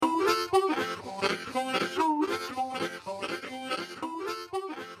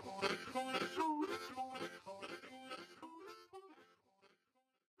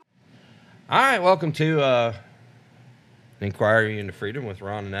All right, welcome to Inquiry into Freedom with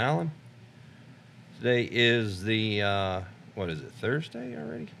Ron and Alan. Today is the, what is it, Thursday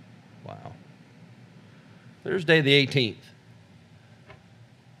already? Wow. Thursday the 18th.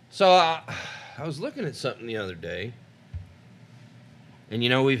 So I was looking at something the other day,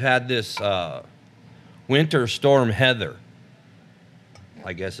 and we've had this Winter Storm Heather,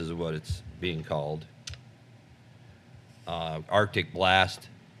 I guess is what it's being called. Arctic Blast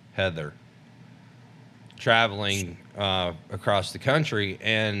Heather. Traveling across the country,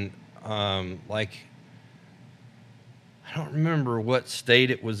 and I don't remember what state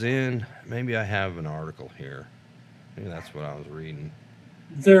it was in. Maybe I have an article here. Maybe that's what I was reading.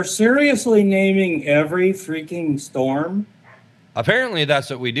 They're seriously naming every freaking storm. Apparently, that's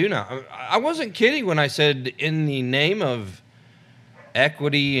what we do now. I wasn't kidding when I said, in the name of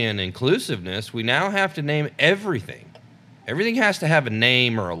equity and inclusiveness, we now have to name everything. Everything has to have a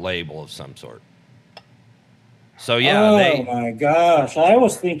name or a label of some sort. So yeah, my gosh! I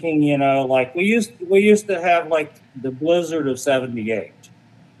was thinking, like we used to have like the blizzard of '78.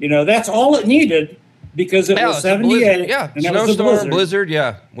 That's all it needed because it was '78. Yeah, snowstorm, blizzard.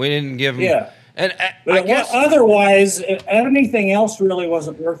 Yeah, we didn't give them. Yeah, and but I guess otherwise, anything else really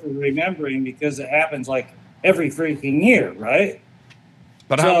wasn't worth remembering because it happens like every freaking year, right?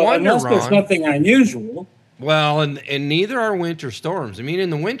 But I wonder, unless there's nothing unusual. Well, and neither are winter storms. I mean,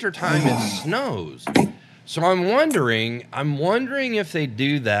 in the wintertime, it snows. So I'm wondering if they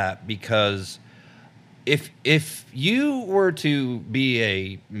do that because if you were to be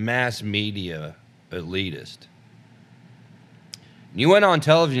a mass media elitist, you went on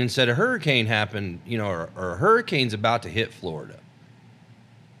television and said a hurricane happened, or a hurricane's about to hit Florida,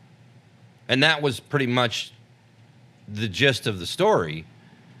 and that was pretty much the gist of the story,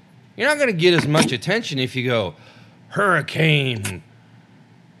 you're not going to get as much attention if you go, Hurricane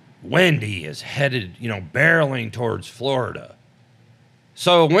Wendy is headed, barreling towards Florida.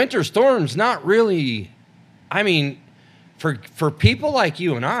 So winter storm's not really, for people like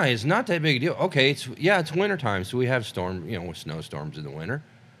you and I, it's not that big a deal. Okay, it's wintertime, so we have with snowstorms in the winter.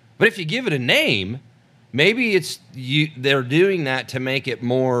 But if you give it a name, maybe they're doing that to make it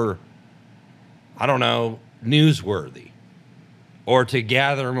more, I don't know, newsworthy, or to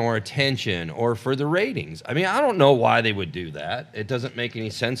gather more attention, or for the ratings. I don't know why they would do that. It doesn't make any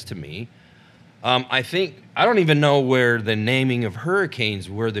sense to me. I don't even know where the naming of hurricanes,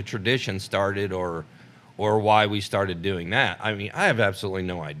 where the tradition started, or why we started doing that. I have absolutely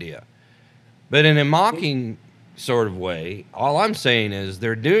no idea. But in a mocking sort of way, all I'm saying is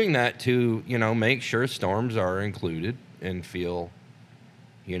they're doing that to, make sure storms are included and feel,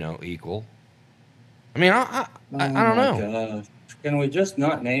 equal. I don't know. Gosh. Can we just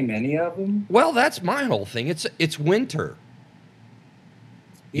not name any of them? Well, that's my whole thing. It's winter.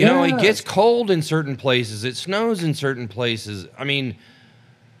 It gets cold in certain places. It snows in certain places.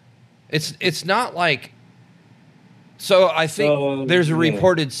 It's not like. So I think there's a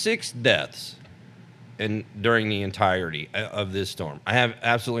reported 6 deaths during the entirety of this storm. I have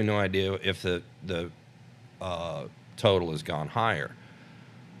absolutely no idea if the total has gone higher.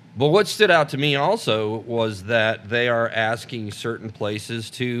 But what stood out to me also was that they are asking certain places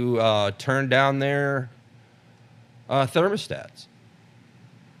to turn down their thermostats.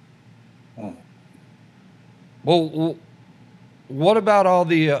 Oh. Well, what about all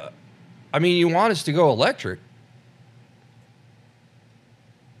the... you want us to go electric.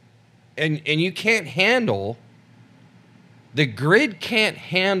 And you can't handle... The grid can't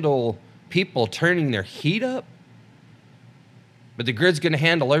handle people turning their heat up. But the grid's going to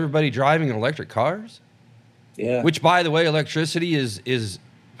handle everybody driving electric cars? Yeah. Which, by the way, electricity is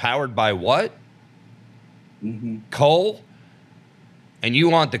powered by what? Mm-hmm. Coal? And you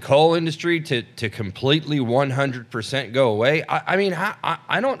want the coal industry to completely 100% go away?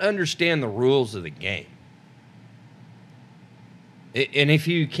 I don't understand the rules of the game. And if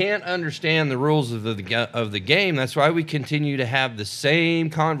you can't understand the rules of the game, that's why we continue to have the same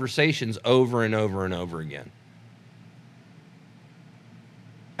conversations over and over and over again.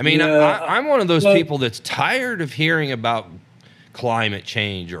 I'm one of those people that's tired of hearing about climate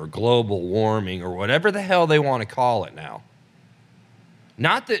change or global warming or whatever the hell they want to call it now.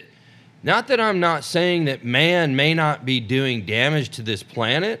 Not that I'm not saying that man may not be doing damage to this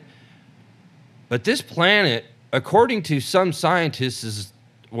planet, but this planet, according to some scientists, is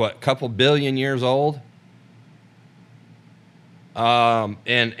a couple billion years old. And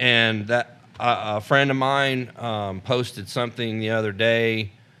that a friend of mine posted something the other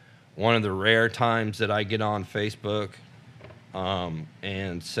day. One of the rare times that I get on Facebook,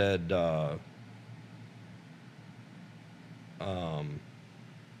 and said,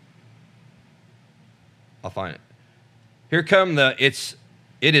 I'll find it. Here come it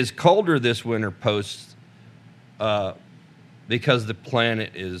is colder this winter posts because the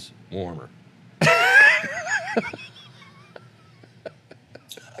planet is warmer.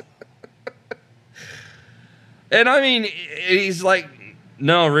 And I mean, he's like,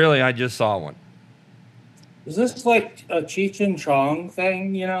 no, really, I just saw one. Is this like a Cheech and Chong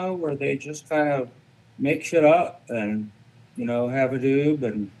thing, where they just kind of make shit up and, have a doob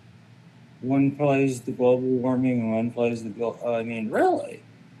and one plays the global warming and one plays I mean, really?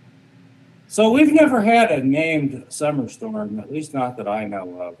 So we've never had a named summer storm, at least not that I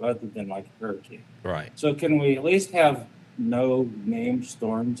know of, other than like a hurricane. Right. So can we at least have no named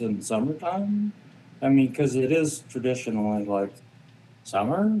storms in the summertime? I mean, because it is traditionally like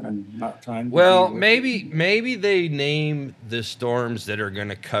summer and not time. Well, maybe they name the storms that are going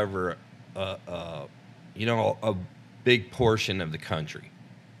to cover, a big portion of the country.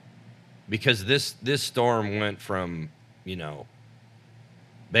 Because this storm went from,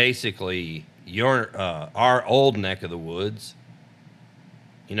 basically our old neck of the woods,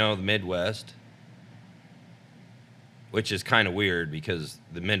 the Midwest, which is kind of weird because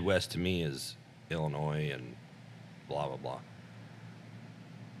the Midwest to me is Illinois and blah, blah,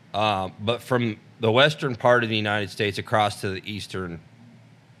 blah. But from the western part of the United States across to the eastern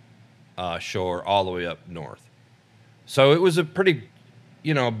shore all the way up north. So it was a pretty,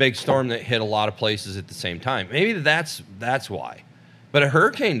 big storm that hit a lot of places at the same time. Maybe that's why. But a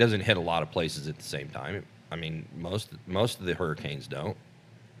hurricane doesn't hit a lot of places at the same time. I mean, most of the hurricanes don't.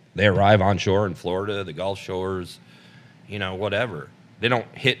 They arrive on shore in Florida, the Gulf Shores, whatever. They don't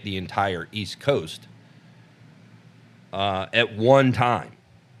hit the entire East Coast at one time.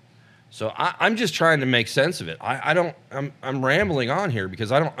 So I'm just trying to make sense of it. I'm rambling on here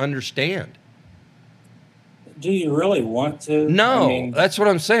because I don't understand. Do you really want to? No, that's what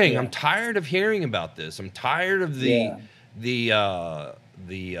I'm saying. Yeah. I'm tired of hearing about this. I'm tired of the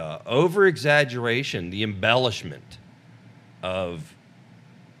over exaggeration, the embellishment of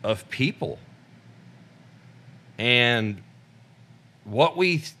people, and what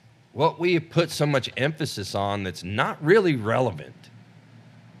we put so much emphasis on that's not really relevant.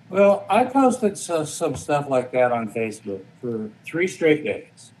 Well, I posted some stuff like that on Facebook for 3 straight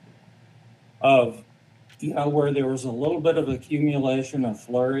days of, where there was a little bit of accumulation of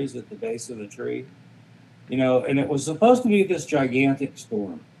flurries at the base of the tree, and it was supposed to be this gigantic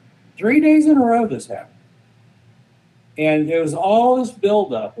storm. 3 days in a row this happened. And there was all this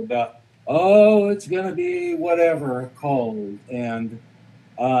buildup about, it's going to be whatever, cold and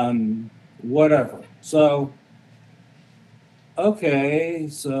whatever. So, okay,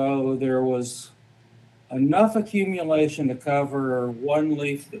 so there was enough accumulation to cover one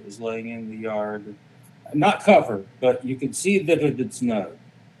leaf that was laying in the yard. Not covered, but you could see that it had snowed.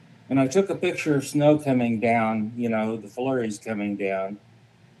 And I took a picture of snow coming down, the flurries coming down.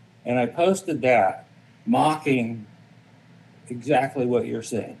 And I posted that, mocking exactly what you're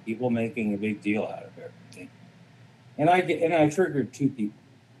saying. People making a big deal out of everything. And I triggered 2 people.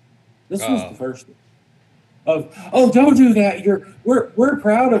 This was the first one. Don't do that. We're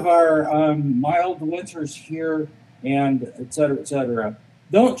proud of our mild winters here, and et cetera, et cetera.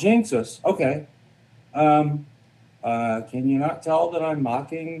 Don't jinx us. Okay. Can you not tell that I'm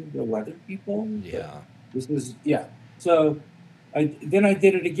mocking the weather people? Yeah. So I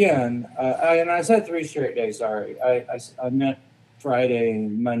did it again. And I said 3 straight days. Sorry. I meant Friday,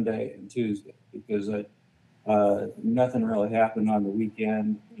 Monday, and Tuesday because nothing really happened on the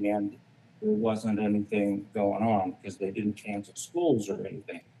weekend and there wasn't anything going on because they didn't cancel schools or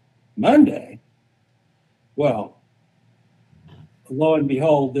anything. Monday, well, lo and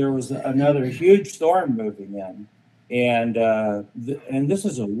behold, there was another huge storm moving in, and this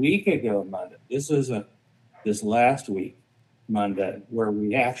is a week ago Monday. This last week Monday, where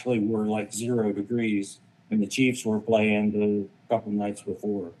we actually were like 0 degrees, and the Chiefs were playing the couple nights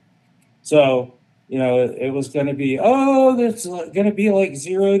before. So it was going to be it's going to be like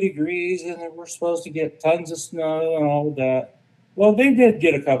 0 degrees, and we're supposed to get tons of snow and all of that. Well, they did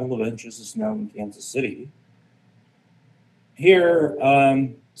get a couple of inches of snow in Kansas City. Here,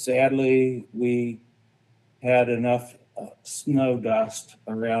 sadly, we had enough snow dust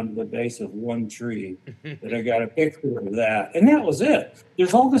around the base of one tree that I got a picture of that. And that was it.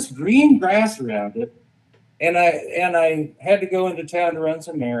 There's all this green grass around it. And I had to go into town to run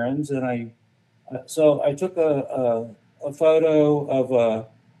some errands. And so I took a photo of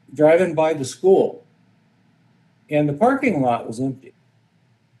driving by the school. And the parking lot was empty.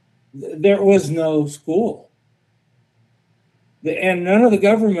 There was no school. And none of the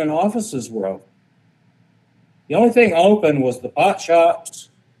government offices were open. The only thing open was the pot shops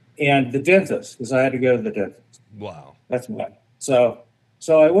and the dentist, because I had to go to the dentist. Wow. That's why. So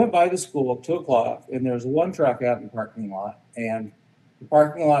I went by the school at 2 o'clock, and there's one truck out in the parking lot, and the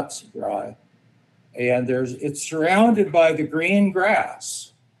parking lot's dry, and it's surrounded by the green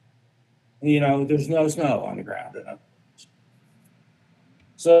grass. You know, there's no snow on the ground.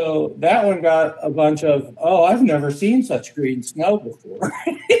 So that one got a bunch of, oh, I've never seen such green snow before.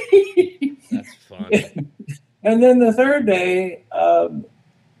 That's funny. And then the third day, I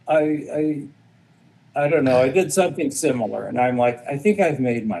don't know, I did something similar, and I'm like, I think I've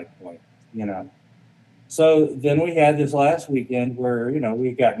made my point, you know. So then we had this last weekend where, you know,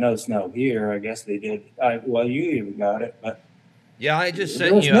 we got no snow here. I guess they did. Well, you even got it, but yeah, I just there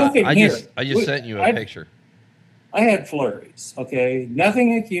sent was you. nothing here. I just sent you a picture. I had flurries. Okay,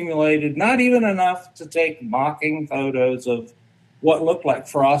 nothing accumulated. Not even enough to take mocking photos of what looked like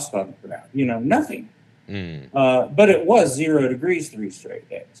frost on the ground. You know, nothing. But it was 0 degrees 3 straight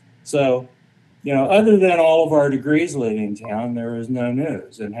days. So, you know, other than all of our degrees living town, there was no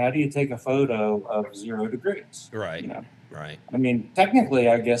news. And how do you take a photo of 0 degrees? Right. You know, right. I mean, technically,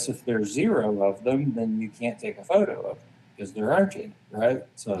 I guess if there's 0 of them, then you can't take a photo of them because there aren't any, right?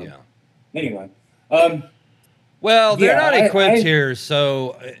 So, yeah. Anyway. Well, they're not equipped here.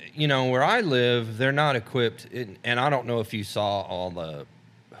 So, you know, where I live, they're not equipped. And I don't know if you saw all the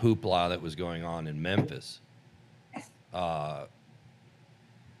hoopla that was going on in Memphis.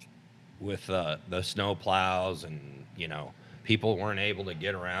 With the snow plows and, you know, people weren't able to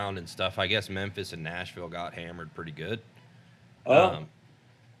get around and stuff. I guess Memphis and Nashville got hammered pretty good.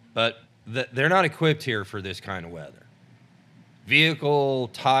 But they're not equipped here for this kind of weather.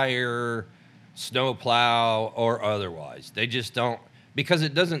 Vehicle, tire, snow plow, or otherwise. They just don't, because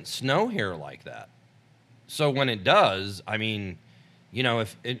it doesn't snow here like that. So when it does, I mean, you know,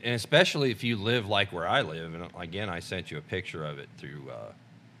 and especially if you live like where I live, and again, I sent you a picture of it through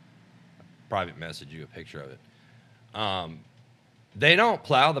private message you a picture of it. They don't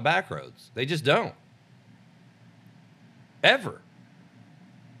plow the back roads. They just don't. Ever.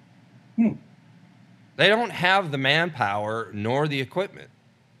 They don't have the manpower nor the equipment.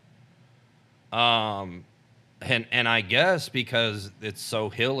 And I guess because it's so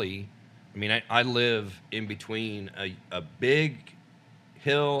hilly, I mean, I live in between a big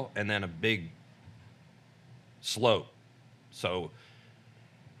hill and then a big slope. So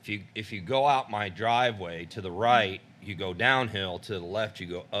if you go out my driveway to the right, you go downhill. To the left, you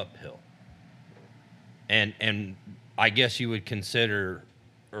go uphill. And I guess you would consider,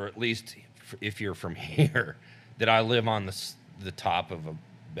 or at least if you're from here, that I live on the top of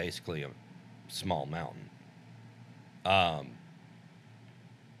basically a small mountain.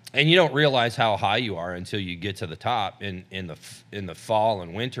 And you don't realize how high you are until you get to the top. In the fall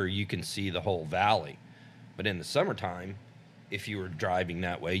and winter, you can see the whole valley. But in the summertime, if you were driving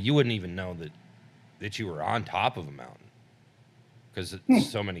that way, you wouldn't even know that you were on top of a mountain because there's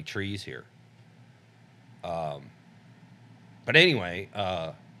so many trees here. But anyway,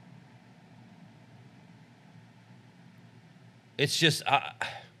 it's just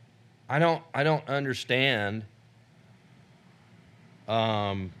I don't understand.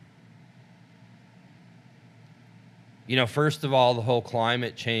 You know, first of all, the whole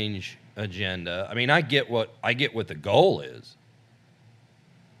climate change agenda. I mean, I get what the goal is,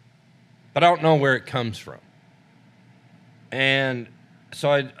 but I don't know where it comes from. And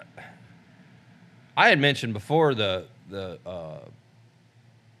so I had mentioned before the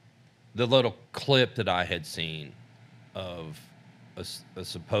little clip that I had seen of a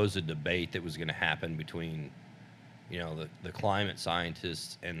supposed debate that was going to happen between, you know, the climate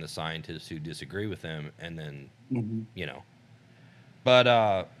scientists and the scientists who disagree with them, and then, you know. But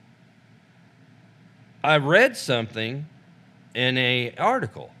I read something in an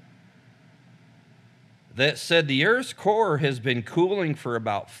article that said the Earth's core has been cooling for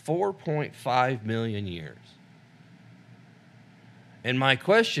about 4.5 million years. And my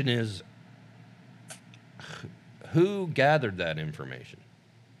question is, who gathered that information?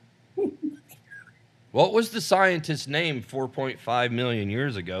 What was the scientist's name 4.5 million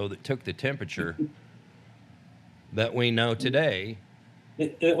years ago that took the temperature that we know today?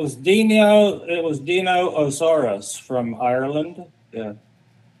 It was Dino Osaurus from Ireland. Yeah.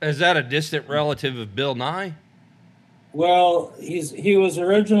 Is that a distant relative of Bill Nye? Well, he was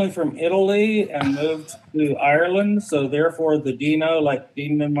originally from Italy and moved to Ireland, so therefore the Dino, like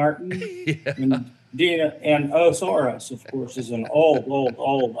Dean and Martin, and Dino and Osaurus, of course, is an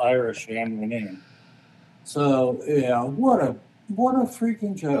old Irish family name. So yeah, what a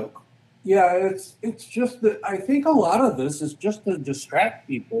freaking joke. Yeah, it's just that I think a lot of this is just to distract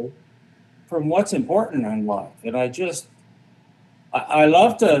people from what's important in life, and I just I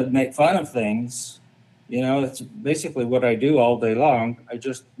love to make fun of things. You know, it's basically what I do all day long. I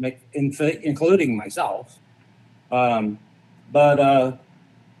just make, including myself. Um, but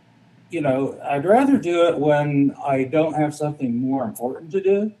you know, I'd rather do it when I don't have something more important to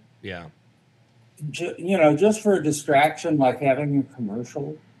do. Yeah. You know, just for a distraction, like having a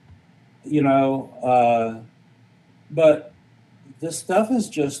commercial. You know, but this stuff is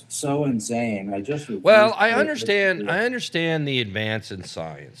just so insane. I just refuse Well, I to listen understand. to I it. understand the advance in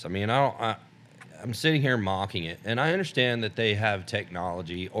science. I mean, I don't. I'm sitting here mocking it, and I understand that they have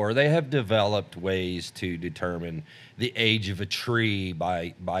technology or they have developed ways to determine the age of a tree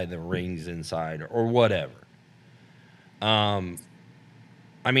by the rings inside or whatever. Um,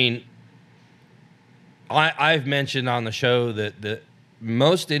 I mean, I've mentioned on the show that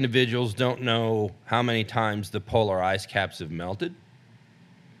most individuals don't know how many times the polar ice caps have melted.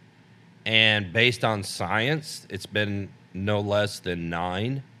 And based on science, it's been no less than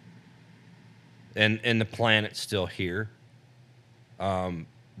 9. And the planet's still here. The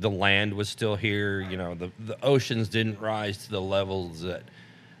land was still here. You know, the oceans didn't rise to the levels that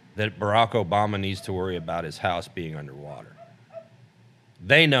Barack Obama needs to worry about his house being underwater.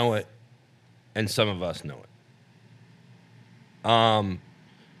 They know it, and some of us know it.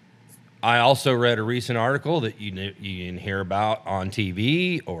 I also read a recent article that you can hear about on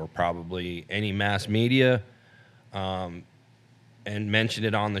TV or probably any mass media, and mentioned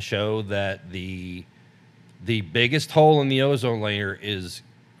it on the show that the biggest hole in the ozone layer is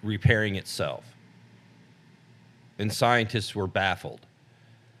repairing itself, and scientists were baffled.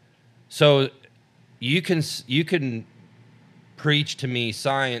 So you can preach to me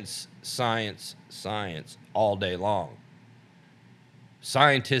science, science, science all day long.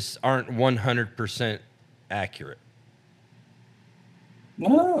 Scientists aren't 100% accurate.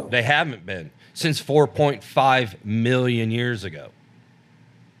 No. They haven't been since 4.5 million years ago.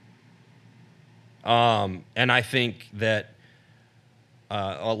 And I think that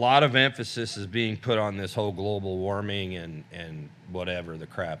a lot of emphasis is being put on this whole global warming and whatever the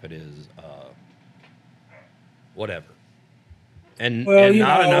crap it is, whatever. And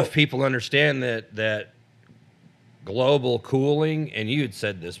not enough people understand that global cooling, and you had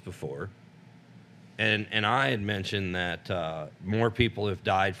said this before, and I had mentioned that more people have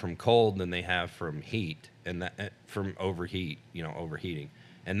died from cold than they have from heat, and that from overheating,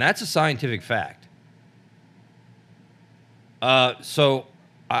 and that's a scientific fact. So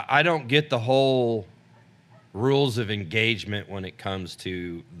I don't get the whole rules of engagement when it comes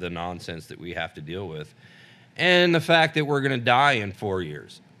to the nonsense that we have to deal with, and the fact that we're going to die in 4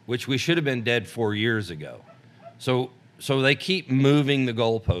 years, which we should have been dead 4 years ago. So they keep moving the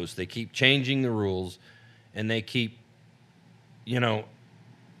goalposts, they keep changing the rules, and they keep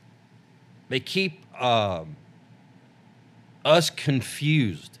us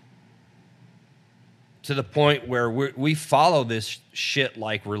confused to the point where we follow this shit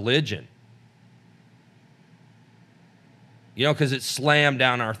like religion. You know, because it's slammed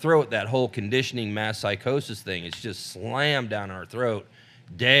down our throat, that whole conditioning mass psychosis thing. It's just slammed down our throat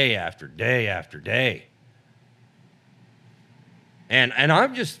day after day after day. And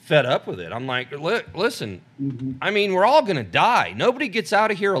I'm just fed up with it. I'm like, listen, I mean, we're all going to die. Nobody gets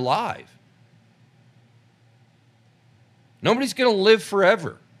out of here alive. Nobody's going to live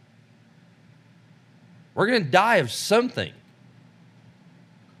forever. We're going to die of something.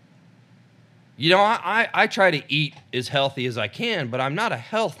 You know, I try to eat as healthy as I can, but I'm not a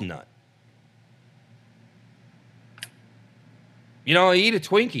health nut. You know, I eat a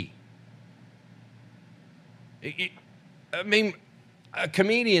Twinkie. I mean, a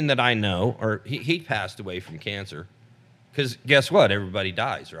comedian that I know, or he passed away from cancer, because guess what? Everybody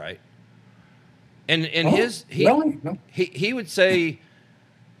dies, right? And really? No. he would say,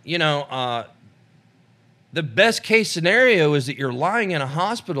 you know, the best case scenario is that you're lying in a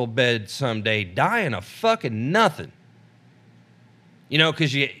hospital bed someday, dying of fucking nothing. You know,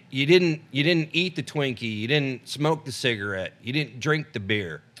 because you didn't eat the Twinkie, you didn't smoke the cigarette, you didn't drink the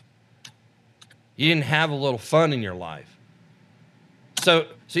beer, you didn't have a little fun in your life. So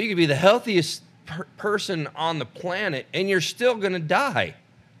you could be the healthiest person on the planet, and you're still going to die.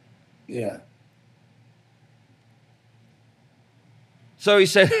 Yeah. So he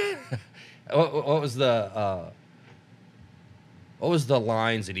said, what was the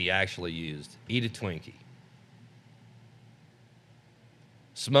lines that he actually used? Eat a Twinkie,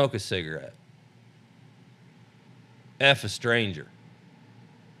 smoke a cigarette, F a stranger,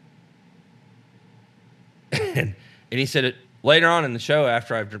 and he said it later on in the show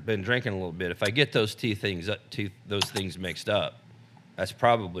after I've been drinking a little bit. If I get those those things mixed up, that's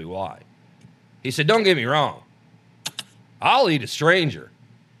probably why. He said, "Don't get me wrong. I'll eat a stranger,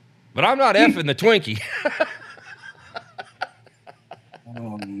 but I'm not effing the Twinkie.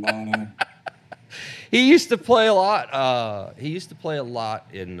 Oh my. He used to play a lot. He used to play a lot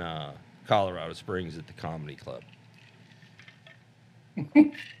in Colorado Springs at the comedy club.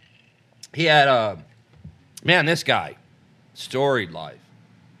 He had man, this guy, storied life.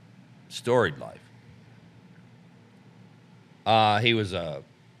 Storied life. He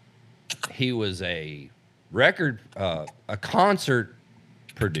was a record, a concert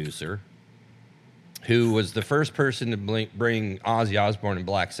producer who was the first person to bring Ozzy Osbourne and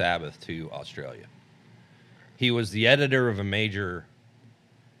Black Sabbath to Australia. He was the editor of a major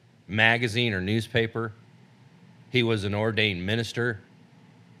magazine or newspaper. He was an ordained minister.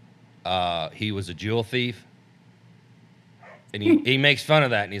 He was a jewel thief. And he makes fun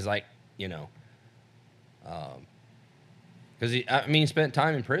of that, and he's like, you know, because he spent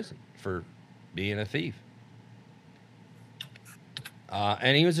time in prison for being a thief.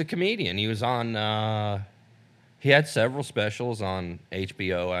 And he was a comedian. He was on, he had several specials on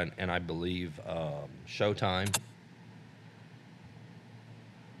HBO and I believe Showtime.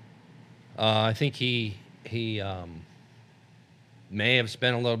 I think he may have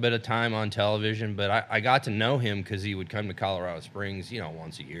spent a little bit of time on television, but I got to know him because he would come to Colorado Springs,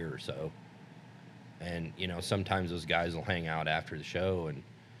 once a year or so. And, sometimes those guys will hang out after the show. And,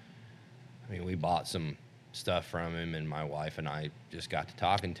 we bought some stuff from him, and my wife and I just got to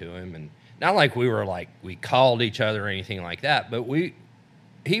talking to him. And not like we called each other or anything like that, but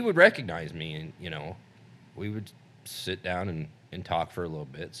he would recognize me, and, we would sit down and talk for a little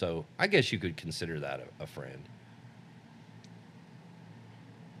bit. So I guess you could consider that a friend.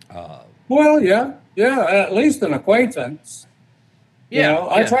 Well, yeah, at least an acquaintance.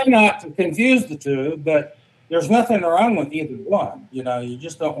 I try not to confuse the two, but there's nothing wrong with either one. You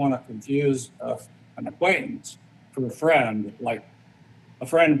just don't want to confuse an acquaintance for a friend. Like a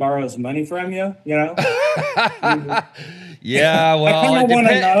friend borrows money from you, Yeah, well, I kind of want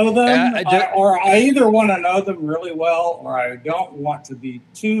to know them, or I either want to know them really well, or I don't want to be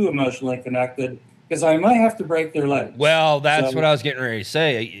too emotionally connected because I might have to break their legs. Well, that's what I was getting ready to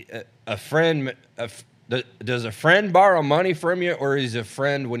say. A friend, does a friend borrow money from you, or is a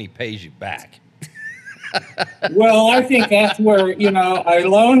friend when he pays you back? Well, I think that's where, I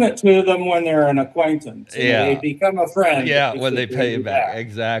loan it to them when they're an acquaintance. And they become a friend. Yeah, when they pay you back.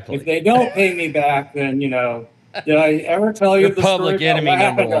 Exactly. If they don't pay me back, then, did I ever tell you the public story enemy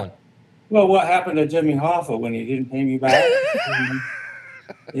number one. Well, what happened to Jimmy Hoffa when he didn't pay me back?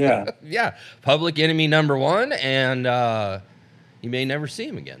 Yeah. Yeah, public enemy number one, and you may never see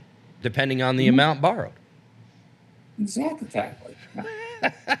him again, depending on the amount borrowed. Exactly.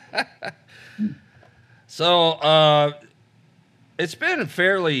 So it's been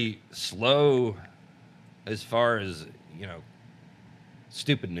fairly slow as far as,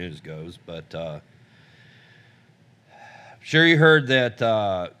 stupid news goes, but sure you heard that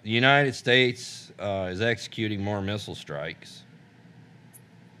the United States is executing more missile strikes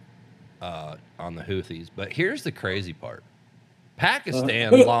on the Houthis. But here's the crazy part.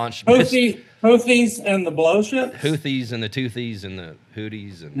 Pakistan launched... Houthis and the blow ships? Houthis and the Toothies and the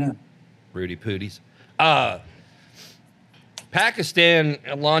Houthis and Rudy Pooties. Pakistan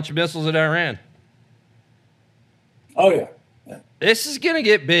launched missiles at Iran. Oh, yeah. This is going to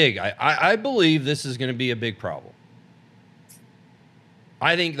get big. I believe this is going to be a big problem.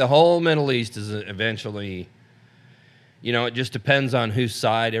 I think the whole Middle East is eventually, it just depends on whose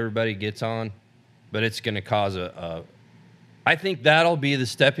side everybody gets on, but it's going to cause I think that'll be the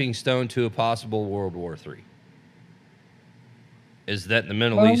stepping stone to a possible World War III, is that the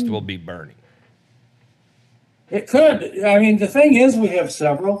Middle East will be burning. It could. The thing is, we have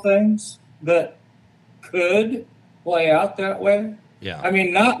several things that could play out that way. Yeah.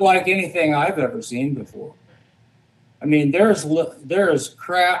 Not like anything I've ever seen before. There's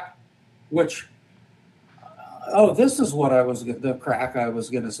crap, which, this is what the crack I was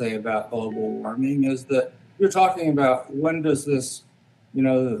going to say about global warming is that you're talking about when does this,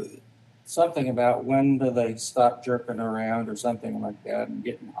 something about when do they stop jerking around or something like that and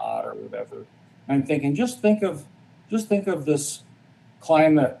getting hot or whatever. I'm thinking, just think of this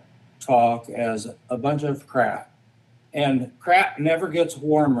climate talk as a bunch of crap. And crap never gets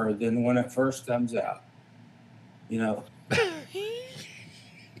warmer than when it first comes out.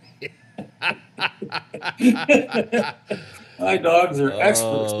 My dogs are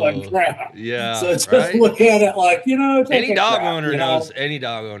experts on crap. Yeah. So just look at it like, any dog owner knows. Any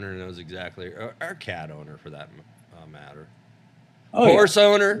dog owner knows exactly, or cat owner for that matter. Horse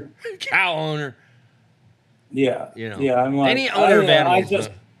owner, cow owner. Yeah. I'm like, any owner of animals.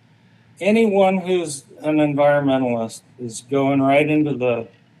 anyone who's an environmentalist is going right into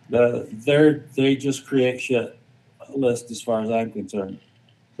they just create shit list as far as I'm concerned.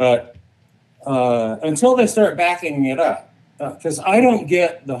 But until they start backing it up, because I don't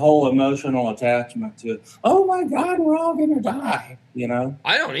get the whole emotional attachment to, oh my God, we're all going to die, you know?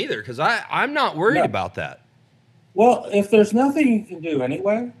 I don't either, because I'm not worried about that. Well, if there's nothing you can do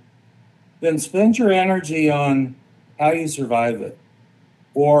anyway, then spend your energy on how you survive it,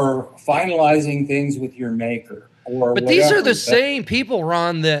 or finalizing things with your maker, or but whatever. These are the same people,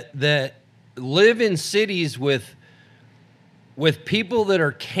 Ron, that live in cities with people that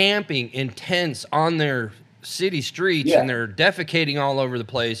are camping in tents on their city streets, and they're defecating all over the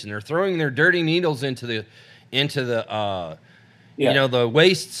place, and they're throwing their dirty needles into the you know, the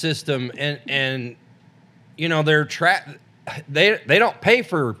waste system, and you know, they don't pay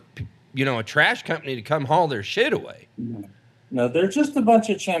for, you know, a trash company to come haul their shit away. No, they're just a bunch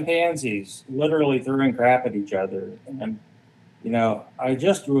of chimpanzees literally throwing crap at each other. And, you know, I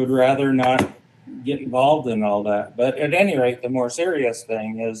just would rather not get involved in all that. But at any rate, the more serious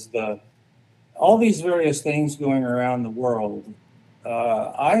thing is all these various things going around the world.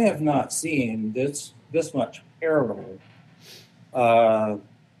 I have not seen this much peril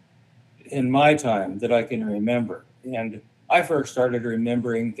in my time that I can remember. And I first started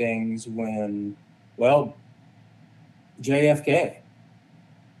remembering things when, well, JFK.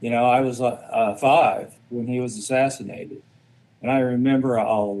 You know, I was 5 when he was assassinated. And I remember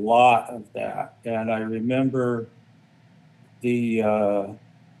a lot of that. And I remember the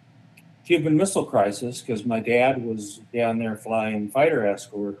Cuban Missile Crisis, because my dad was down there flying fighter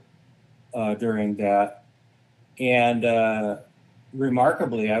escort during that. And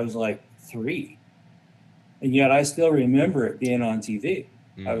remarkably, I was like 3. And yet I still remember it being on TV.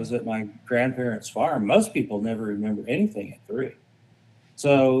 I was at my grandparents' farm. Most people never remember anything at 3.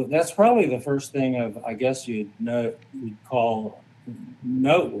 So that's probably the first thing I guess you'd call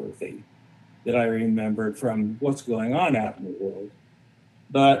noteworthy that I remembered from what's going on out in the world.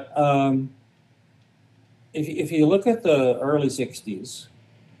 But if you look at the early 60s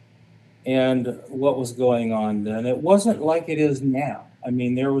and what was going on then, it wasn't like it is now. I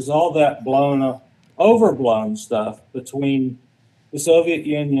mean, there was all that overblown stuff between the Soviet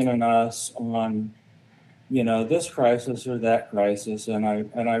Union and us on, you know, this crisis or that crisis, and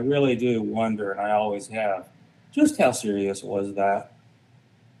I really do wonder, and I always have, just how serious was that?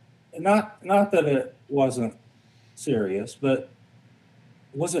 Not that it wasn't serious, but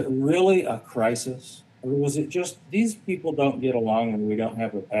was it really a crisis, or was it just these people don't get along and we don't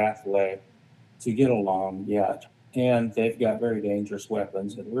have a pathway to get along yet, and they've got very dangerous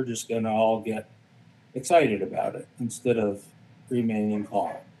weapons, and we're just going to all get excited about it instead of remaining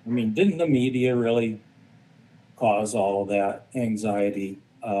calm? I mean, didn't the media really cause all of that anxiety?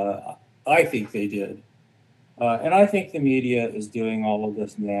 I think they did. And I think the media is doing all of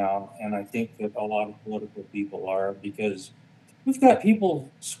this now. And I think that a lot of political people are, because we've got people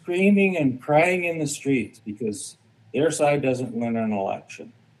screaming and crying in the streets because their side doesn't win an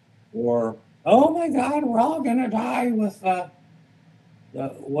election. Or, oh my God, we're all going to die with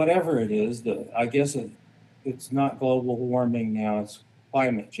whatever it is. I guess it's not global warming now, it's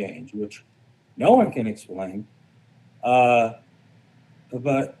climate change, which no one can explain.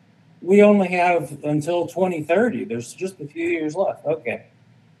 But we only have until 2030. There's just a few years left. Okay.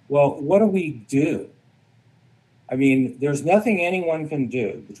 Well, what do we do? I mean, there's nothing anyone can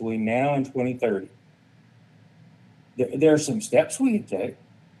do between now and 2030. There are some steps we can take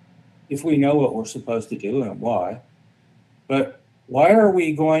if we know what we're supposed to do and why. But why are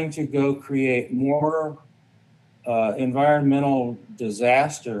we going to go create more environmental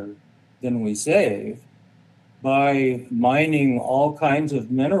disaster than we save by mining all kinds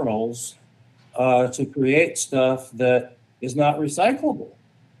of minerals to create stuff that is not recyclable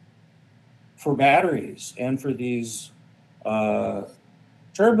for batteries and for these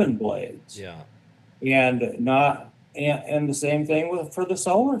turbine blades? Yeah. And the same thing for the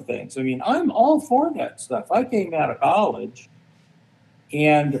solar things. I mean, I'm all for that stuff. I came out of college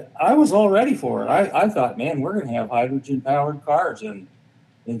and I was all ready for it. I thought, man, we're going to have hydrogen-powered cars in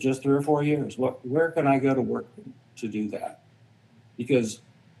just 3 or 4 years. Where can I go to work to do that? Because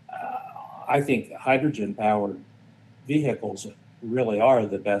I think hydrogen-powered vehicles really are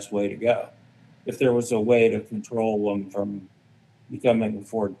the best way to go. If there was a way to control them from becoming a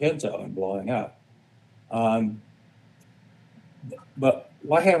Ford Pinto and blowing up. But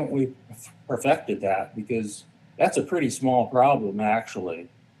why haven't we perfected that? Because that's a pretty small problem, actually,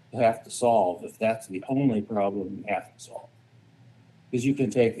 to have to solve, if that's the only problem you have to solve. Because you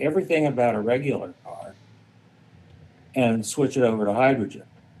can take everything about a regular car and switch it over to hydrogen.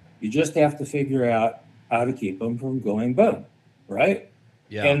 You just have to figure out how to keep them from going boom, right?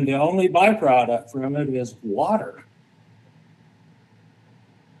 Yeah. And the only byproduct from it is water,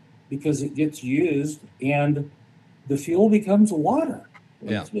 because it gets used and the fuel becomes water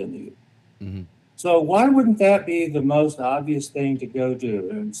when Yeah. it's been used. Mm-hmm. So why wouldn't that be the most obvious thing to go do?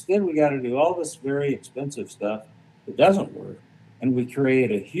 And instead, we got to do all this very expensive stuff that doesn't work, and we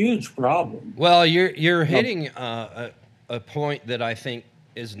create a huge problem. Well, you're hitting a point that I think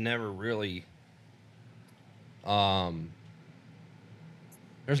is never really. There's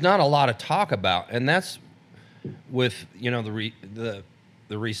not a lot of talk about, and that's with the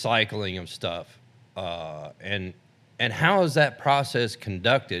recycling of stuff, and how is that process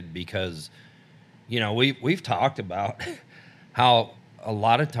conducted? Because we've talked about how a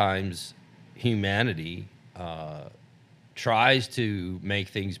lot of times humanity tries to make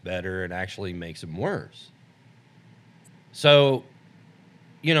things better and actually makes them worse. So,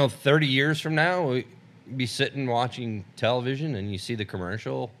 30 years from now, we be sitting watching television and you see the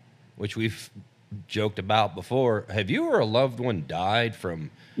commercial, which we've joked about before. Have you or a loved one died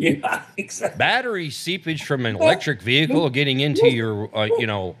from exactly. battery seepage from an electric vehicle getting into your,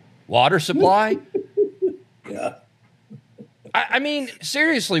 water supply? Yeah. I mean,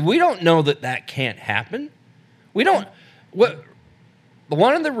 seriously, we don't know that can't happen. We don't.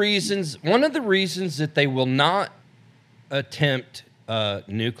 One of the reasons that they will not attempt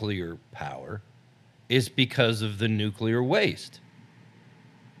nuclear power is because of the nuclear waste.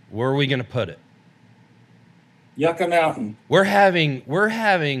 Where are we going to put it? Yucca Mountain. We're having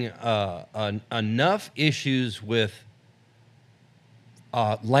enough issues with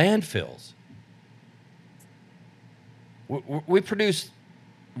landfills. We produce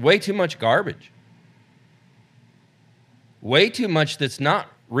way too much garbage. Way too much that's not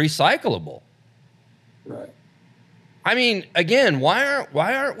recyclable. Right. I mean, again, why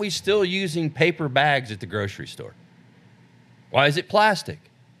aren't we still using paper bags at the grocery store? Why is it plastic?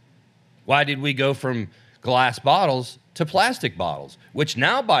 Why did we go from glass bottles to plastic bottles? Which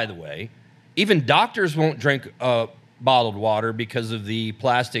now, by the way, even doctors won't drink bottled water because of the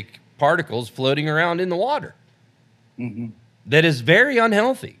plastic particles floating around in the water. Mm-hmm. That is very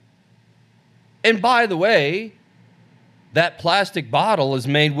unhealthy. And by the way, that plastic bottle is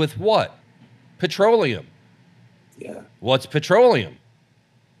made with what? Petroleum. Yeah. What's petroleum?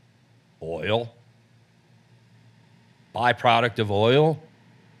 Oil. Byproduct of oil.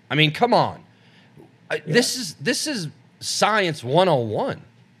 I mean, come on. Yeah. This is science 101.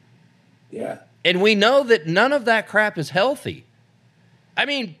 Yeah. And we know that none of that crap is healthy. I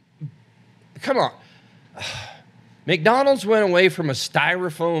mean, come on. McDonald's went away from a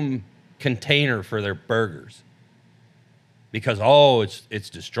styrofoam container for their burgers because, it's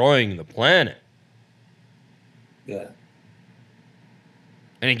destroying the planet. Yeah.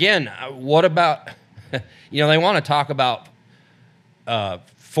 And again, what about, they want to talk about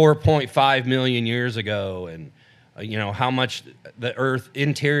 4.5 million years ago and, how much the Earth,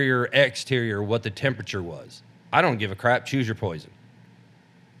 interior, exterior, what the temperature was. I don't give a crap. Choose your poison.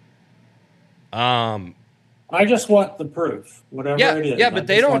 I just want the proof, whatever it is. Yeah, but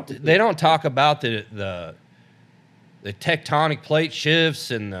they don't talk about the tectonic plate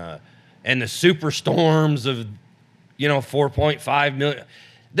shifts and the superstorms of 4.5 million.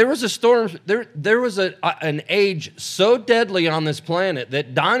 There was a storm. There was an age so deadly on this planet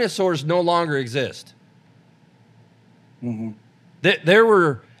that dinosaurs no longer exist. Mm-hmm. There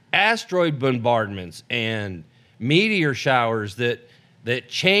were asteroid bombardments and meteor showers that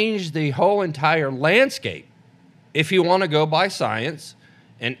changed the whole entire landscape. If you want to go by science,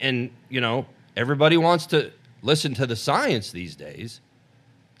 and everybody wants to listen to the science these days.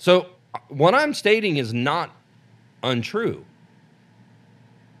 So what I'm stating is not untrue.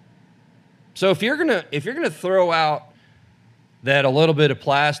 So if you're gonna throw out that a little bit of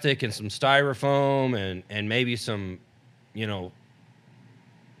plastic and some styrofoam and maybe some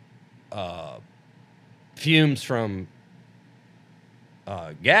fumes from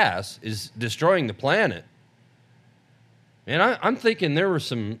gas is destroying the planet, and I'm thinking there were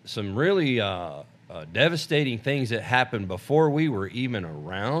some really devastating things that happened before we were even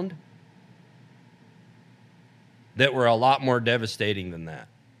around that were a lot more devastating than that.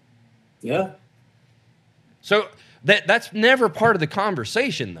 Yeah. So that's never part of the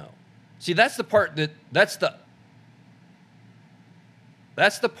conversation, though. See, that's the part that's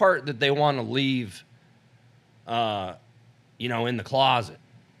the part that they want to leave, in the closet.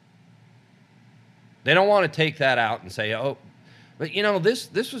 They don't want to take that out and say, oh, but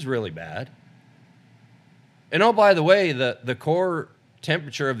this was really bad. And oh, by the way, the core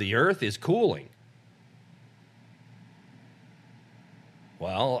temperature of the Earth is cooling.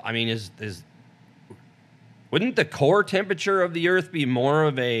 Well, I mean, wouldn't the core temperature of the Earth be more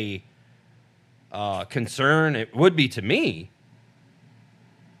of a concern? It would be to me.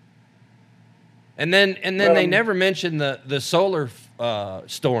 And then they never mention the solar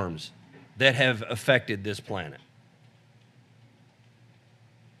storms that have affected this planet.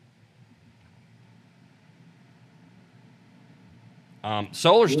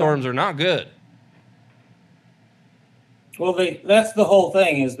 Solar storms are not good. Well, that's the whole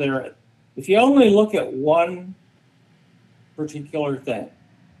thing. If you only look at one particular thing,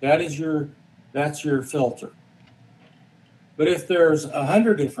 that's your filter. But if there's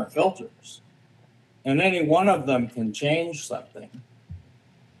 100 different filters, and any one of them can change something,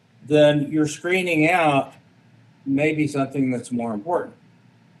 then you're screening out maybe something that's more important.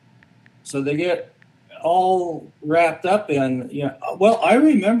 So they get all wrapped up in, well, I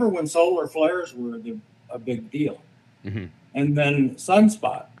remember when solar flares were a big deal. Mm-hmm. And then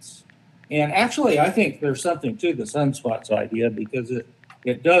sunspots. And actually, I think there's something to the sunspots idea because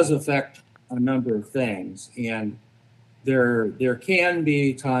it does affect a number of things. And there can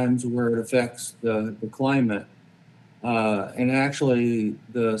be times where it affects the climate. And actually,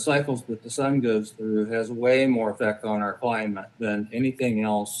 the cycles that the sun goes through has way more effect on our climate than anything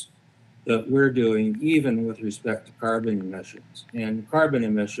else that we're doing, even with respect to carbon emissions. And carbon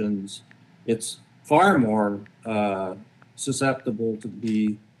emissions, it's far more susceptible to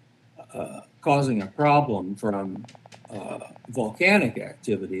be causing a problem from volcanic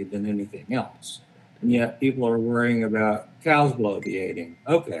activity than anything else. And yet people are worrying about cows bloviating.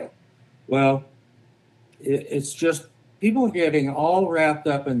 Okay, well, it's just people getting all wrapped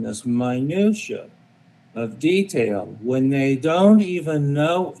up in this minutia of detail when they don't even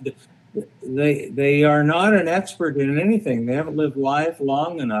know. They are not an expert in anything. They haven't lived life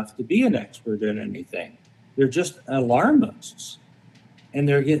long enough to be an expert in anything. They're just alarmists. And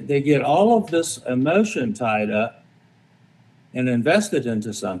they get all of this emotion tied up and invested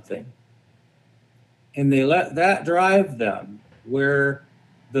into something. And they let that drive them, where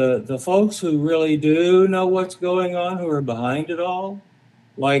the folks who really do know what's going on, who are behind it all,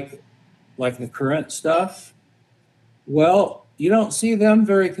 like the current stuff, well, you don't see them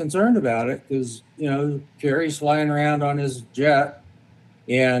very concerned about it because, Kerry's flying around on his jet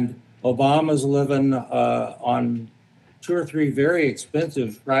and Obama's living on 2 or 3 very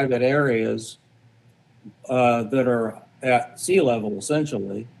expensive private areas that are at sea level,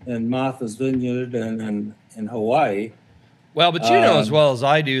 essentially, in Martha's Vineyard and in Hawaii. Well, but you know as well as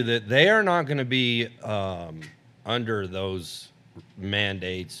I do that they are not going to be under those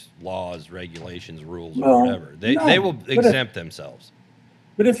mandates, laws, regulations, rules, or whatever. They will exempt themselves.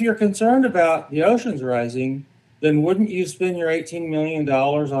 But if you're concerned about the oceans rising, then wouldn't you spend your $18 million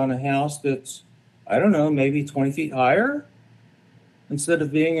on a house that's, I don't know, maybe 20 feet higher instead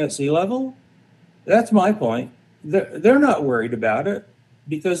of being at sea level? That's my point. They're not worried about it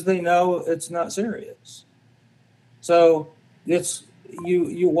because they know it's not serious. So it's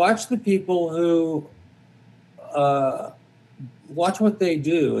you watch the people who watch what they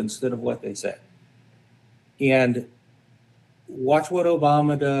do instead of what they say. And watch what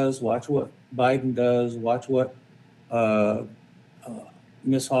Obama does, watch what Biden does, watch what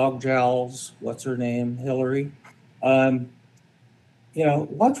Miss Hogjowls, what's her name, Hillary, watch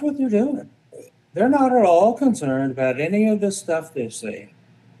what they're doing. They're not at all concerned about any of this stuff they're saying.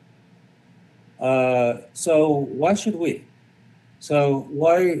 So why should we? So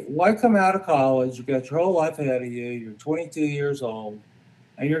why come out of college? You got your whole life ahead of you. You're 22 years old,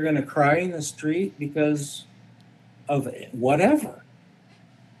 and you're going to cry in the street because of whatever.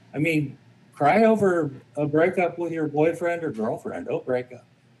 I mean, cry over a breakup with your boyfriend or girlfriend. Don't break up.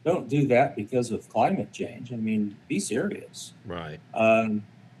 Don't do that because of climate change. I mean, be serious. Right.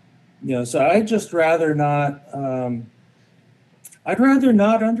 So I'd just rather not. I'd rather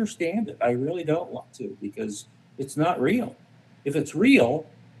not understand it. I really don't want to because it's not real. If it's real,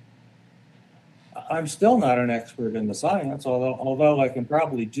 I'm still not an expert in the science, although I can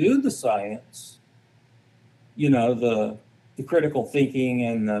probably do the science, the critical thinking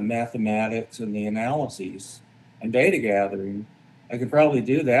and the mathematics and the analyses and data gathering. I can probably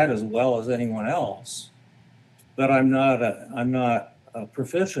do that as well as anyone else, but I'm not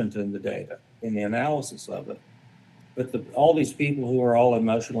proficient in the data, in the analysis of it. But all these people who are all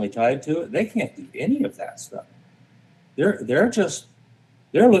emotionally tied to it, they can't do any of that stuff. They're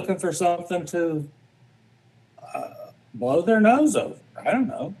looking for something to blow their nose over. I don't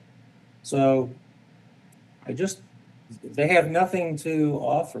know. So they have nothing to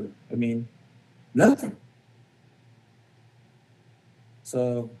offer. I mean, nothing.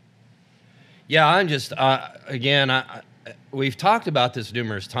 So. Yeah, I'm just, again, we've talked about this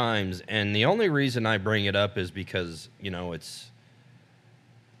numerous times, and the only reason I bring it up is because, you know, it's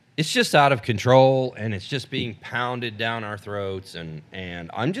just out of control, and it's just being pounded down our throats, and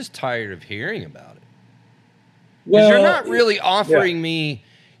I'm just tired of hearing about it. Because you're not really offering me,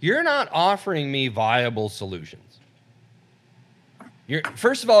 you're not offering me viable solutions.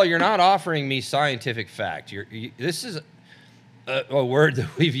 First of all, you're not offering me scientific fact. This is a word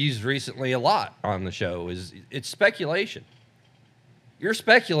that we've used recently a lot on the show. It's speculation. You're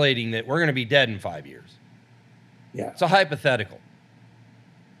speculating that we're going to be dead in 5 years. Yeah. It's a hypothetical.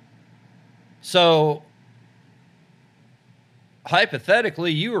 So,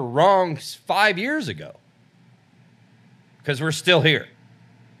 hypothetically, you were wrong 5 years ago. Because we're still here.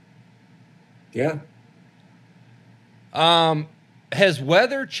 Yeah. Has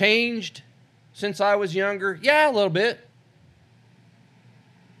weather changed since I was younger? Yeah, a little bit.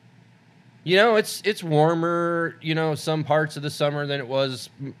 You know, it's warmer, you know, some parts of the summer than it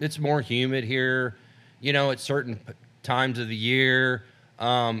was. It's more humid here, you know, at certain times of the year.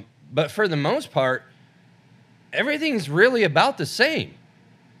 But for the most part, everything's really about the same.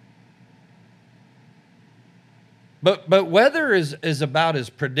 But weather is about as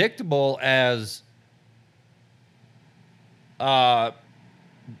predictable as the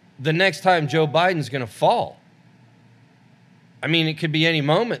next time Joe Biden's going to fall. I mean, it could be any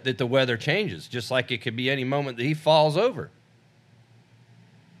moment that the weather changes, just like it could be any moment that he falls over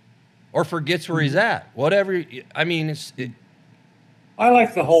or forgets where he's at. Whatever. I mean, I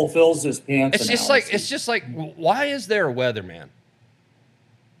like the whole fills his pants. It's just like, why is there a weatherman?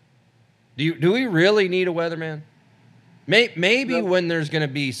 Do we really need a weatherman? Maybe when there's going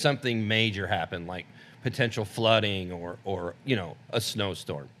to be something major happen, like potential flooding or you know, a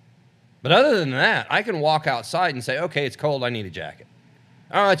snowstorm. But other than that, I can walk outside and say, okay, it's cold, I need a jacket.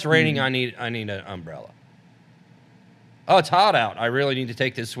 Oh, it's raining, I need an umbrella. Oh, it's hot out, I really need to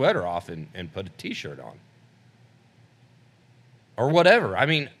take this sweater off and put a t-shirt on. Or whatever. I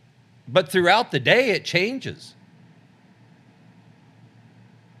mean, but throughout the day, it changes.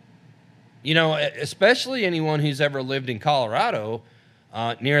 You know, especially anyone who's ever lived in Colorado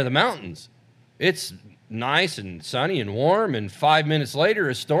near the mountains. It's nice and sunny and warm, and 5 minutes later,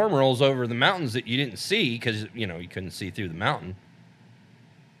 a storm rolls over the mountains that you didn't see because, you know, you couldn't see through the mountain.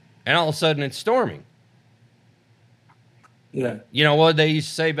 And all of a sudden, it's storming. Yeah. You know what they used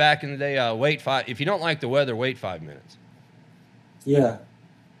to say back in the day? If you don't like the weather, wait 5 minutes. Yeah.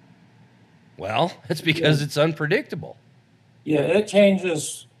 Well, it's because it's unpredictable. Yeah, it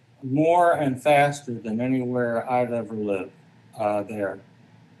changes more and faster than anywhere I've ever lived there.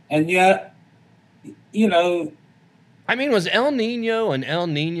 And yet, you know, I mean, was El Nino and El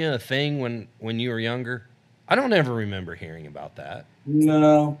Nina a thing when you were younger? I don't ever remember hearing about that.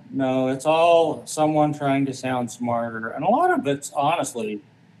 No, it's all someone trying to sound smarter. And a lot of it's honestly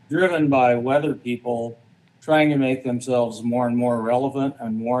driven by weather people trying to make themselves more and more relevant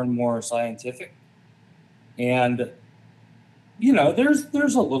and more scientific. And, you know,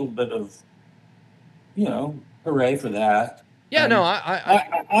 there's a little bit of, you know, hooray for that. Yeah, no,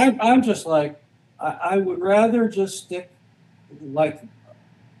 I'm just like, I would rather just stick, like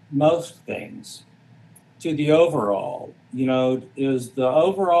most things, to the overall. You know, is the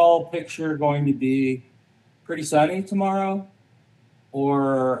overall picture going to be pretty sunny tomorrow?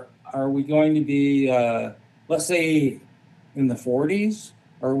 Or are we going to be, let's say, in the 40s?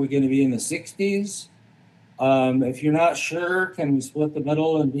 Or are we going to be in the 60s? If you're not sure, can we split the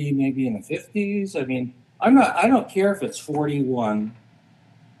middle and be maybe in the 50s? I mean, I don't care if it's 41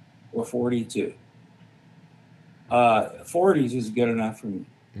 or 42. 40s is good enough for me.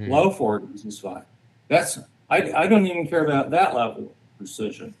 Low 40s is fine. I don't even care about that level of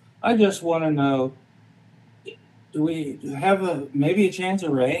precision. I just want to know, do we have maybe a chance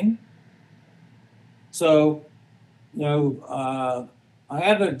of rain? So, you know, I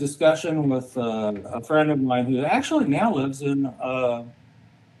had a discussion with a friend of mine who actually now lives in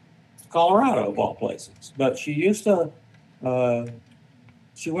Colorado, of all places. But she used to,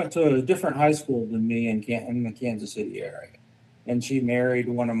 she went to a different high school than me in the Kansas City area. And she married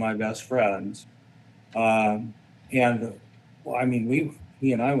one of my best friends. And, well, I mean,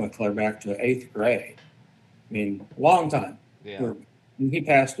 he and I went clear back to 8th grade. I mean, long time. Yeah. He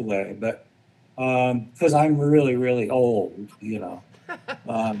passed away, but because I'm really, really old, you know.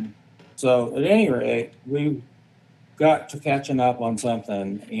 So at any rate, we got to catching up on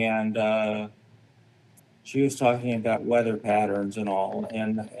something, and she was talking about weather patterns and all,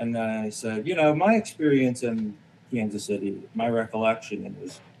 and I said, you know, my experience in Kansas City, my recollection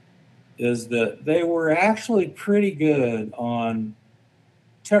is that they were actually pretty good on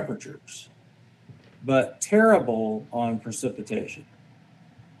temperatures. but terrible on precipitation.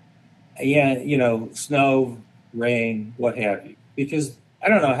 Yeah, snow, rain, what have you. Because I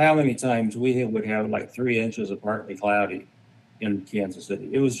don't know how many times we would have like 3 inches of partly cloudy in Kansas City.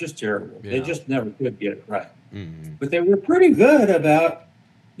 It was just terrible. They Yeah. just never could get it right. Mm-hmm. But they were pretty good about,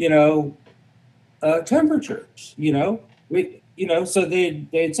 you know, temperatures. So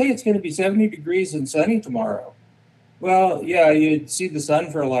they'd say it's going to be 70 degrees and sunny tomorrow. Well, yeah, you'd see the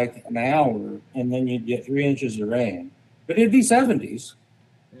sun for like an hour, and then you'd get 3 inches of rain, but it'd be 70s.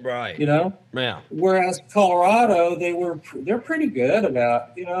 Right. Yeah. Whereas Colorado, they're pretty good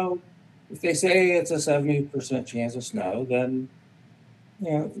about, if they say it's a 70% chance of snow, then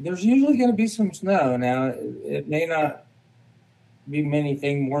there's usually going to be some snow. Now, it may not be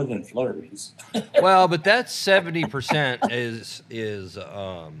anything more than flurries. Well, but that 70%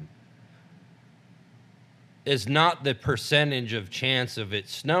 is not the percentage of chance of it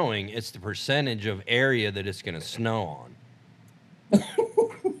snowing. It's the percentage of area that it's going to snow on.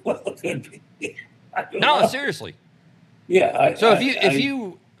 Well, it could be. No, seriously. Yeah.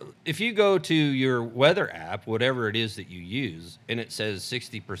 If you go to your weather app, whatever it is that you use, and it says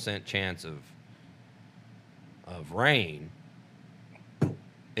 60% chance of rain,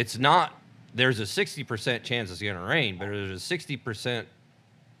 it's not. There's a 60% chance it's going to rain, but there's a 60%.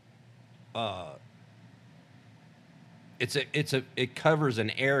 It covers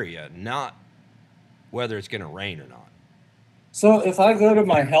an area, not whether it's going to rain or not. So if I go to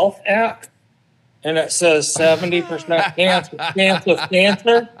my health app and it says 70% chance of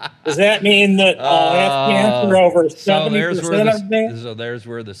cancer, does that mean that I'll have cancer over 70% of me? So there's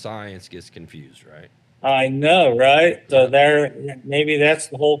where the science gets confused, right? I know, right? So maybe that's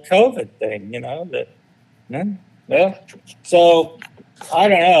the whole COVID thing, So I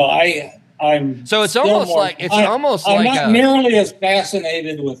don't know. So it's almost I'm not nearly as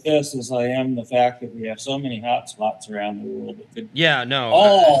fascinated with this as I am the fact that we have so many hot spots around the world.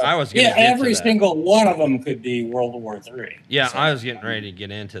 I was getting every single one of them could be World War III. Yeah, so. I was getting ready to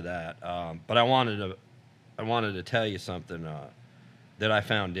get into that, but I wanted to tell you something that I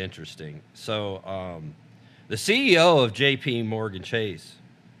found interesting. So the CEO of J.P. Morgan Chase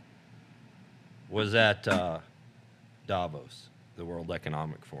was at Davos, the World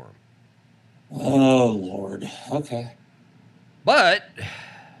Economic Forum. Oh, Lord. Okay. But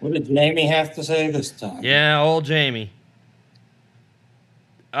what did Jamie have to say this time? Yeah, old Jamie.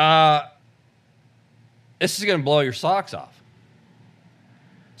 This is going to blow your socks off.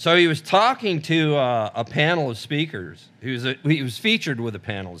 So he was talking to a panel of speakers. He was featured with a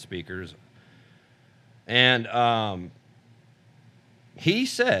panel of speakers. And he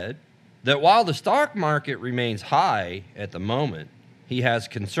said that while the stock market remains high at the moment, he has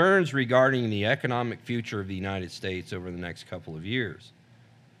concerns regarding the economic future of the United States over the next couple of years.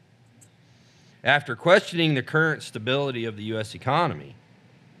 After questioning the current stability of the U.S. economy,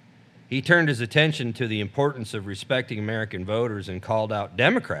 he turned his attention to the importance of respecting American voters and called out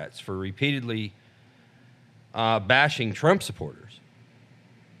Democrats for repeatedly bashing Trump supporters.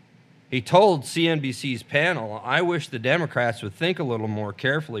 He told CNBC's panel, "I wish the Democrats would think a little more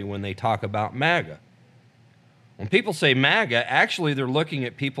carefully when they talk about MAGA. When people say MAGA, actually they're looking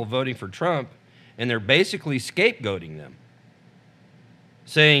at people voting for Trump and they're basically scapegoating them,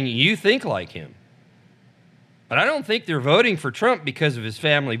 saying, you think like him. But I don't think they're voting for Trump because of his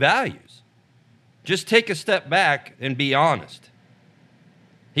family values. Just take a step back and be honest.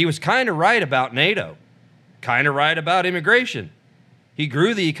 He was kind of right about NATO, kind of right about immigration. He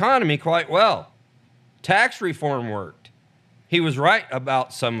grew the economy quite well. Tax reform worked. He was right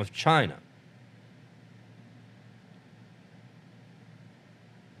about some of China.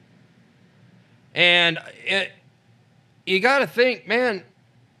 And you got to think, man,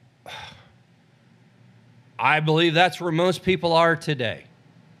 I believe that's where most people are today.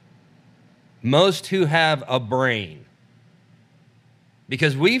 Most who have a brain.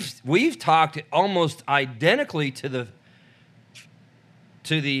 Because we've talked almost identically to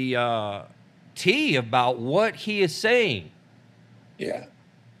the T about what he is saying. Yeah.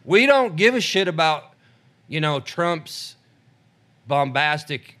 We don't give a shit about, Trump's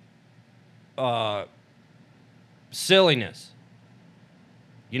bombastic silliness.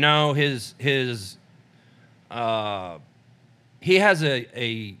 He has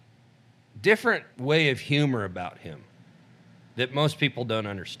a different way of humor about him that most people don't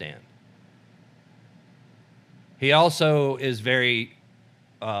understand. He also is very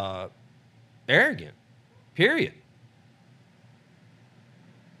arrogant, period.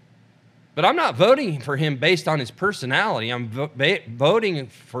 But I'm not voting for him based on his personality. I'm voting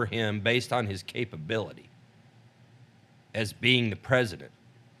for him based on his capability as being the president.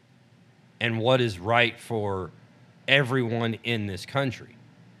 and what is right for everyone in this country.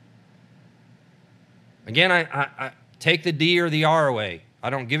 Again, I take the D or the R away. I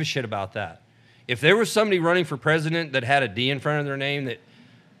don't give a shit about that. If there was somebody running for president that had a D in front of their name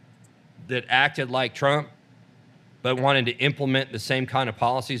that acted like Trump, but wanted to implement the same kind of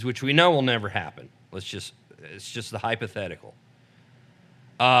policies, which we know will never happen. It's just the hypothetical.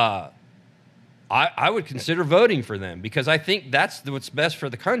 I would consider voting for them because I think that's what's best for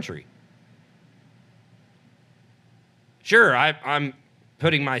the country. Sure, I'm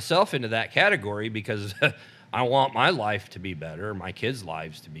putting myself into that category because I want my life to be better, my kids'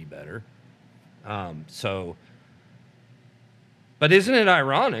 lives to be better. But isn't it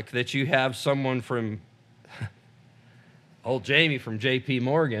ironic that you have someone from old Jamie from J.P.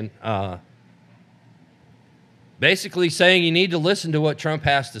 Morgan basically saying you need to listen to what Trump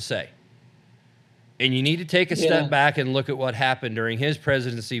has to say. And you need to take a step back and look at what happened during his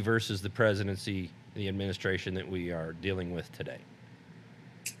presidency versus the presidency, the administration that we are dealing with today.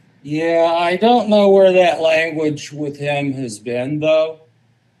 Yeah, I don't know where that language with him has been, though,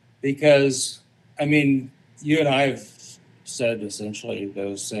 because, I mean, you and I have said essentially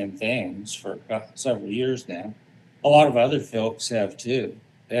those same things for several years now. A lot of other folks have too.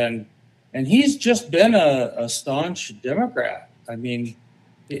 And he's just been a staunch Democrat. I mean,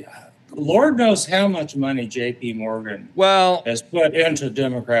 Lord knows how much money J.P. Morgan has put into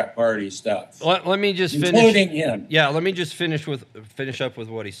Democrat Party stuff. Let me just finish. Including him. Yeah, let me just finish up with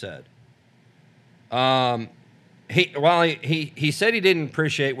what he said. He said he didn't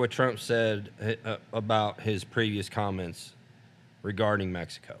appreciate what Trump said about his previous comments regarding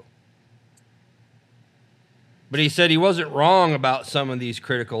Mexico. But he said he wasn't wrong about some of these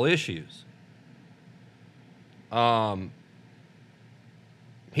critical issues.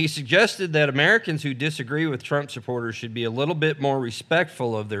 He suggested that Americans who disagree with Trump supporters should be a little bit more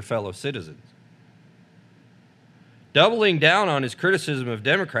respectful of their fellow citizens. Doubling down on his criticism of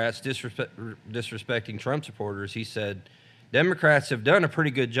Democrats disrespecting Trump supporters, he said, Democrats have done a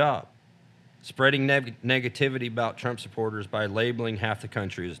pretty good job spreading negativity about Trump supporters by labeling half the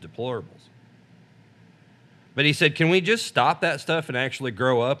country as deplorables. But he said, can we just stop that stuff and actually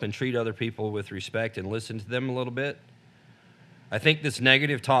grow up and treat other people with respect and listen to them a little bit? I think this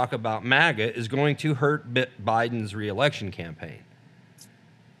negative talk about MAGA is going to hurt Biden's reelection campaign.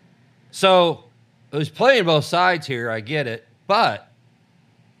 So it was playing both sides here, I get it. But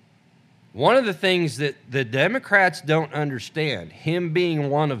one of the things that the Democrats don't understand, him being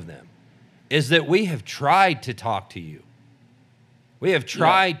one of them, is that we have tried to talk to you. We have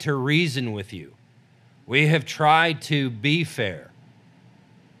tried to reason with you. We have tried to be fair.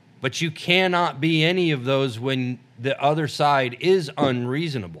 But you cannot be any of those when the other side is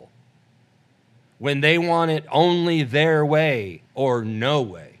unreasonable. When they want it only their way or no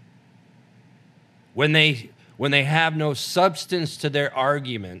way. When they have no substance to their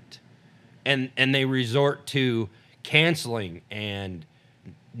argument and they resort to canceling and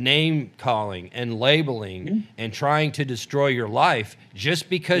name calling and labeling and trying to destroy your life just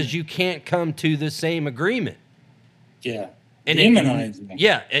because you can't come to the same agreement. Yeah. And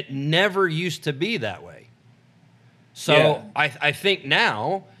it never used to be that way. So I think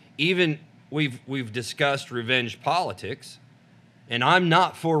now, even we've discussed revenge politics, and I'm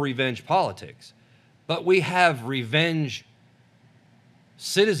not for revenge politics, but we have revenge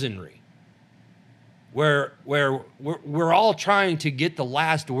citizenry where we're all trying to get the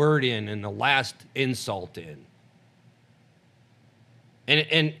last word in and the last insult in.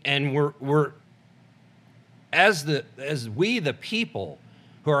 And we're as we the people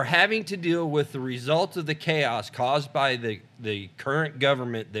who are having to deal with the result of the chaos caused by the current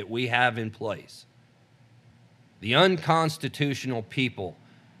government that we have in place, the unconstitutional people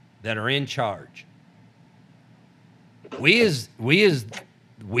that are in charge. We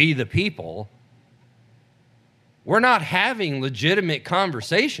the people, we're not having legitimate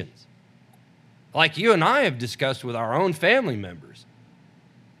conversations like you and I have discussed with our own family members.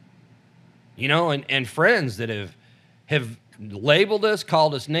 You know, and friends that have labeled us,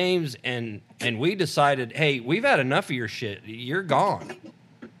 called us names, and we decided, hey, we've had enough of your shit. You're gone.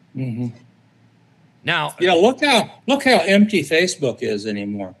 Mm-hmm. Now, look how empty Facebook is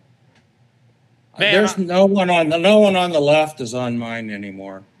anymore. Man, there's no one on the left is on mine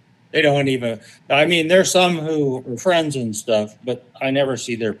anymore. They don't even. I mean, there's some who are friends and stuff, but I never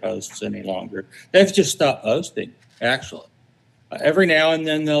see their posts any longer. They've just stopped posting. Actually, every now and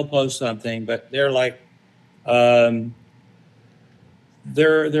then they'll post something, but they're like, they're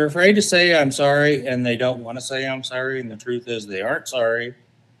afraid to say I'm sorry, and they don't want to say I'm sorry. And the truth is, they aren't sorry.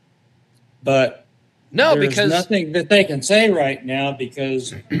 But No, there's because nothing that they can say right now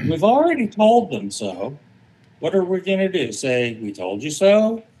because we've already told them so. What are we going to do? Say, we told you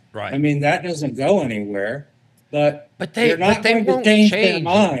so? I right. mean, that doesn't go anywhere, but But they're not they going to won't change their change.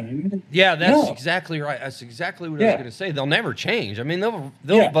 mind. Yeah, that's No. exactly right. That's exactly what I was Yeah. going to say. They'll never change. I mean, they'll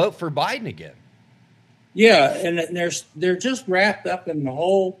Yeah. vote for Biden again. Yeah. And they're just wrapped up in the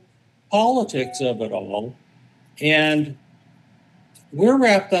whole politics of it all. And we're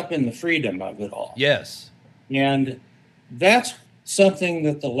wrapped up in the freedom of it all. Yes. And that's something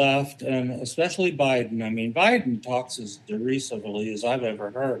that the left, and especially Biden, I mean, Biden talks as derisively as I've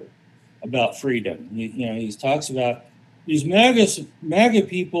ever heard about freedom. He talks about these MAGA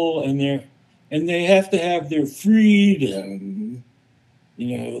people and they have to have their freedom.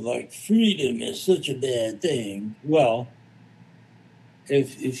 Like freedom is such a bad thing. Well,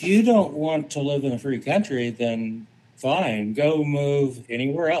 if you don't want to live in a free country, then fine, go move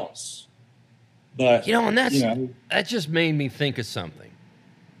anywhere else. But And that just made me think of something.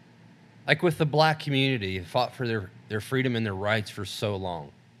 Like with the black community, they fought for their freedom and their rights for so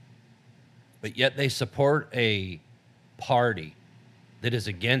long. But yet they support a party that is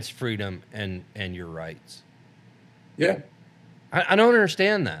against freedom and your rights. Yeah. I don't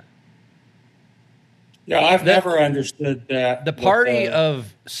understand that. Yeah, I've never understood that. The party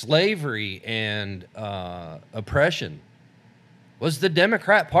of slavery and oppression was the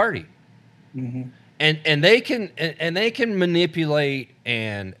Democrat Party. Mm-hmm. And they can manipulate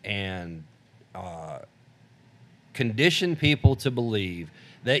and condition people to believe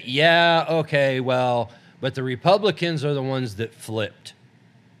that but the Republicans are the ones that flipped.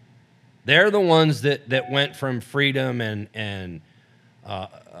 They're the ones that went from freedom and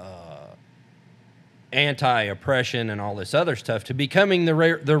anti-oppression and all this other stuff to becoming the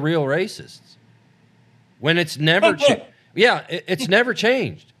real racists. When it's never it's never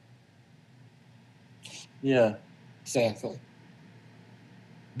changed. Yeah, exactly.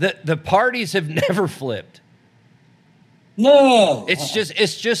 The parties have never flipped. No, it's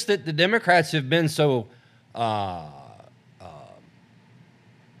just that the Democrats have been so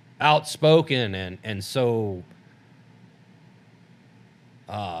outspoken and so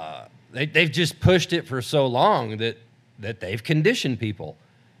they've just pushed it for so long that they've conditioned people,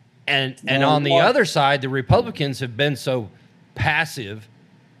 and on the other side, the Republicans have been so passive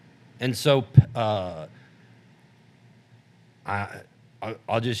and so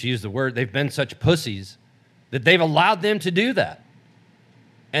I'll just use the word, they've been such pussies that they've allowed them to do that.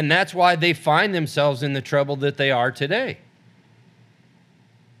 And that's why they find themselves in the trouble that they are today.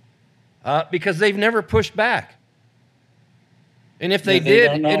 Because they've never pushed back. And if they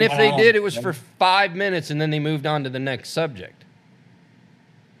did, it was for 5 minutes and then they moved on to the next subject.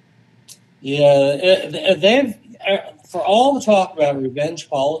 Yeah, they've, for all the talk about revenge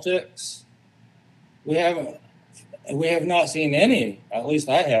politics, we have not seen any, at least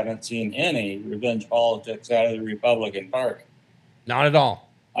I haven't seen any revenge politics out of the Republican Party. Not at all.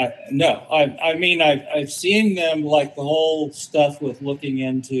 I mean, I've seen them, like the whole stuff with looking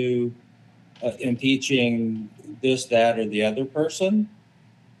into impeaching this, that, or the other person.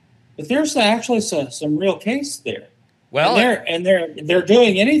 But there's actually some real case there. Well, and they're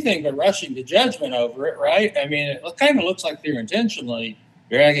doing anything but rushing to judgment over it, right? I mean, it kind of looks like they're intentionally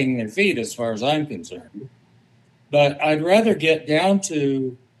dragging their feet, as far as I'm concerned. But I'd rather get down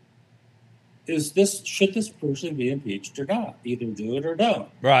to, should this person be impeached or not? Either do it or don't.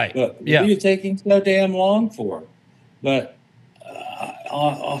 Right. But what are you taking so damn long for? But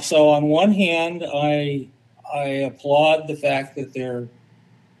so on one hand, I applaud the fact that they're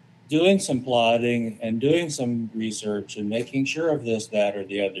doing some plotting and doing some research and making sure of this, that, or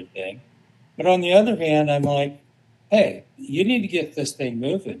the other thing. But on the other hand, I'm like, hey, you need to get this thing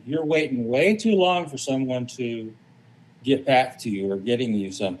moving. You're waiting way too long for someone to get back to you or getting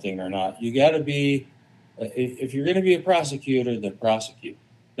you something or not. You got to be, if you're going to be a prosecutor, then prosecute.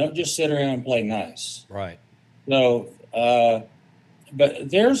 Don't just sit around and play nice. Right. So, but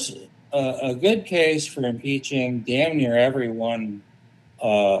there's a good case for impeaching damn near every one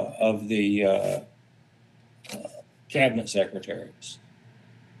of the cabinet secretaries.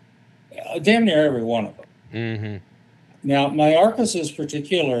 Damn near every one of them. Mm-hmm. Now, Mayorkas is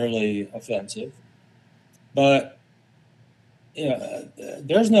particularly offensive, but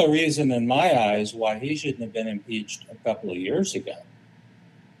there's no reason in my eyes why he shouldn't have been impeached a couple of years ago.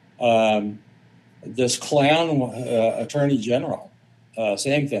 This clown attorney general,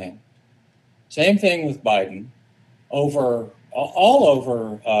 same thing. Same thing with Biden, all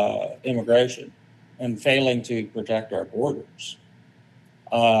over immigration and failing to protect our borders.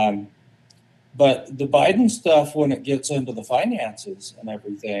 But the Biden stuff, when it gets into the finances and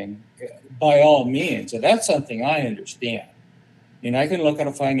everything, by all means, and that's something I understand. I mean, I can look at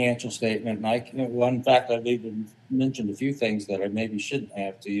a financial statement, and I can, well, in fact, I've even mentioned a few things that I maybe shouldn't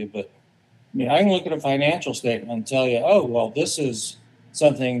have to you, but I mean, I can look at a financial statement and tell you, oh, well, this is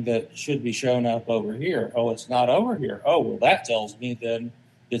something that should be shown up over here. Oh, it's not over here. Oh, well, that tells me then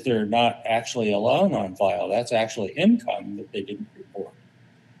that they're not actually a loan on file. That's actually income that they didn't report.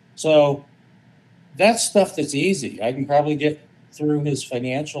 So that's stuff that's easy. I can probably get through his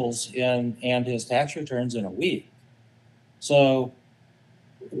financials and his tax returns in a week. So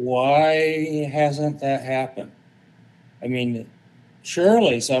why hasn't that happened? I mean,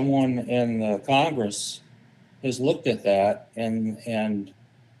 surely someone in the Congress has looked at that and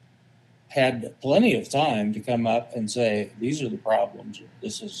had plenty of time to come up and say, these are the problems.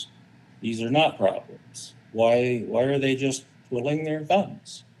 These are not problems. Why are they just twiddling their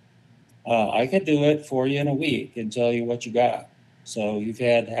thumbs? I could do it for you in a week and tell you what you got. So you've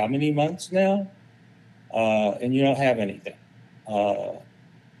had how many months now? And you don't have anything.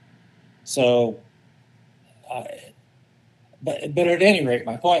 So, but at any rate,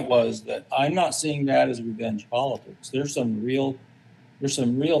 my point was that I'm not seeing that as revenge politics. There's some real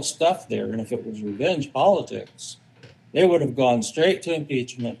stuff there, and if it was revenge politics, they would have gone straight to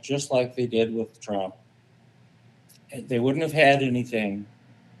impeachment, just like they did with Trump. They wouldn't have had anything.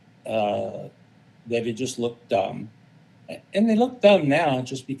 They'd just looked dumb, and they look dumb now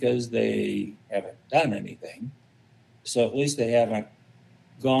just because they haven't done anything. So at least they haven't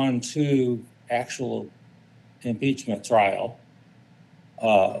gone to actual impeachment trial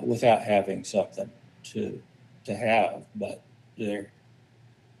without having something to have. But they're,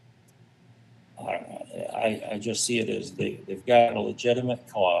 I don't know. I just see it as they've got a legitimate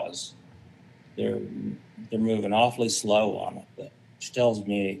cause. They're moving awfully slow on it, which tells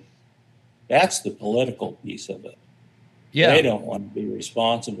me that's the political piece of it. Yeah. They don't want to be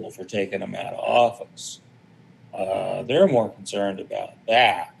responsible for taking them out of office. They're more concerned about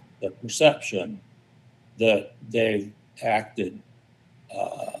that, the perception that they've acted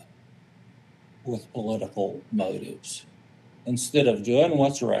with political motives instead of doing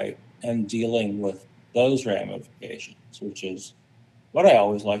what's right and dealing with those ramifications, which is what I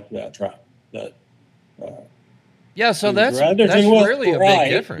always liked about Trump. That yeah, so that's really a big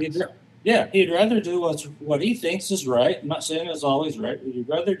difference. He'd rather do what he thinks is right. I'm not saying it's always right, but he'd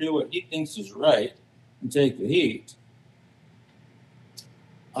rather do what he thinks is right and take the heat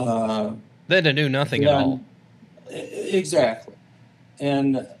than to do nothing at all. Exactly,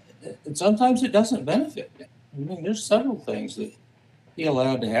 and sometimes it doesn't benefit him. I mean, there's several things that he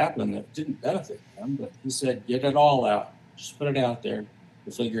allowed to happen that didn't benefit him, but he said, "Get it all out. Just put it out there.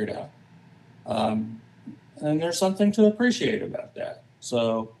 We'll figure it out." And there's something to appreciate about that.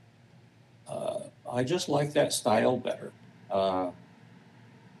 So I just like that style better. Well,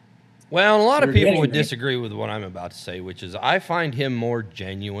 a lot of people would disagree with what I'm about to say, which is I find him more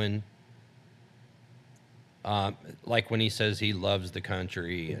genuine. Like when he says he loves the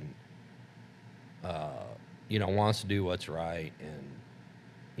country and, wants to do what's right. And,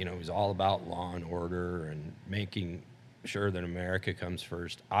 he's all about law and order and making sure that America comes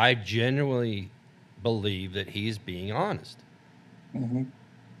first. I genuinely believe that he's being honest. Mm-hmm.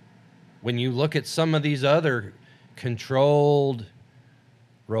 When you look at some of these other controlled,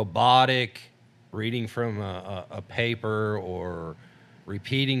 robotic, reading from a paper or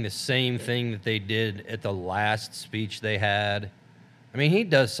repeating the same thing that they did at the last speech they had, I mean, he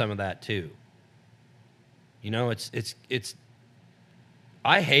does some of that too. It's.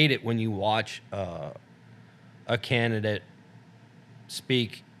 I hate it when you watch a candidate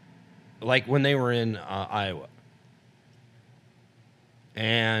speak, like when they were in Iowa,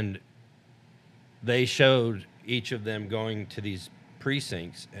 and they showed each of them going to these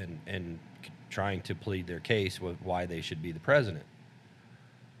precincts and trying to plead their case with why they should be the president.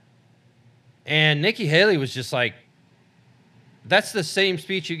 And Nikki Haley was just like, that's the same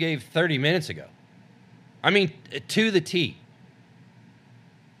speech you gave 30 minutes ago. I mean, to the T.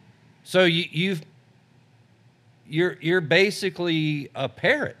 So you're basically a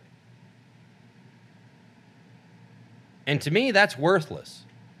parrot. And to me, that's worthless.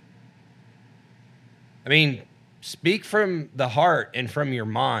 I mean, speak from the heart and from your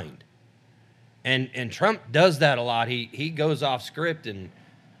mind. And Trump does that a lot. He goes off script and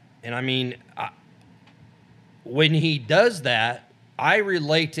I mean, when he does that, I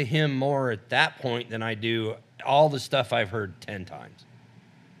relate to him more at that point than I do all the stuff I've heard 10 times.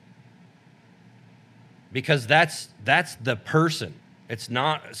 Because that's the person. It's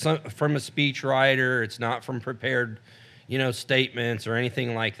not from a speechwriter. It's not from prepared, statements or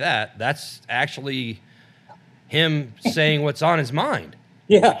anything like that. That's actually him saying what's on his mind.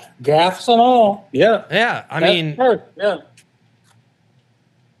 Yeah, gaffes and all. Yeah. Yeah, I mean, yeah.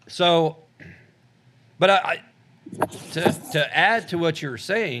 So, but to add to what you're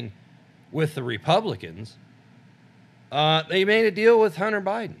saying with the Republicans, they made a deal with Hunter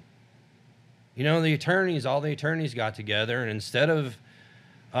Biden. All the attorneys got together, and instead of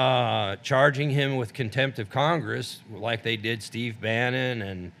charging him with contempt of Congress like they did Steve Bannon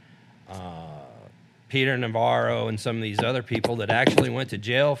and Peter Navarro and some of these other people that actually went to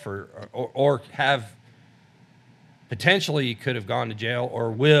jail or have potentially could have gone to jail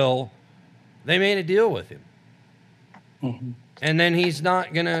or will, they made a deal with him. Mm-hmm. And then he's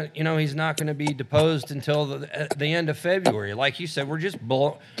not gonna be deposed until the end of February. Like you said, we're just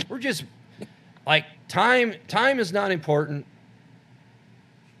like time is not important.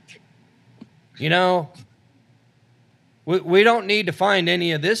 We don't need to find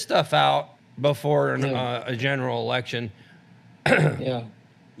any of this stuff out before a general election. Yeah.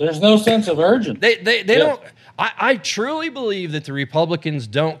 There's no sense of urgency. They don't. I truly believe that the Republicans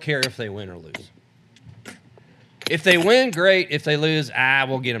don't care if they win or lose. If they win, great. If they lose,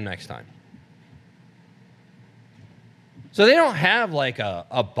 we'll get them next time. So they don't have like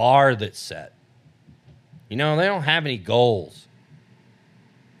a bar that's set. They don't have any goals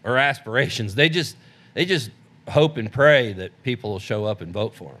or aspirations. They just hope and pray that people will show up and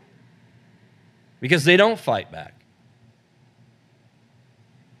vote for them. Because they don't fight back.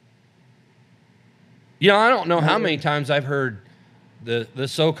 I don't know how many times I've heard the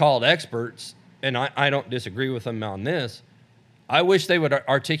so-called experts, and I don't disagree with them on this. I wish they would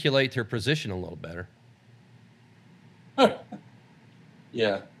articulate their position a little better.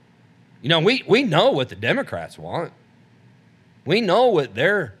 Yeah. We know what the Democrats want. We know what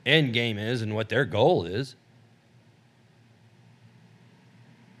their end game is and what their goal is.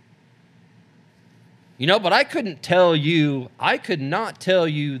 But I could not tell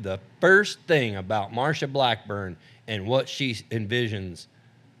you the first thing about Marsha Blackburn and what she envisions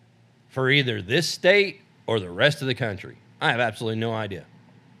for either this state or the rest of the country. I have absolutely no idea.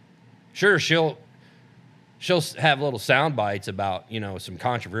 Sure, she'll have little sound bites about, some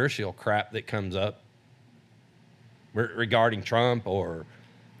controversial crap that comes up regarding Trump or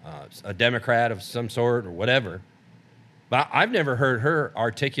a Democrat of some sort or whatever. But I've never heard her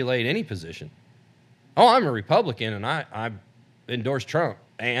articulate any position. Oh, I'm a Republican and I endorse Trump.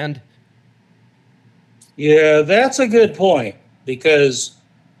 And yeah, that's a good point, because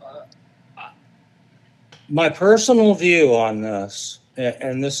my personal view on this,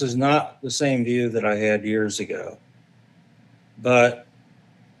 and this is not the same view that I had years ago, but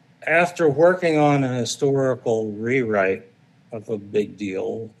after working on a historical rewrite of a big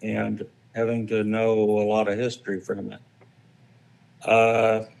deal and having to know a lot of history from it,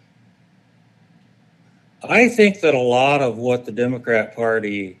 I think that a lot of what the Democrat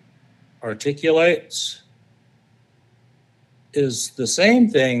Party articulates is the same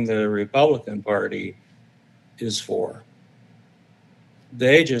thing the Republican Party is for.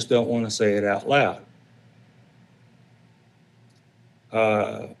 They just don't want to say it out loud.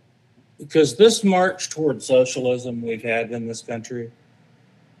 Because this march toward socialism we've had in this country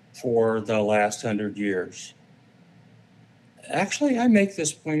for the last 100 years. Actually, I make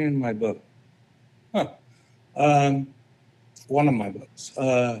this point in my book. One of my books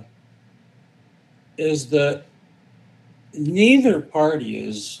is that neither party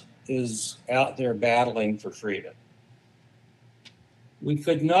is out there battling for freedom. We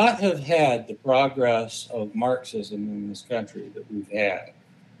could not have had the progress of Marxism in this country that we've had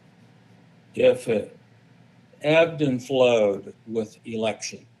if it ebbed and flowed with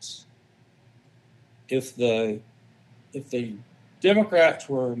elections. If the Democrats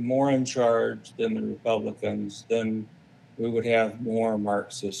were more in charge than the Republicans, then we would have more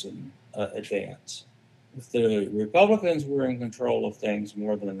Marxism advance. If the Republicans were in control of things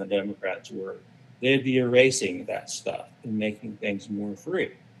more than the Democrats were, they'd be erasing that stuff and making things more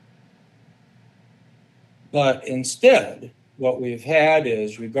free. But instead, what we've had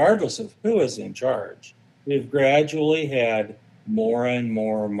is, regardless of who is in charge, we've gradually had more and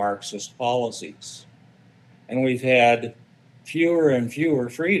more Marxist policies. And we've had fewer and fewer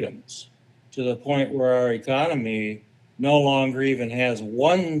freedoms, to the point where our economy no longer even has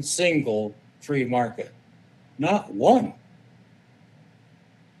one single free market. Not one.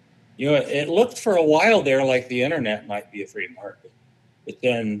 It looked for a while there like the internet might be a free market, but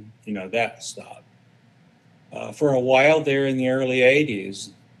then, that stopped. For a while there in the early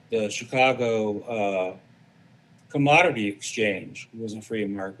 80s, the Chicago Commodity Exchange was a free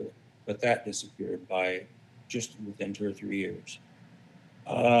market, but that disappeared by just within 2 or 3 years.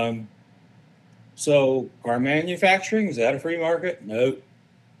 So car manufacturing, is that a free market? No.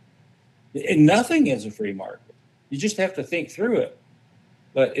 And nothing is a free market. You just have to think through it.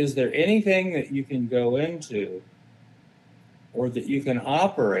 But is there anything that you can go into or that you can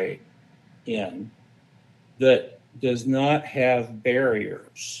operate in that does not have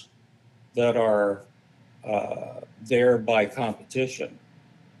barriers that are there by competition?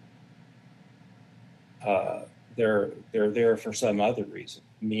 They're there for some other reason,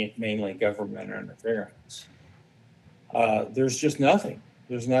 mainly government interference. There's just nothing.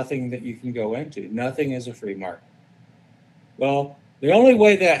 There's nothing that you can go into. Nothing is a free market. Well, the only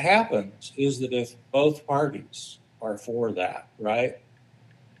way that happens is that if both parties are for that, right?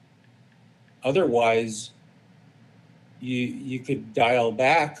 Otherwise, you could dial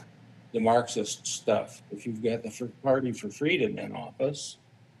back the Marxist stuff if you've got the Party for Freedom in office.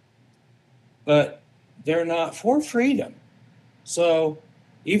 But they're not for freedom. So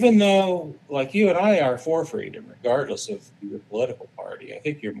even though, like you and I are for freedom, regardless of your political party, I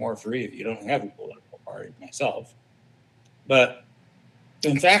think you're more free if you don't have a political party, myself. But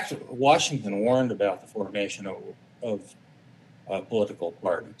in fact, Washington warned about the formation of political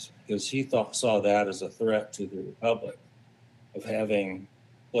parties because he saw that as a threat to the republic of having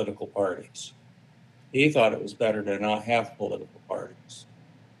political parties. He thought it was better to not have political parties.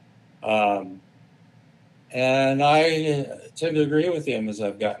 And I tend to agree with him as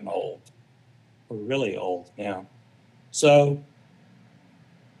I've gotten old. We're really old now. So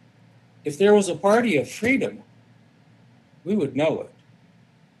if there was a party of freedom, we would know it.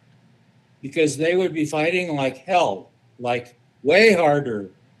 Because they would be fighting like hell, like way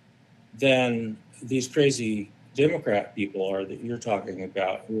harder than these crazy Democrat people are that you're talking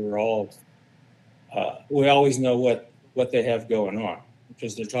about, who are all, we always know what they have going on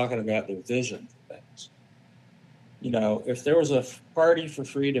because they're talking about their vision for things. You know, if there was a party for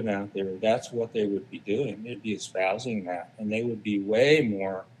freedom out there, that's what they would be doing. They'd be espousing that, and they would be way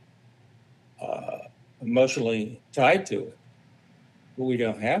more emotionally tied to it. But we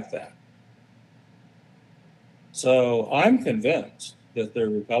don't have that. So I'm convinced that the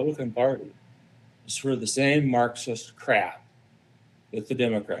Republican Party is for the same Marxist crap that the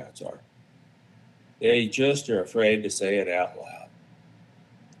Democrats are. They just are afraid to say it out loud.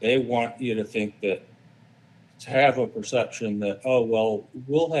 They want you to think that, to have a perception that, oh, well,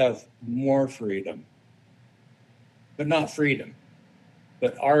 we'll have more freedom, but not freedom.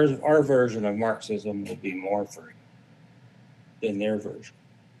 But our version of Marxism will be more free than their version.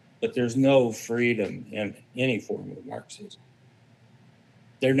 But there's no freedom in any form of Marxism.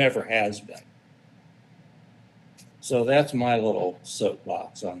 There never has been. So that's my little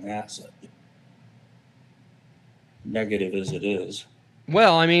soapbox on that subject. Negative as it is.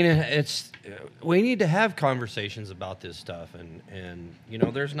 Well, I mean, we need to have conversations about this stuff, and you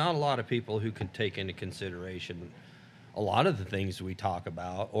know, there's not a lot of people who can take into consideration a lot of the things we talk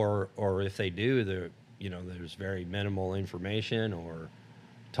about, or if they do, there's very minimal information or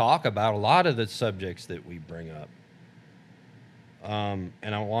talk about a lot of the subjects that we bring up. And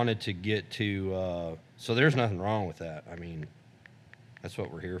I wanted to get to, so there's nothing wrong with that. I mean, that's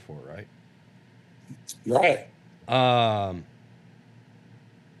what we're here for, right? Right.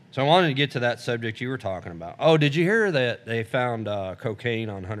 So I wanted to get to that subject you were talking about. Oh, did you hear that they found cocaine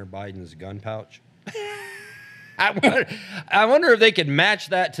on Hunter Biden's gun pouch? I wonder if they could match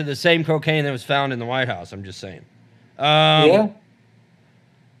that to the same cocaine that was found in the White House. I'm just saying. Yeah.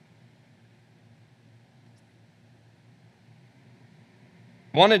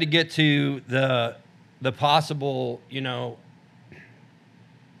 Wanted to get to the possible,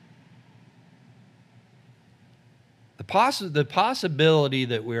 the possibility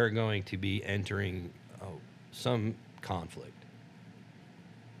that we're going to be entering some conflict.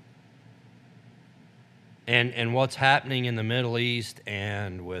 And what's happening in the Middle East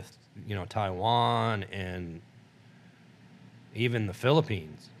and with, Taiwan and even the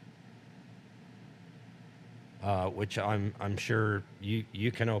Philippines, which I'm sure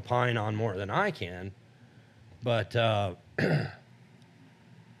you can opine on more than I can, but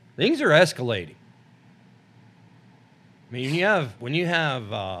things are escalating. I mean, when you have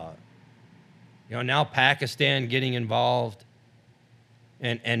now Pakistan getting involved,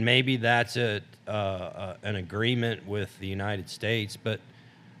 and maybe that's an agreement with the United States, but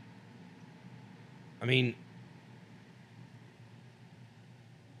I mean,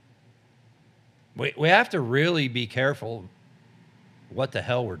 we have to really be careful what the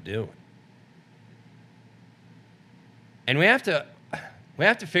hell we're doing, and we have to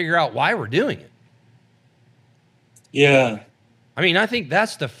figure out why we're doing it. Yeah. I mean, I think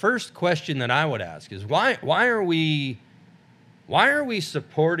that's the first question that I would ask is why are we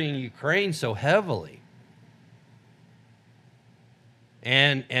supporting Ukraine so heavily?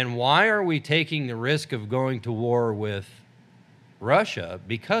 And why are we taking the risk of going to war with Russia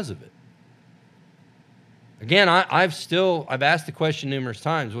because of it? Again, I've asked the question numerous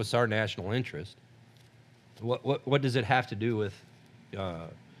times, what's our national interest? What does it have to do with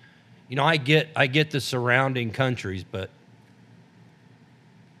I get the surrounding countries, but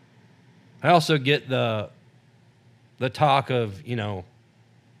I also get the talk of,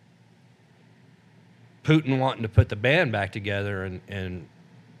 Putin wanting to put the band back together and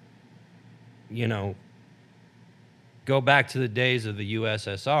go back to the days of the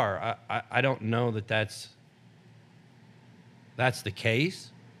USSR. I don't know that that's the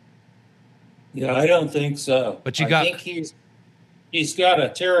case. Yeah, I don't think so. But I think he's got a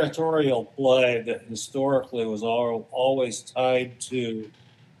territorial play that historically was always tied to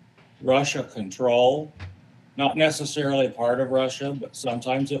Russia control. Not necessarily part of Russia, but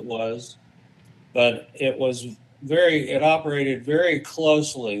sometimes it was. But it operated very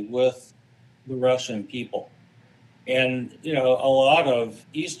closely with the Russian people. And, a lot of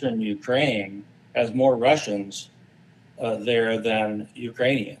Eastern Ukraine has more Russians there than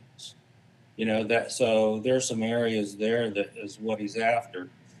Ukrainians. So there's some areas there that is what he's after.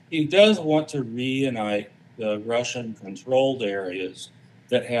 He does want to reunite the Russian controlled areas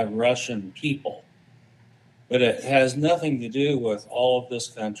that have Russian people. But it has nothing to do with all of this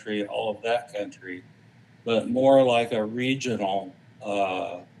country, all of that country, but more like a regional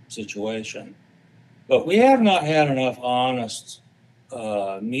situation. But we have not had enough honest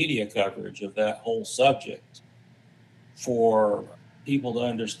media coverage of that whole subject for people to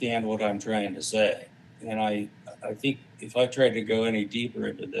understand what I'm trying to say. And I think if I try to go any deeper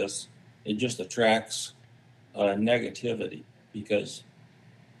into this, it just attracts negativity because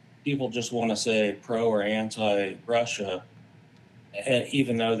people just want to say pro or anti-Russia,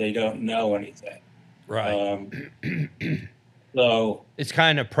 even though they don't know anything. Right. So it's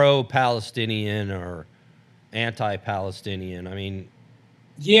kind of pro-Palestinian or anti-Palestinian. I mean,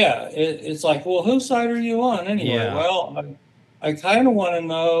 yeah, it's like, well, whose side are you on anyway? Yeah. Well, I kind of want to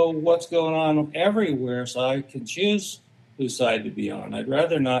know what's going on everywhere so I can choose whose side to be on. I'd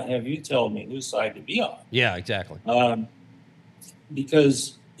rather not have you tell me whose side to be on. Yeah, exactly.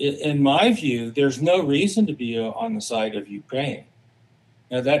 Because in my view, there's no reason to be on the side of Ukraine.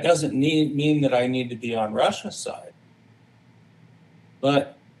 Now, that doesn't mean that I need to be on Russia's side.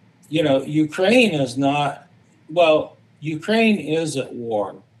 But, Ukraine is not, Ukraine is at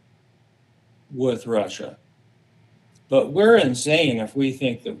war with Russia. But we're insane if we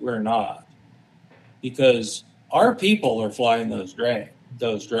think that we're not. Because our people are flying those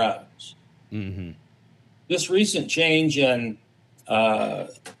drones. Mm-hmm. This recent change in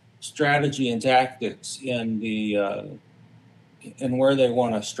strategy and tactics in where they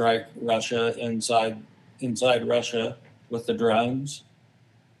want to strike Russia inside Russia with the drones.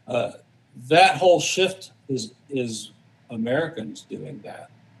 That whole shift is Americans doing that.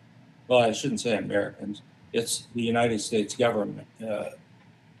 Well, I shouldn't say Americans. It's the United States government,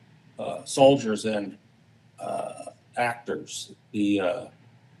 soldiers and actors, the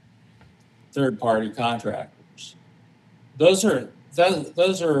third-party contractors. Those are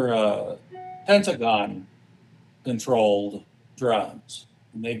Pentagon-controlled drones.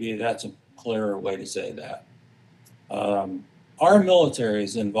 Maybe that's a clearer way to say that. Our military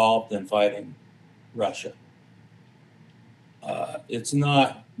is involved in fighting Russia. It's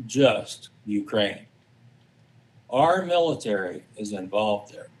not just Ukraine. Our military is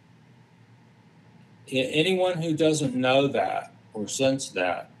involved there. Anyone who doesn't know that or sense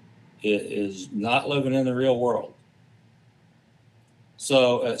that is not living in the real world.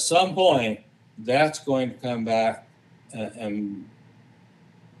 So at some point, that's going to come back and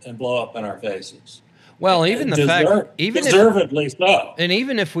blow up in our faces. Well, even the fact, deservedly so. And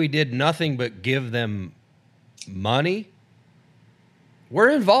even if we did nothing but give them money,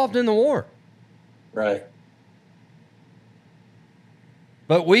 we're involved in the war. Right.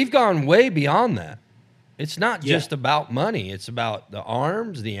 But we've gone way beyond that. It's not just about money. It's about the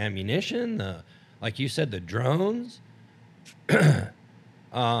arms, the ammunition, like you said, the drones. We've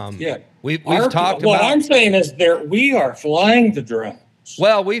talked about. What I'm saying is we are flying the drones.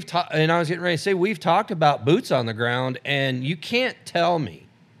 Well, we've talked, and I was getting ready to say we've talked about boots on the ground, and you can't tell me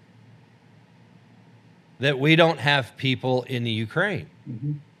that we don't have people in the Ukraine.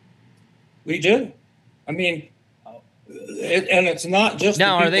 Mm-hmm. We do. I mean, and it's not just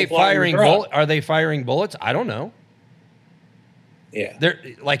now. Are they firing Are they firing bullets? I don't know. Yeah, they're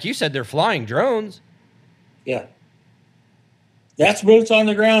like you said. They're flying drones. Yeah. That's boots on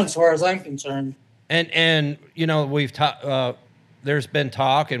the ground as far as I'm concerned. And you know, we've talked. There's been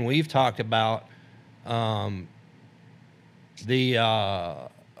talk, and we've talked about the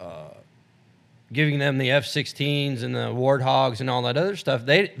giving them the F-16s and the Warthogs and all that other stuff.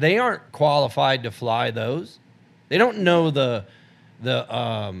 They aren't qualified to fly those. They don't know the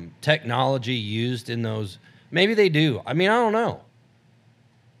technology used in those. Maybe they do. I mean, I don't know.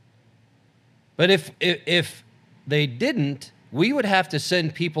 But if they didn't, we would have to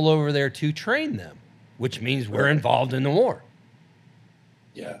send people over there to train them, which means we're involved in the war.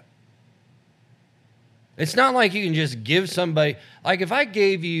 Yeah. It's not like you can just give somebody, like if I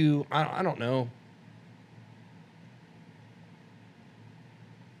gave you, I don't know,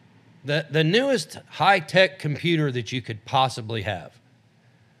 the newest high-tech computer that you could possibly have,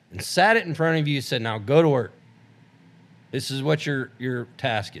 and sat it in front of you and said, now go to work. This is what your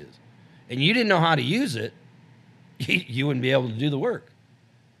task is. And you didn't know how to use it, you wouldn't be able to do the work.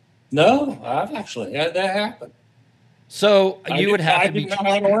 No, I've actually had that happen. So you would have to I be. didn't know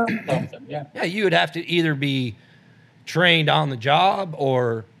how to work something. Yeah. Yeah, you would have to either be trained on the job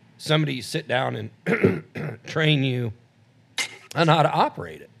or somebody sit down and train you on how to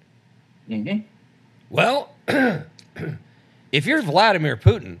operate it. Mm-hmm. Well, if you're Vladimir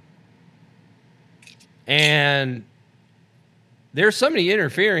Putin and there's somebody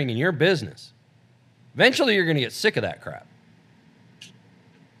interfering in your business, eventually you're going to get sick of that crap.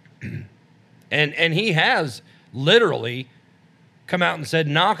 And he has literally come out and said,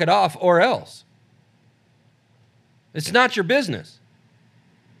 knock it off or else. It's not your business.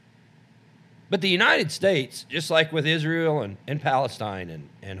 But the United States, just like with Israel and Palestine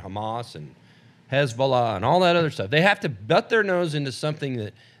and Hamas and Hezbollah and all that other stuff, they have to butt their nose into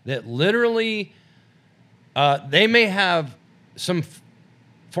something that literally, they may have some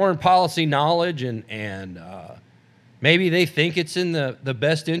foreign policy knowledge and maybe they think it's in the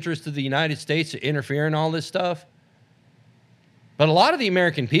best interest of the United States to interfere in all this stuff. But a lot of the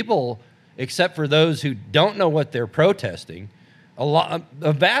American people, except for those who don't know what they're protesting,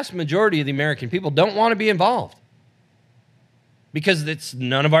 a vast majority of the American people don't want to be involved because it's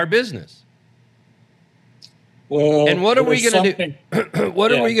none of our business. Well, and what are we going to do?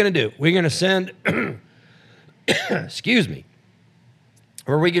 What are we going to do? We're going to send, excuse me,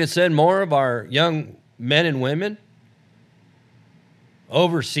 are we going to send more of our young men and women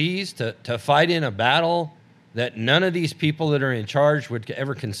overseas to fight in a battle that none of these people that are in charge would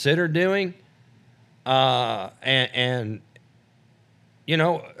ever consider doing? And you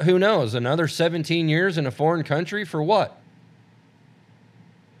know, who knows, another 17 years in a foreign country for what?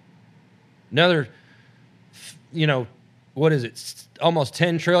 Another, you know, what is it? Almost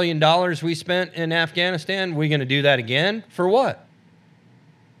 $10 trillion we spent in Afghanistan. We going to do that again for what?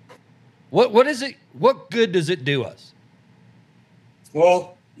 What is it? What good does it do us?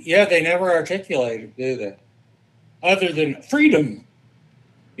 Well, yeah, they never articulated, do they? Other than freedom,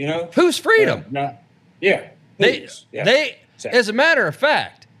 you know. Whose freedom? Yeah. They, as a matter of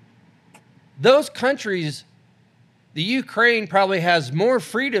fact, those countries, the Ukraine probably has more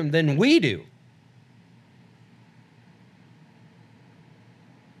freedom than we do.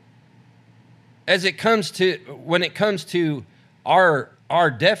 When it comes to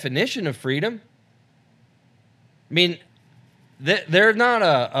our definition of freedom, I mean, they're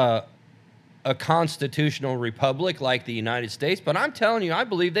not a constitutional republic like the United States, but I'm telling you, I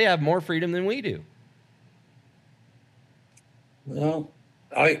believe they have more freedom than we do. Well,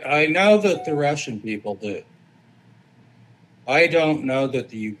 I know that the Russian people do. I don't know that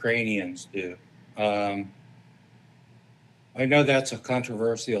the Ukrainians do. I know that's a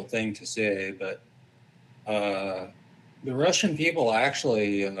controversial thing to say, but the Russian people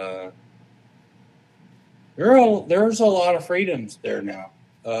actually, there's a lot of freedoms there now.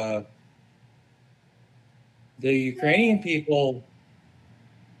 The Ukrainian people,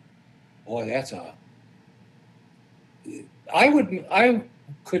 boy, I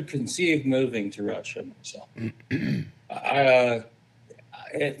could conceive moving to Russia myself.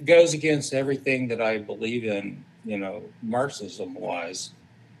 It goes against everything that I believe in, you know, Marxism wise.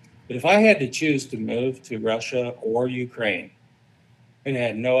 But if I had to choose to move to Russia or Ukraine and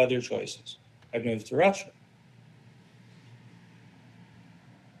had no other choices, I'd move to Russia.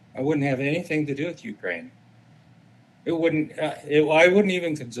 I wouldn't have anything to do with Ukraine. I wouldn't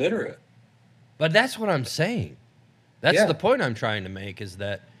even consider it. But that's what I'm saying. That's the point I'm trying to make, is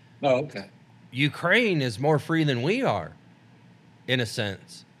that Ukraine is more free than we are, in a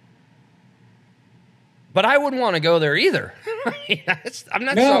sense. But I wouldn't want to go there either. That's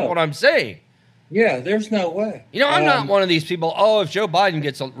not what I'm saying. Yeah, there's no way. You know, I'm not one of these people, if Joe Biden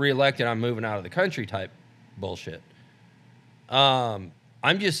gets reelected, I'm moving out of the country type bullshit. I'm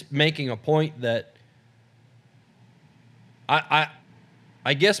just making a point that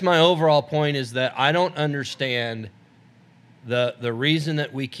I guess my overall point is that I don't understand the reason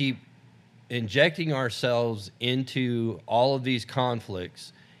that we keep injecting ourselves into all of these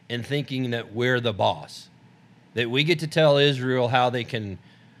conflicts and thinking that we're the boss, that we get to tell Israel how they can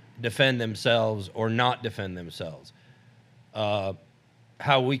defend themselves or not defend themselves. How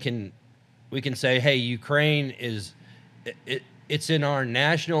we can say, hey, Ukraine is it's in our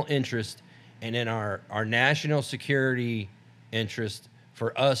national interest and in our national security interest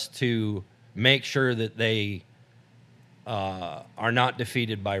for us to make sure that they are not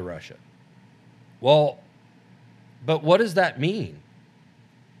defeated by Russia. Well, but what does that mean?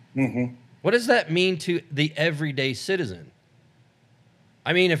 Mm-hmm. What does that mean to the everyday citizen?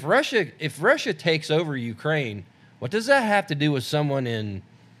 I mean, if Russia takes over Ukraine, what does that have to do with someone in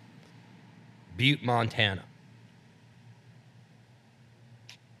Butte, Montana?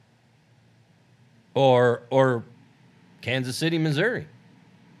 Or Kansas City, Missouri?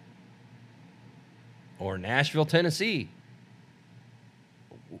 Or Nashville, Tennessee?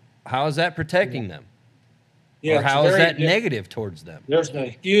 How is that protecting them? Yeah, or how is that negative towards them? There's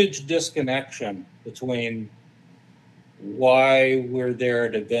a huge disconnection between why we're there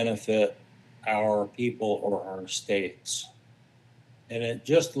to benefit our people or our states. And it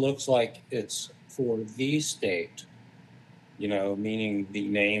just looks like it's for the state, you know, meaning the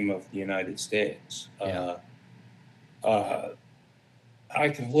name of the United States. Yeah. I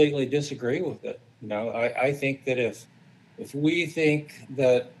completely disagree with it. You know, I think that if we think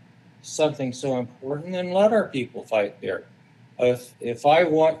that something so important, then let our people fight there. If I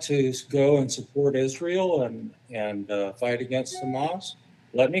want to go and support Israel and fight against Hamas,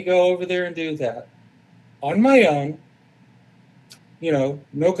 let me go over there and do that on my own. You know,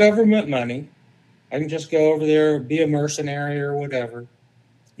 no government money. I can just go over there, be a mercenary or whatever.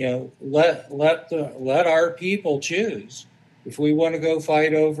 You know, let our people choose if we want to go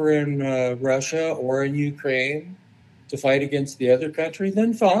fight over in Russia or in Ukraine to fight against the other country.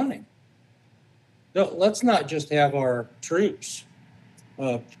 Then fine. No, let's not just have our troops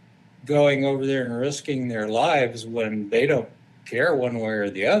going over there and risking their lives when they don't care one way or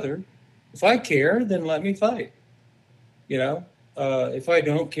the other. If I care, then let me fight. You know, if I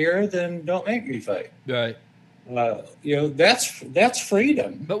don't care, then don't make me fight. Right. You know, that's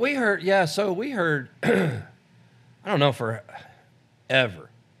freedom. But we heard, yeah. So we heard, I don't know forever.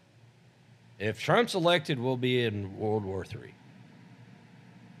 If Trump's elected, we'll be in World War III.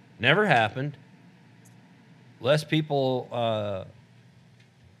 Never happened. Less people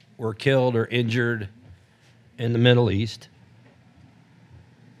were killed or injured in the Middle East.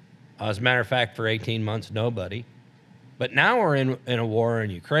 As a matter of fact, for 18 months, nobody. But now we're in a war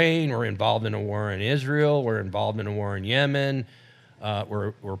in Ukraine. We're involved in a war in Israel. We're involved in a war in Yemen.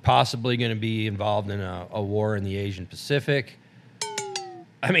 We're possibly going to be involved in a war in the Asian Pacific.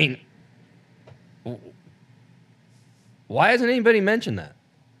 I mean, why hasn't anybody mentioned that?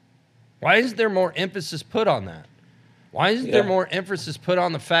 Why isn't there more emphasis put on that? Why isn't there more emphasis put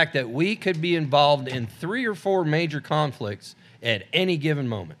on the fact that we could be involved in 3 or 4 major conflicts at any given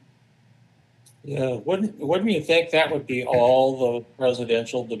moment? Yeah, wouldn't you think that would be all the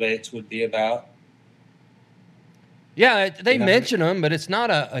presidential debates would be about? Yeah, they mention them, but it's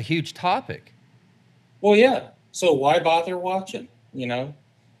not a huge topic. Well, yeah. So why bother watching? You know,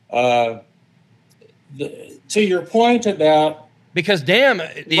 to your point about. Because damn,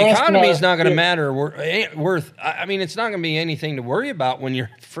 the economy is not going to matter. I mean, it's not going to be anything to worry about when you're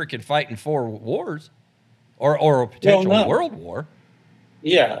freaking fighting 4 wars, or a potential world war.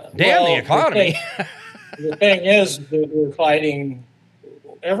 Yeah. Damn the economy. The thing is that we're fighting.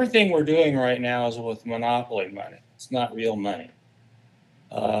 Everything we're doing right now is with monopoly money. It's not real money,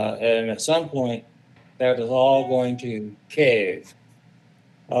 and at some point, that is all going to cave.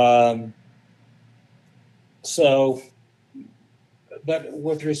 So. But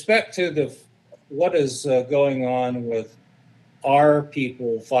with respect to what is going on with our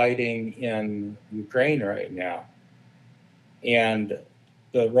people fighting in Ukraine right now and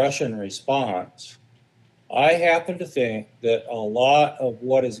the Russian response, I happen to think that a lot of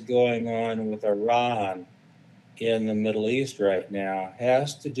what is going on with Iran in the Middle East right now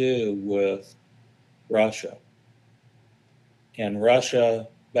has to do with Russia and Russia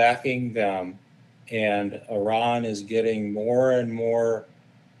backing them. And Iran is getting more and more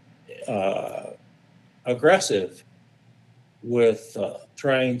aggressive with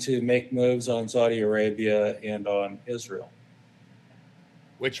trying to make moves on Saudi Arabia and on Israel.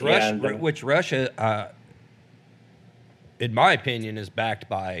 Which Russia, in my opinion, is backed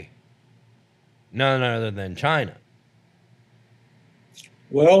by none other than China.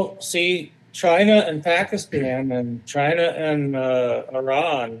 Well, see, China and Pakistan and China and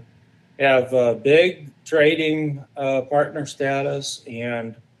Iran have big trading partner status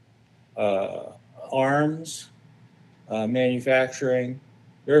and uh, arms manufacturing.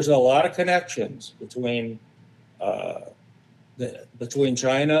 There's a lot of connections uh, between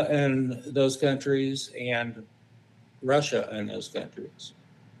China and those countries and Russia and those countries,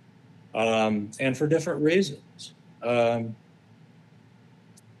 and for different reasons. Um,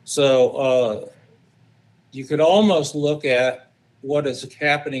 so you could almost look at what is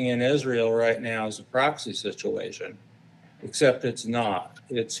happening in Israel right now as a proxy situation, except it's not.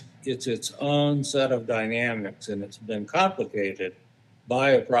 It's its own set of dynamics, and it's been complicated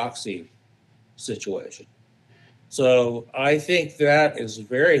by a proxy situation. So I think that is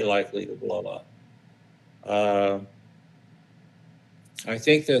very likely to blow up. Uh, I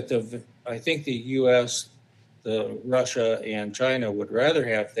think the U.S., the Russia, and China would rather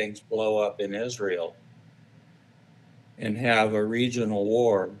have things blow up in Israel and have a regional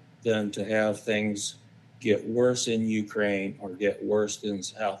war than to have things get worse in Ukraine or get worse in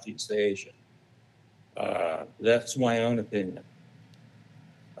Southeast Asia. That's my own opinion.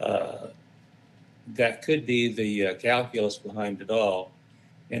 Uh, that could be the calculus behind it all.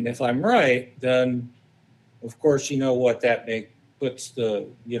 And if I'm right, then of course you know what that puts the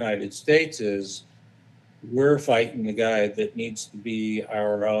United States is. We're fighting the guy that needs to be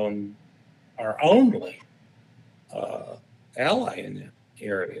our only uh, ally in that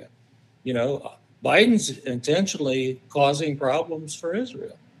area. You know, Biden's intentionally causing problems for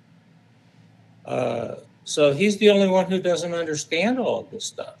Israel. So he's the only one who doesn't understand all of this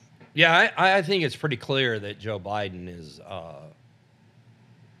stuff. Yeah, I think it's pretty clear that Joe Biden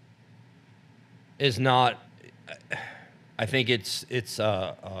is not. I think it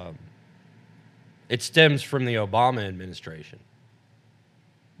stems from the Obama administration.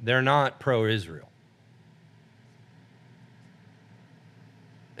 They're not pro-Israel,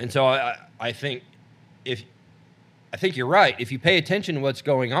 and so I think you're right. If you pay attention to what's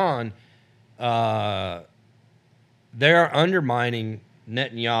going on, they're undermining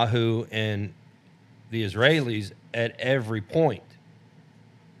Netanyahu and the Israelis at every point.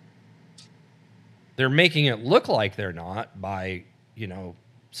 They're making it look like they're not by,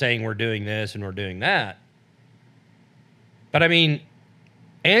 saying we're doing this and we're doing that. But I mean,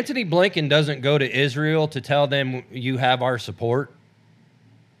 Antony Blinken doesn't go to Israel to tell them you have our support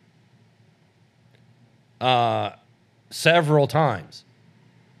several times.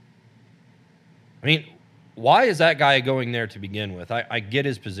 I mean, why is that guy going there to begin with? I get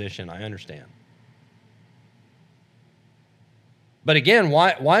his position. I understand. But again,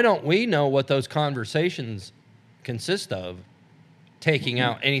 why don't we know what those conversations consist of, taking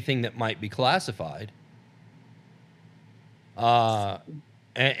out anything that might be classified?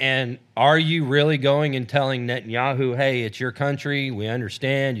 And are you really going and telling Netanyahu, hey, it's your country, we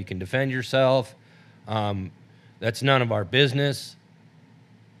understand, you can defend yourself, that's none of our business?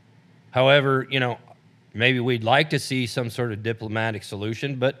 However, maybe we'd like to see some sort of diplomatic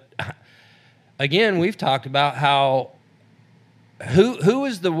solution, but again, we've talked about how who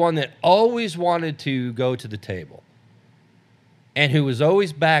is the one that always wanted to go to the table and who was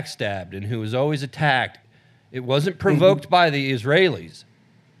always backstabbed and who was always attacked. It wasn't provoked by the Israelis.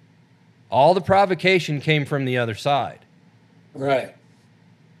 All the provocation came from the other side. Right.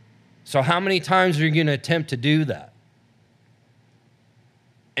 So how many times are you going to attempt to do that?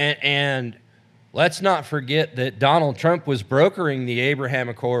 And let's not forget that Donald Trump was brokering the Abraham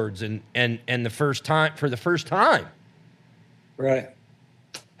Accords and the first time. Right.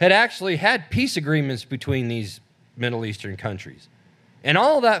 Had actually had peace agreements between these Middle Eastern countries. And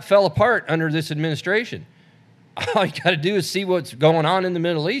all of that fell apart under this administration. All you got to do is see what's going on in the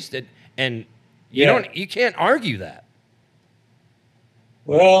Middle East, and you can't argue that.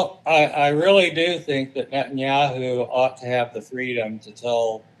 Well, I really do think that Netanyahu ought to have the freedom to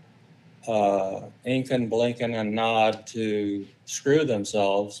tell Incan, Blinken, and Nod to screw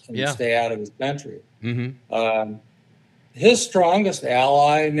themselves and stay out of his country. Mm-hmm. His strongest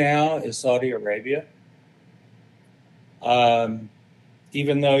ally now is Saudi Arabia.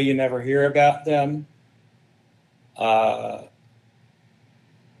 Even though you never hear about them, that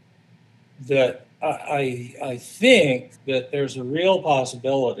I think that there's a real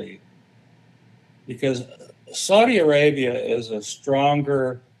possibility, because Saudi Arabia is a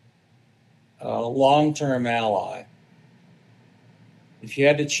stronger long-term ally. If you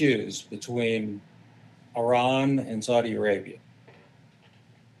had to choose between Iran and Saudi Arabia,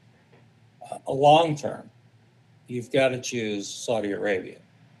 a long-term, you've got to choose Saudi Arabia.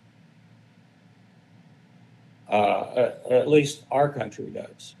 At least our country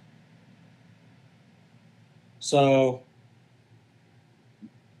does. So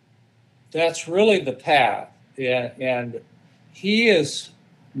that's really the path. And he is,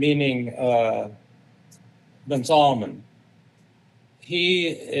 meaning Ben Salman, he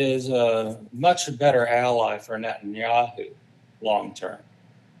is a much better ally for Netanyahu long term.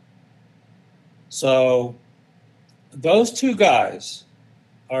 So those two guys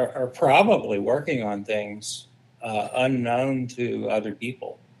are probably working on things unknown to other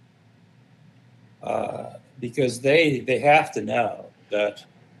people, because they have to know that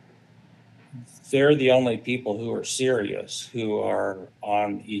they're the only people who are serious, who are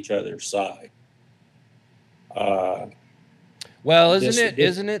on each other's side. Well,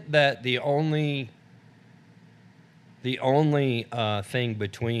 isn't it that the only thing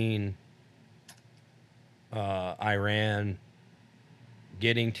between Iran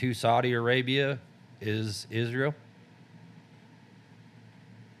getting to Saudi Arabia is Israel?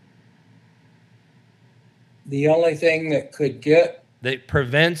 The only thing that could get That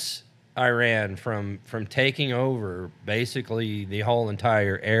prevents Iran from taking over basically the whole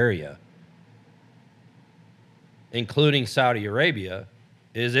entire area, including Saudi Arabia,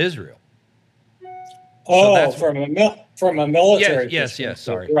 is Israel. So from a military yes,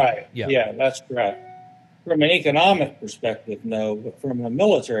 sorry. Right. Yeah. Yeah, that's correct. From an economic perspective, no, but from a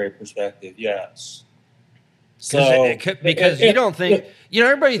military perspective, yes. So because you don't think,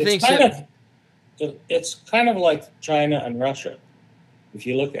 everybody thinks it's kind of like China and Russia, if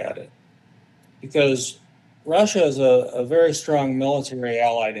you look at it, because Russia is a very strong military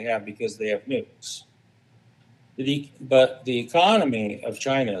ally to have because they have nukes. But the economy of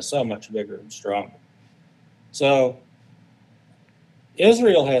China is so much bigger and stronger. So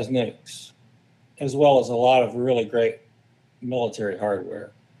Israel has nukes, as well as a lot of really great military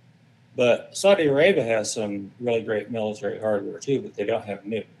hardware. But Saudi Arabia has some really great military hardware too, but they don't have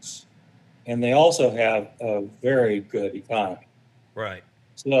nukes. And they also have a very good economy. right.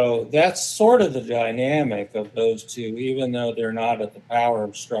 So that's sort of the dynamic of those two, even though they're not at the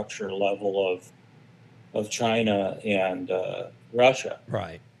power structure level of China and Russia.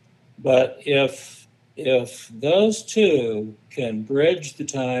 Right. But if those two can bridge the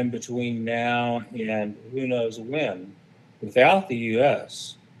time between now and who knows when, without the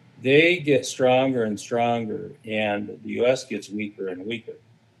U.S., they get stronger and stronger, and the U.S. gets weaker and weaker.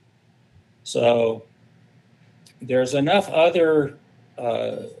 So there's enough other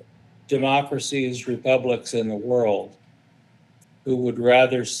democracies, republics in the world who would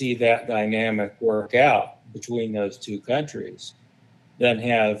rather see that dynamic work out between those two countries than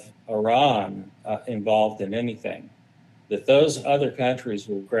have Iran involved in anything. That those other countries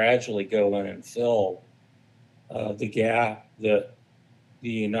will gradually go in and fill the gap that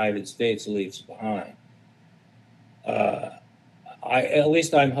the United States leaves behind. At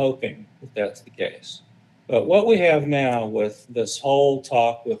least I'm hoping that that's the case. But what we have now with this whole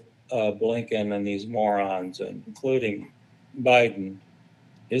talk with Blinken and these morons, and including Biden,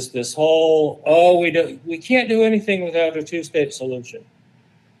 is this whole, we can't do anything without a two-state solution.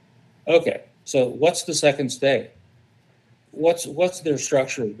 Okay, so what's the second state? What's their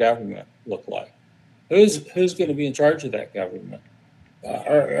structure of government look like? Who's going to be in charge of that government?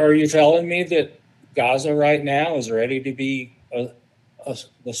 Are you telling me that Gaza right now is ready to be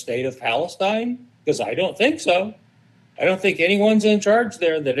the state of Palestine? Because I don't think so. I don't think anyone's in charge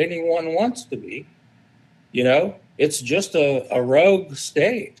there that anyone wants to be. It's just a rogue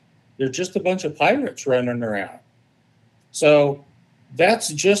state. They're just a bunch of pirates running around. So that's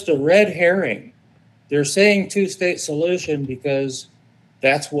just a red herring. They're saying two-state solution because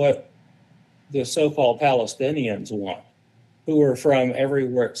that's what the so-called Palestinians want, who are from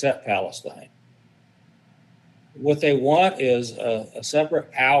everywhere except Palestine. What they want is a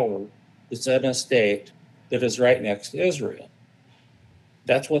separate power that's in a state that is right next to Israel.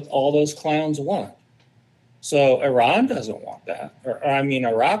 That's what all those clowns want. So Iran doesn't want that.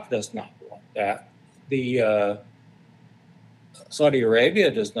 Iraq does not want that. The Saudi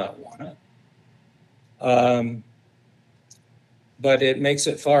Arabia does not want it. But it makes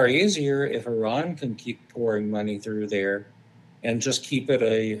it far easier if Iran can keep pouring money through there and just keep it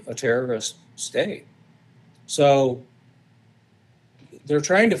a terrorist state. So they're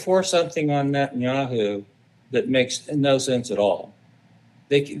trying to force something on Netanyahu that makes no sense at all.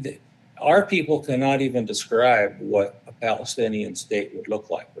 Our people cannot even describe what a Palestinian state would look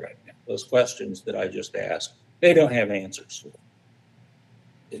like right now. Those questions that I just asked, they don't have answers for.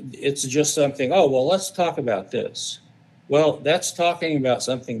 It's just something, let's talk about this. Well, that's talking about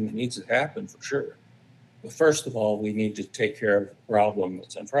something that needs to happen for sure. But first of all, we need to take care of the problem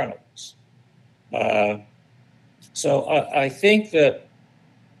that's in front of us. So I think that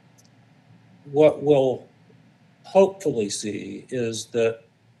what we'll hopefully see is that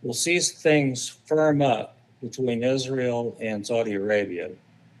we'll see things firm up between Israel and Saudi Arabia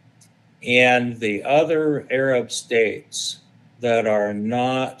and the other Arab states that are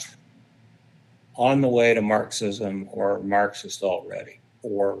not on the way to Marxism or Marxist already,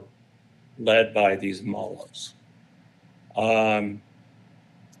 or led by these mullahs.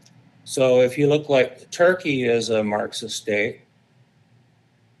 So if you look like Turkey is a Marxist state,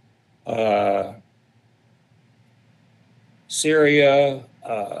 Syria,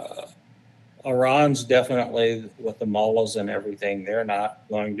 Iran's definitely with the mullahs and everything. They're not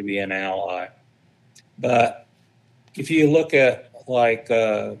going to be an ally. But if you look at like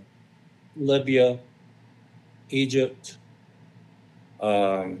Libya, Egypt,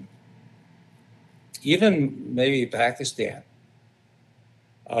 even maybe Pakistan,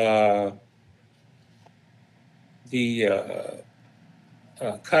 Qatar,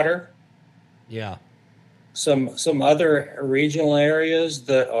 Yeah. some other regional areas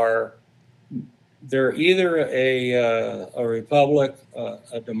that are, they're either a republic,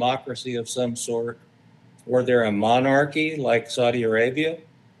 a democracy of some sort, or they're a monarchy like Saudi Arabia.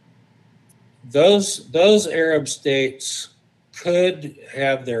 Those Arab states could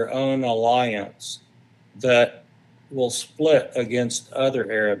have their own alliance that will split against other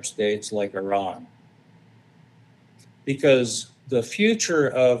Arab states like Iran. Because the future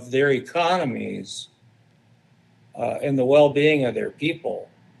of their economies and the well-being of their people,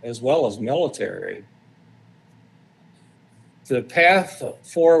 as well as military, the path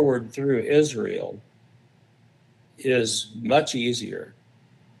forward through Israel is much easier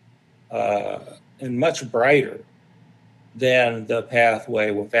and much brighter than the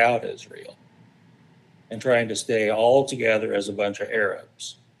pathway without Israel and trying to stay all together as a bunch of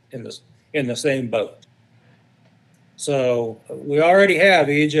Arabs in the same boat. So we already have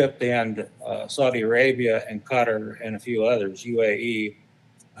Egypt and Saudi Arabia and Qatar and a few others, UAE,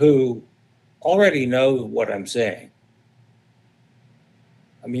 who already know what I'm saying.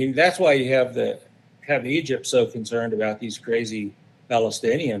 I mean, that's why you have Egypt so concerned about these crazy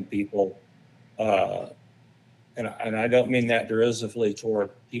Palestinian people. And I don't mean that derisively toward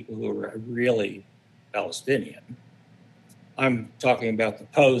people who are really Palestinian. I'm talking about the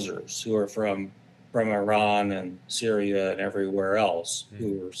posers who are from Iran and Syria and everywhere else,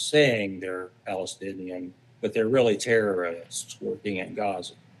 who are saying they're Palestinian, but they're really terrorists working in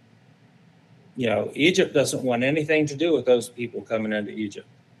Gaza. You know, Egypt doesn't want anything to do with those people coming into Egypt.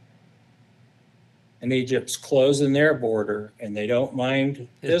 And Egypt's closing their border, and they don't mind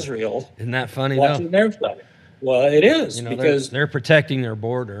Israel. Isn't that funny, watching though? their side. Well, it is, you know, because they're protecting their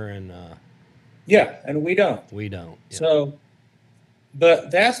border, and yeah, and we don't. We don't. Yeah. So, but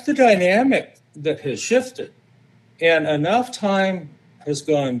that's the dynamic that has shifted, and enough time has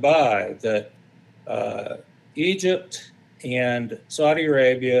gone by that Egypt and Saudi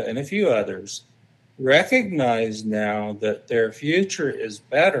Arabia and a few others recognize now that their future is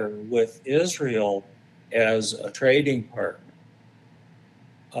better with Israel as a trading partner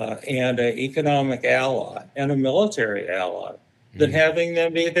and an economic ally and a military ally than having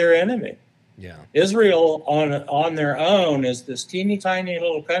them be their enemy. Yeah. Israel on their own, as this teeny tiny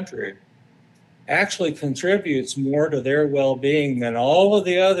little country, actually contributes more to their well-being than all of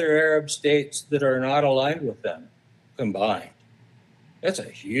the other Arab states that are not aligned with them combined. That's a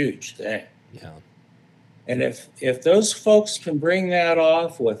huge thing. Yeah. And if those folks can bring that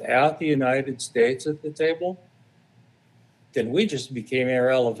off without the United States at the table, then we just became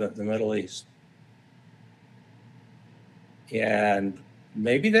irrelevant in the Middle East. And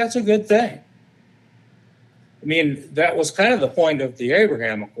maybe that's a good thing. I mean, that was kind of the point of the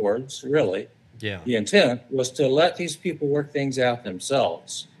Abraham Accords, really. Yeah. The intent was to let these people work things out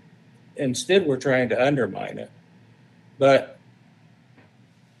themselves. Instead, we're trying to undermine it. But,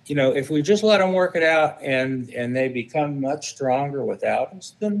 you know, if we just let them work it out and they become much stronger without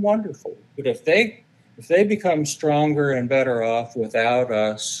us, then wonderful. But if they become stronger and better off without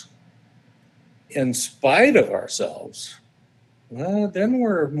us, in spite of ourselves, well, then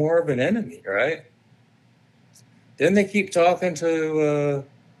we're more of an enemy, right? Then they keep talking to,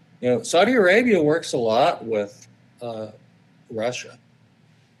 you know, Saudi Arabia works a lot with Russia.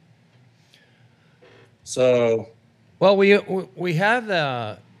 So, well, we have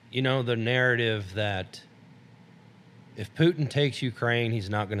the, you know, the narrative that if Putin takes Ukraine, he's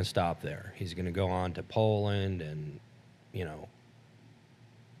not going to stop there. He's going to go on to Poland and, you know,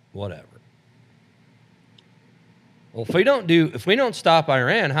 whatever. Well, if we don't stop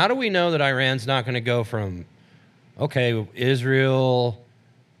Iran, how do we know that Iran's not going to go from, okay, Israel,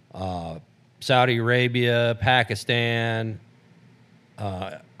 Saudi Arabia, Pakistan.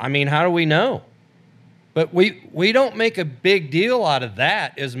 I mean, how do we know? But we don't make a big deal out of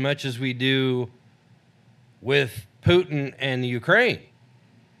that as much as we do with Putin and Ukraine.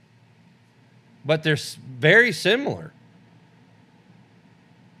 But they're very similar.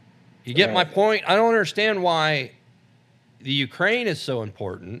 You get my point? I don't understand why the Ukraine is so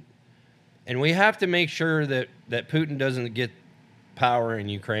important, and we have to make sure that Putin doesn't get power in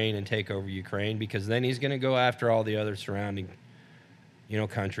Ukraine and take over Ukraine, because then he's going to go after all the other surrounding,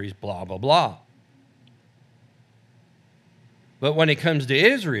 countries, blah, blah, blah. But when it comes to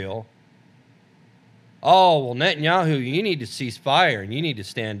Israel, oh, well, Netanyahu, you need to cease fire, and you need to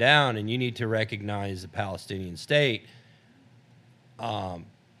stand down, and you need to recognize the Palestinian state.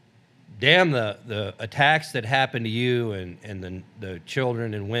 Damn the attacks that happened to you and the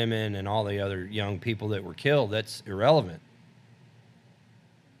children and women and all the other young people that were killed, that's irrelevant.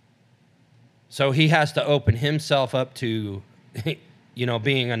 So he has to open himself up to,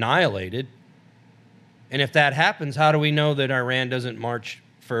 being annihilated. And if that happens, how do we know that Iran doesn't march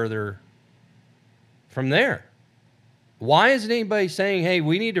further from there? Why isn't anybody saying, hey,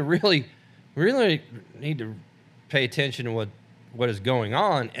 we need to really need to pay attention to what is going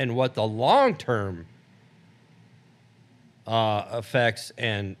on and what the long-term effects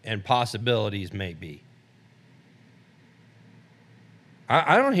and possibilities may be?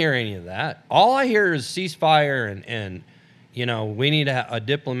 I don't hear any of that. All I hear is ceasefire and we need a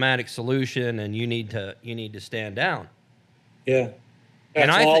diplomatic solution, and you need to stand down. Yeah,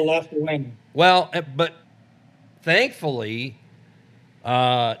 that's all left wing. Well, but thankfully,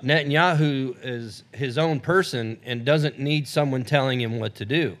 Netanyahu is his own person and doesn't need someone telling him what to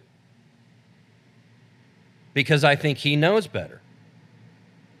do, because I think he knows better.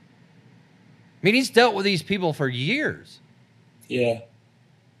 I mean, he's dealt with these people for years. Yeah.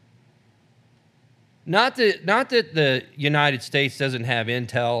 Not that the United States doesn't have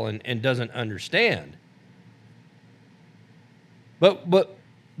intel and doesn't understand. But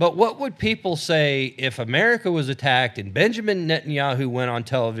what would people say if America was attacked and Benjamin Netanyahu went on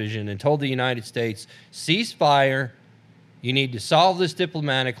television and told the United States, cease fire, you need to solve this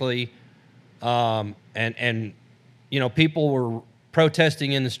diplomatically, and people were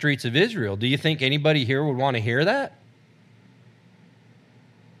protesting in the streets of Israel? Do you think anybody here would want to hear that?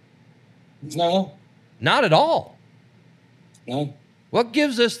 No. Not at all. No. What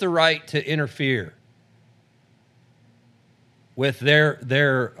gives us the right to interfere with their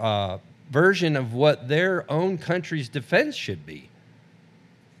version of what their own country's defense should be?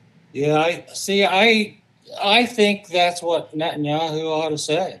 Yeah, I think that's what Netanyahu ought to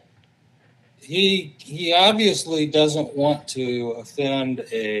say. He obviously doesn't want to offend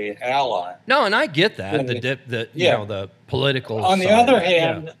a ally. No, and I get that. The political. On the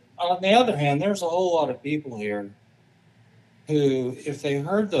other hand, there's a whole lot of people here who, if they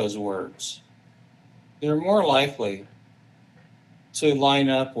heard those words, they're more likely to line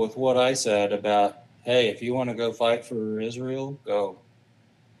up with what I said about, hey, if you want to go fight for Israel, go.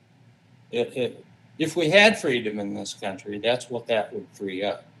 If we had freedom in this country, that's what that would free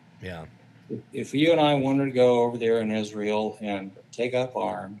up. Yeah. If you and I wanted to go over there in Israel and take up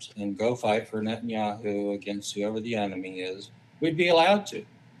arms and go fight for Netanyahu against whoever the enemy is, we'd be allowed to.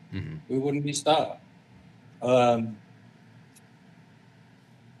 Mm-hmm. We wouldn't be stopped. I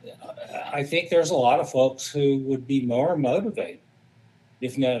think there's a lot of folks who would be more motivated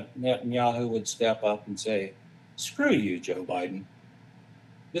if Netanyahu would step up and say, screw you, Joe Biden.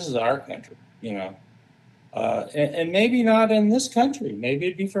 This is our country, and maybe not in this country. Maybe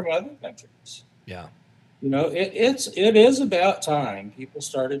it'd be from other countries. Yeah. It is about time people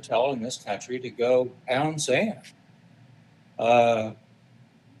started telling this country to go pound sand.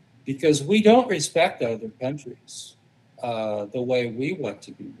 Because we don't respect other countries the way we want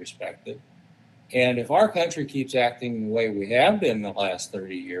to be respected. And if our country keeps acting the way we have been the last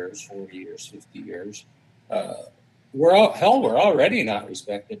 30 years, 40 years, 50 years, we're already not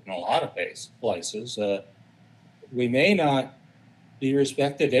respected in a lot of places. We may not be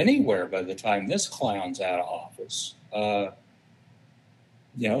respected anywhere by the time this clown's out of office.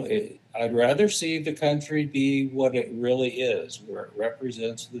 I'd rather see the country be what it really is, where it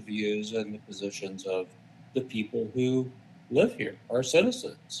represents the views and the positions of the people who live here, our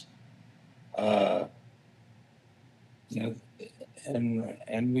citizens. And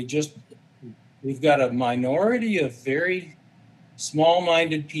we've got a minority of very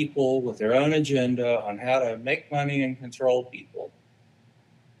small-minded people with their own agenda on how to make money and control people.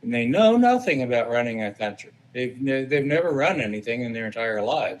 And they know nothing about running a country. They've never run anything in their entire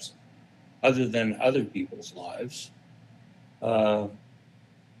lives, other than other people's lives.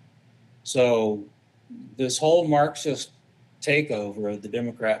 So this whole Marxist takeover of the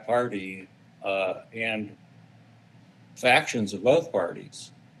Democrat Party and factions of both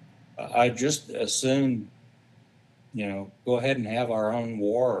parties, I just as soon, go ahead and have our own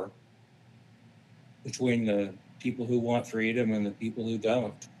war between the people who want freedom and the people who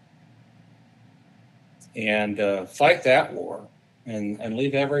don't, and fight that war, and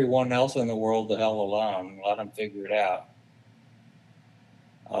leave everyone else in the world the hell alone. Let them figure it out.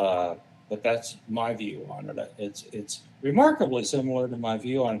 But that's my view on it. It's remarkably similar to my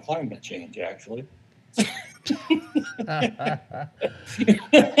view on climate change, actually.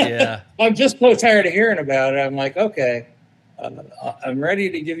 Yeah. I'm just so tired of hearing about it. I'm like, okay, I'm ready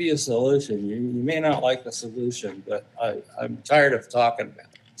to give you a solution. You may not like the solution, but I'm tired of talking about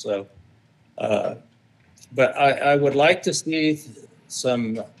it. So, but I would like to see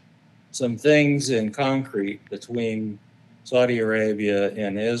some things in concrete between Saudi Arabia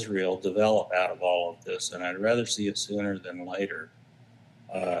and Israel develop out of all of this, and I'd rather see it sooner than later.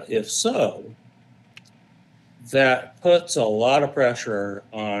 If so, that puts a lot of pressure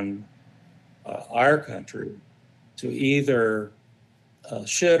on our country to either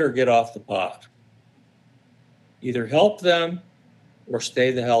shit or get off the pot. Either help them or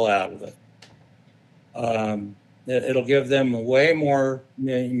stay the hell out of it. It'll give them way more,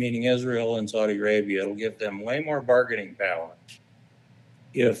 meaning Israel and Saudi Arabia, it'll give them way more bargaining power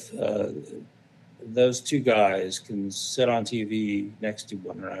if those two guys can sit on TV next to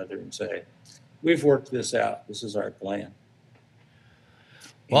one another and say, we've worked this out. This is our plan.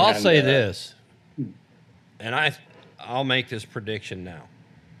 Well, I'll say this, and I'll make this prediction now.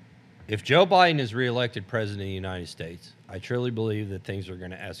 If Joe Biden is reelected president of the United States, I truly believe that things are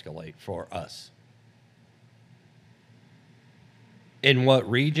going to escalate for us. In what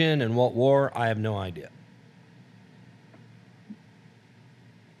region and what war, I have no idea.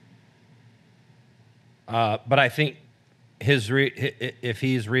 But I think if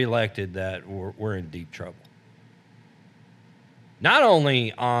he's reelected, that we're in deep trouble. Not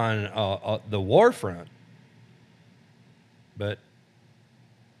only on the war front, but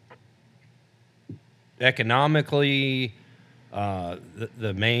economically,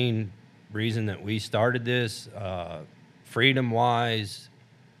 the main reason that we started this, freedom-wise,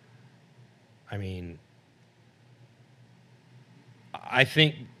 I mean, I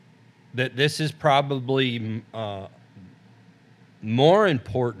think that this is probably more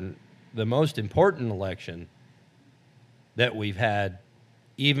important, the most important election that we've had,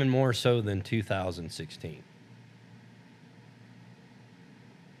 even more so than 2016.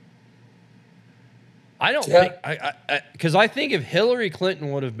 I don't think, because I think if Hillary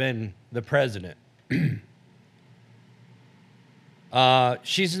Clinton would have been the president,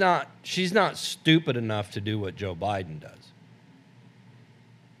 she's not stupid enough to do what Joe Biden does.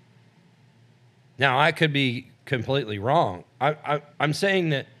 Now, I could be completely wrong. I'm saying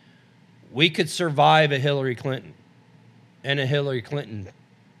that we could survive a Hillary Clinton and a Hillary Clinton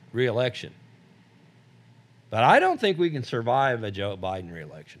reelection. But I don't think we can survive a Joe Biden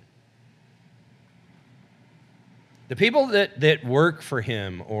reelection. The people that work for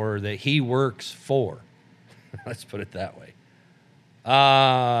him or that he works for, let's put it that way,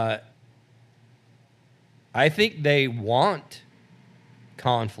 I think they want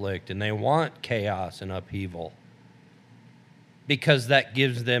conflict and they want chaos and upheaval because that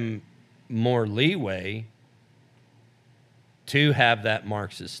gives them more leeway to have that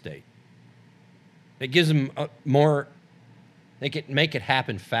Marxist state. It gives them more, they can make it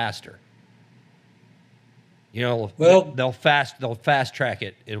happen faster. You know, well, they'll fast track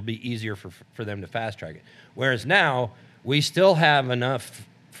it. It'll be easier for them to fast track it. Whereas now we still have enough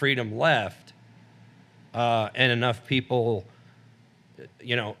freedom left and enough people,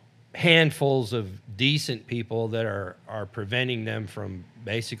 handfuls of decent people that are preventing them from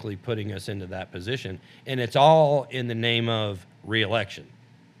basically putting us into that position. And it's all in the name of re-election.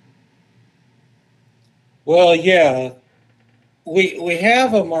 Well, yeah, we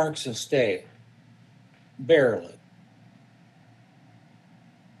have a Marxist state, barely.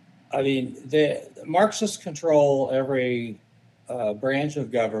 I mean, the Marxists control every branch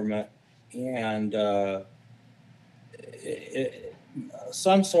of government, and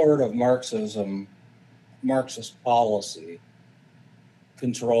some sort of Marxist policy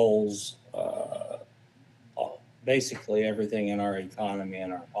controls basically everything in our economy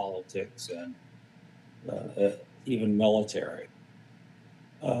and our politics and even military.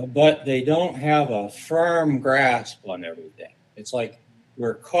 But they don't have a firm grasp on everything. It's like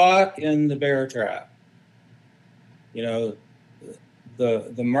we're caught in the bear trap. The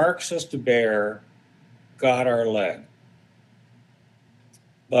Marxist bear got our leg.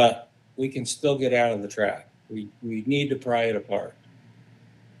 But we can still get out of the trap. We need to pry it apart.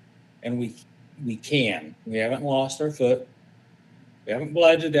 And we can. We haven't lost our foot. We haven't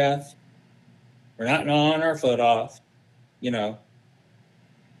bled to death. We're not gnawing our foot off. You know,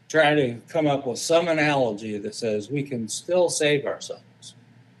 try to come up with some analogy that says we can still save ourselves.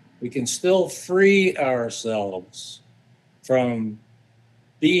 We can still free ourselves from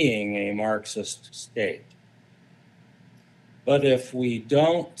being a Marxist state. But if we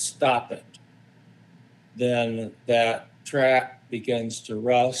don't stop it, then that trap begins to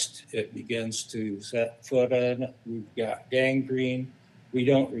rust. It begins to set foot in it. We've got gangrene. We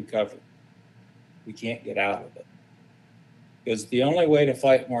don't recover. We can't get out of it. Because the only way to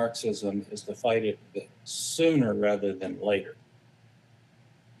fight Marxism is to fight it sooner rather than later.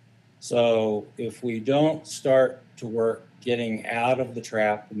 So if we don't start to work getting out of the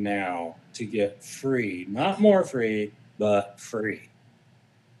trap now to get free, not more free, but free,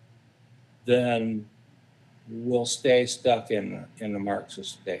 then we'll stay stuck in the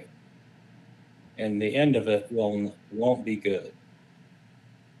Marxist state. And the end of it won't be good.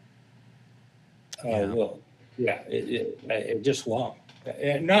 It just won't.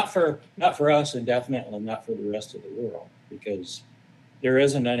 And not for us, and definitely not for the rest of the world, because there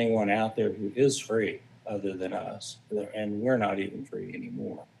isn't anyone out there who is free other than us, and we're not even free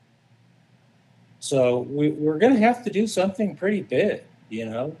anymore. So we're going to have to do something pretty big, you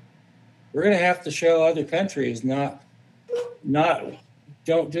know. We're going to have to show other countries not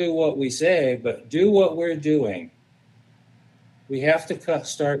don't do what we say, but do what we're doing. We have to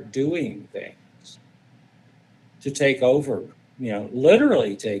start doing things to take over, you know,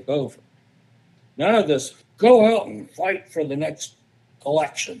 literally take over. None of this, go out and fight for the next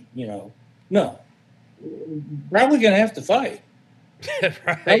election, you know. No. Probably going to have to fight.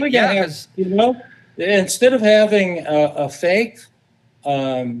 Right. Probably going to have, you know, instead of having a fake,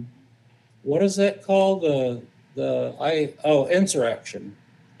 what is that called? Insurrection.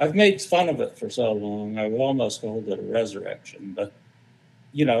 I've made fun of it for so long. I've almost called it a resurrection. But,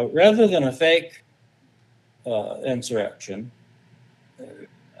 you know, rather than a fake insurrection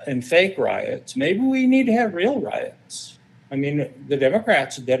and fake riots, maybe we need to have real riots. I mean, the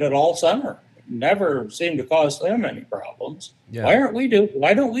Democrats did it all summer. Never seemed to cause them any problems. Yeah. Why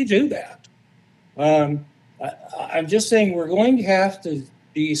don't we do that? I'm just saying we're going to have to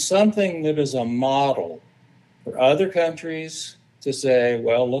be something that is a model for other countries to say,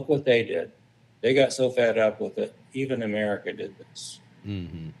 well, look what they did. They got so fed up with it. Even America did this.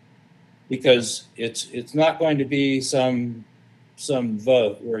 Mm-hmm. Because it's not going to be some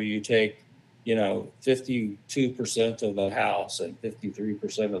vote where you take, you know, 52% of the House and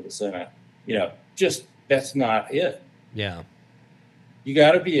 53% of the Senate. You know, just that's not it. Yeah. You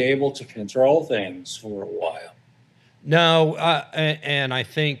got to be able to control things for a while. No, and I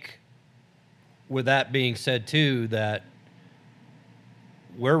think with that being said, too, that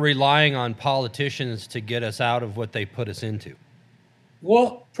we're relying on politicians to get us out of what they put us into.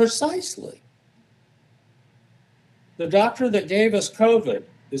 Well, precisely. The doctor that gave us COVID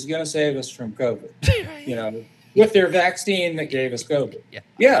is going to save us from COVID, you know, with their vaccine that gave us COVID.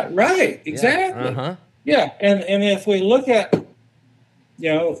 Yeah, right. Exactly. Yeah. Uh-huh. Yeah. And if we look at,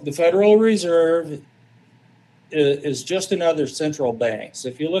 you know, the Federal Reserve is just another central bank. So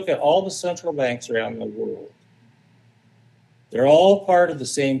if you look at all the central banks around the world, they're all part of the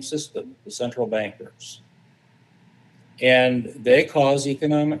same system, the central bankers. And they cause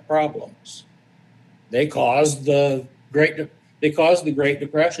economic problems. They caused the Great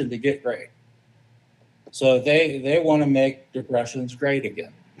Depression to get great. So they want to make depressions great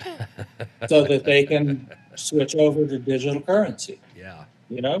again, so that they can switch over to digital currency. Yeah,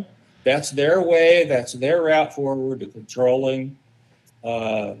 you know, that's their way. That's their route forward to controlling.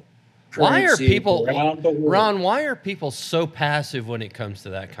 Why are people around the world. Ron? Why are people so passive when it comes to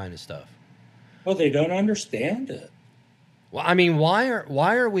that kind of stuff? Well, they don't understand it. Well, I mean, why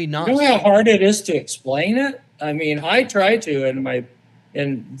are we not? You know how hard it is to explain it? I mean, I try to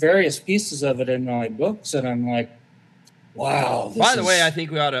in various pieces of it in my books, and I'm like, wow. By the way, I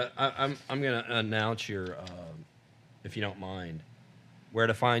think we ought to. I'm going to announce your, if you don't mind, where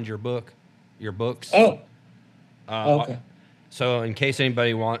to find your books. Oh. Okay. So, in case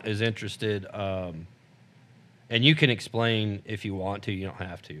anybody is interested, and you can explain if you want to. You don't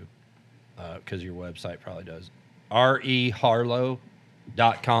have to, because your website probably does.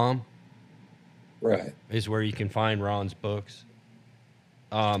 reharlow.com. Right. Is where you can find Ron's books.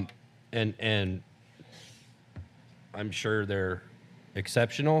 And I'm sure they're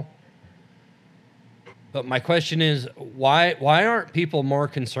exceptional. But my question is, why aren't people more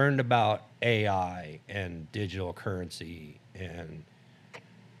concerned about AI and digital currency? And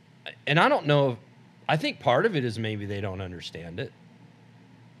and I don't know. I think part of it is maybe they don't understand it.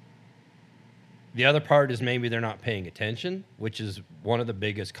 The other part is maybe they're not paying attention, which is one of the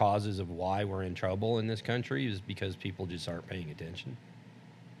biggest causes of why we're in trouble in this country, is because people just aren't paying attention.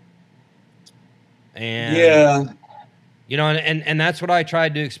 And Yeah. you know, and that's what I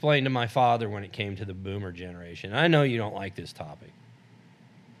tried to explain to my father when it came to the boomer generation. I know you don't like this topic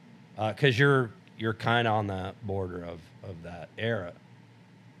because you're kind of on the border of that era.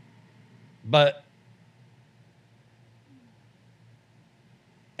 But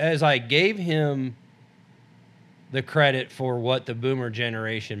as I gave him the credit for what the boomer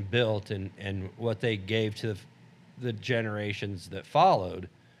generation built and what they gave to the generations that followed,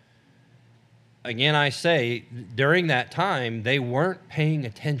 again, I say, during that time, they weren't paying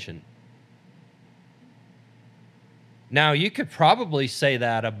attention. Now, you could probably say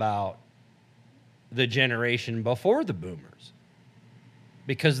that about the generation before the boomers,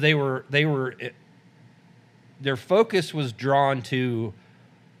 because their focus was drawn to,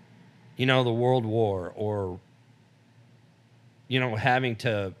 you know, the World War, or, you know, having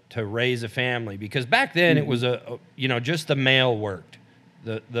to raise a family, because back then it was you know, just the male worked.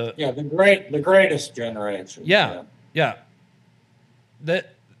 The greatest generation. Yeah.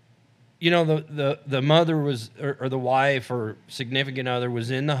 That, you know, the mother was, or the wife or significant other was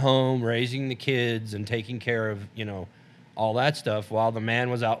in the home raising the kids and taking care of, you know, all that stuff, while the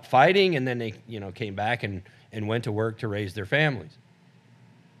man was out fighting, and then they, you know, came back and went to work to raise their families.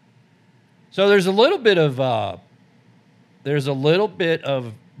 So there's a little bit of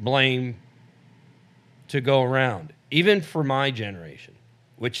blame to go around, even for my generation,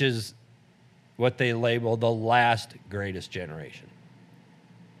 which is what they label the last greatest generation.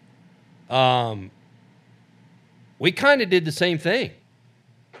 We kind of did the same thing,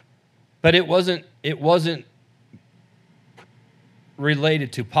 but it wasn't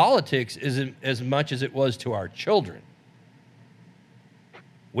related to politics as much as it was to our children.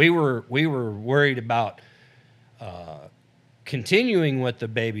 We were worried about continuing what the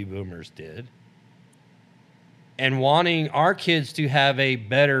baby boomers did and wanting our kids to have a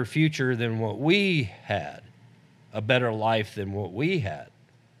better future than what we had, a better life than what we had.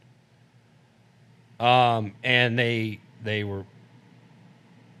 And they were,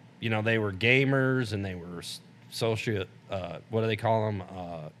 you know, they were gamers, and they were social, what do they call them?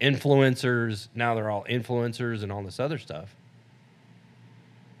 Influencers. Now they're all influencers and all this other stuff.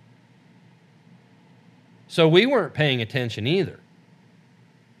 So we weren't paying attention either.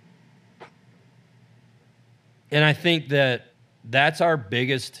 And I think that's our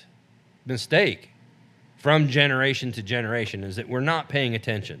biggest mistake from generation to generation, is that we're not paying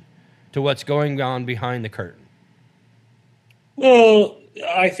attention to what's going on behind the curtain. Well,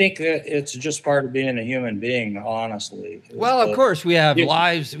 I think that it's just part of being a human being, honestly. Well, of course, we have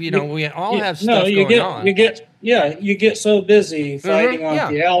lives, you know, we all have stuff on. You get so busy fighting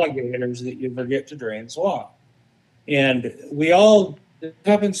off the alligators that you forget to drain swamp. And it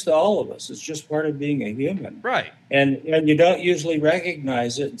happens to all of us. It's just part of being a human. Right. And you don't usually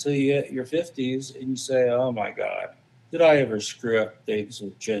recognize it until you hit your 50s and you say, oh my God, did I ever screw up things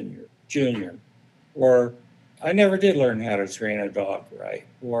with Junior? Or I never did learn how to train a dog right.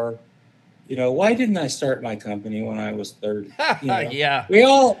 Or, you know, why didn't I start my company when I was 30? You know? Yeah. We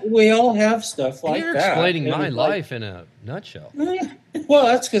all have stuff like You're that. You're explaining my life in a nutshell. Well,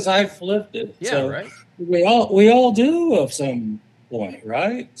 that's because I've lived it. Yeah, so right. We all do at some point,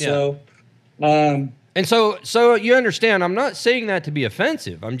 right? Yeah. So, and so you understand, I'm not saying that to be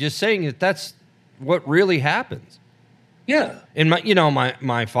offensive. I'm just saying that that's what really happens. Yeah. And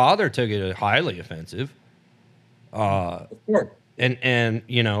my father took it highly offensive. Of course. And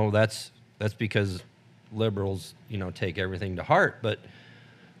you know, that's because liberals, you know, take everything to heart. But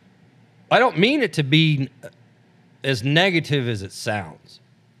I don't mean it to be as negative as it sounds.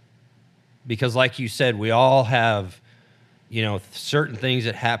 Because like you said, we all have, you know, certain things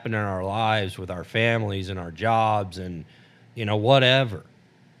that happen in our lives with our families and our jobs and, you know, whatever.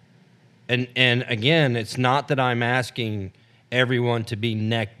 And again, it's not that I'm asking everyone to be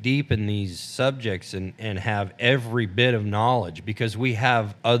neck deep in these subjects and have every bit of knowledge, because we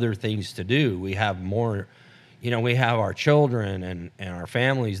have other things to do. We have more, you know, we have our children and our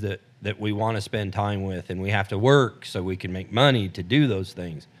families that we want to spend time with, and we have to work so we can make money to do those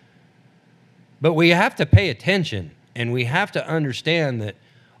things. But we have to pay attention, and we have to understand that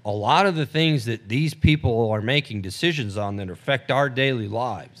a lot of the things that these people are making decisions on that affect our daily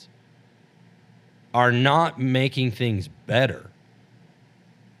lives are not making things better.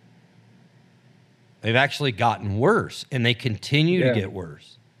 They've actually gotten worse, and they continue to get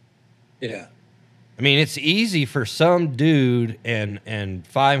worse. Yeah. I mean, it's easy for some dude and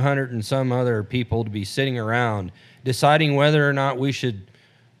 500 and some other people to be sitting around deciding whether or not we should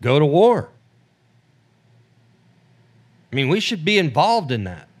go to war. I mean, we should be involved in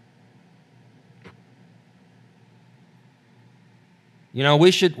that. You know,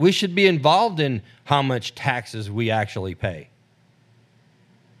 we should be involved in how much taxes we actually pay.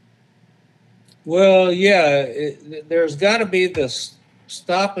 Well, yeah, there's got to be this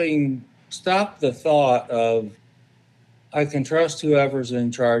stop the thought of I can trust whoever's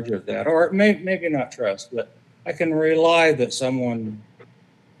in charge of that, or maybe not trust, but I can rely that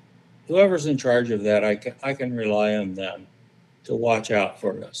whoever's in charge of that, I can rely on them to watch out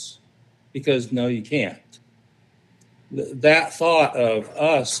for us, because no, you can't. That thought of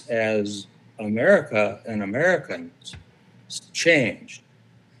us as America and Americans changed,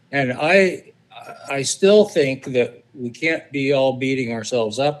 and I still think that we can't be all beating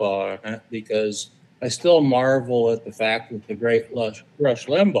ourselves up on it, because I still marvel at the fact that the great Rush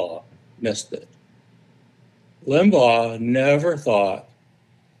Limbaugh missed it. Limbaugh never thought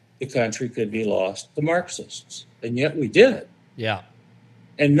the country could be lost to Marxists, and yet we did. Yeah.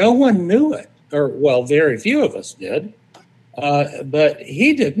 And no one knew it, or, well, very few of us did, but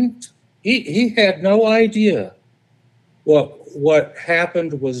he didn't. He had no idea what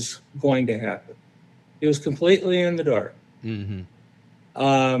happened was going to happen. He was completely in the dark. Mm-hmm.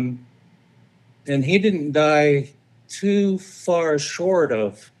 And he didn't die too far short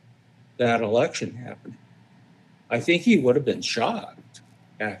of that election happening. I think he would have been shocked,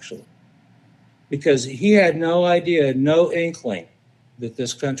 actually, because he had no idea, no inkling that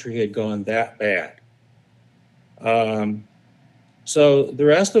this country had gone that bad. So the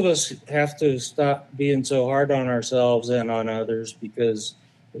rest of us have to stop being so hard on ourselves and on others, because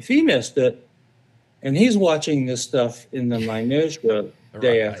if he missed it, and he's watching this stuff in the minutia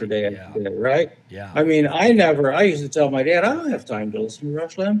day after day after day, right? Yeah. I mean, I used to tell my dad, I don't have time to listen to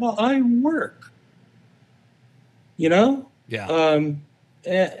Rush Limbaugh. I work. You know? Yeah.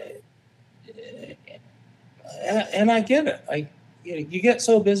 And I get it. You get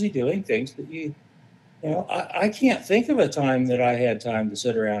so busy doing things that I can't think of a time that I had time to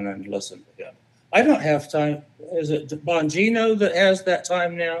sit around and listen to him. I don't have time. Is it Bongino that has that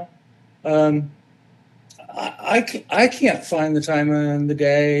time now? I can't find the time in the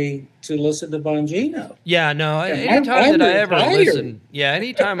day to listen to Bongino. Yeah, no. I'm Anytime I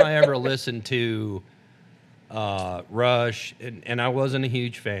ever listened to Rush, and I wasn't a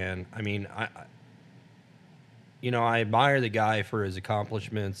huge fan. I mean, I admire the guy for his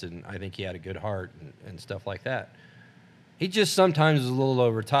accomplishments, and I think he had a good heart and stuff like that. He just sometimes is a little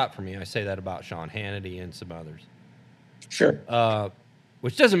over top for me. I say that about Sean Hannity and some others. Sure.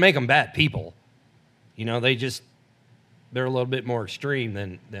 Which doesn't make them bad people. They're a little bit more extreme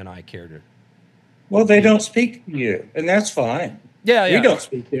than I care to. Well, they don't speak to you, and that's fine. Yeah. We don't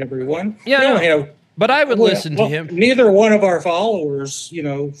speak to everyone. Yeah. But I would listen to him. Neither one of our followers,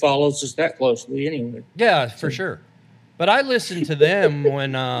 follows us that closely anyway. Yeah, for sure. But I listened to them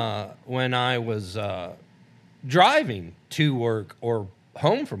when I was driving to work or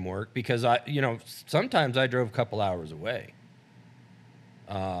home from work, because sometimes I drove a couple hours away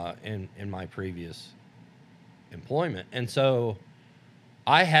in my previous employment, and so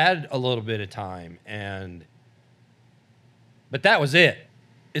I had a little bit of time, but that was it.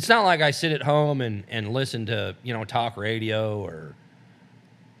 It's not like I sit at home and listen to talk radio, or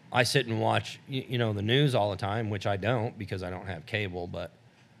I sit and watch the news all the time, which I don't, because I don't have cable. But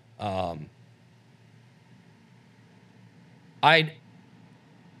I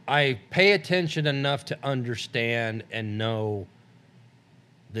pay attention enough to understand and know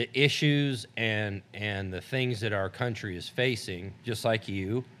the issues and the things that our country is facing, just like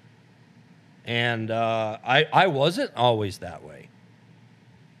you. And I wasn't always that way.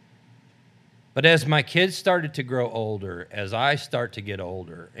 But as my kids started to grow older, as I start to get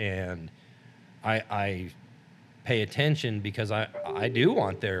older, and I pay attention, because I do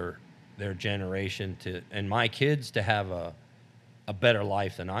want their generation and my kids to have a better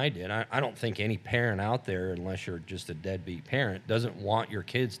life than I did. I don't think any parent out there, unless you're just a deadbeat parent, doesn't want your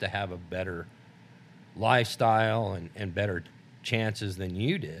kids to have a better lifestyle and better chances than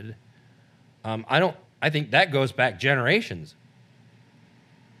you did. I think that goes back generations.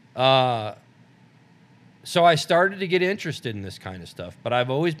 So I started to get interested in this kind of stuff, but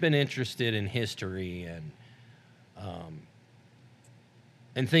I've always been interested in history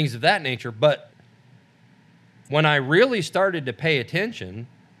and things of that nature. But when I really started to pay attention,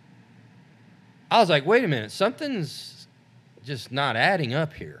 I was like, wait a minute, something's just not adding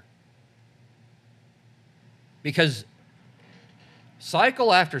up here. Because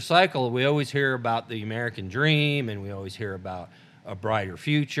cycle after cycle, we always hear about the American dream, and we always hear about a brighter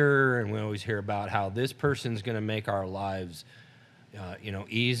future, and we always hear about how this person's going to make our lives,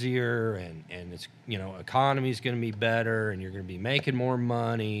 easier, and it's, economy's going to be better, and you're going to be making more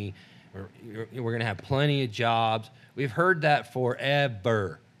money, or we're going to have plenty of jobs. We've heard that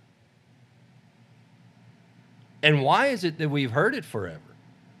forever. And why is it that we've heard it forever?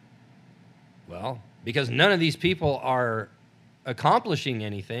 Well, because none of these people are accomplishing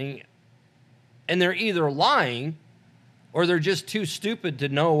anything, and they're either lying or they're just too stupid to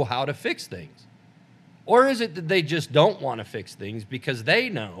know how to fix things. Or is it that they just don't want to fix things because they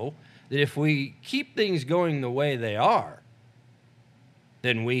know that if we keep things going the way they are,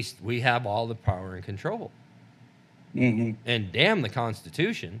 then we have all the power and control. Mm-hmm. And damn the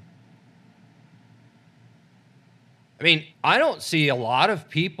Constitution. I mean, I don't see a lot of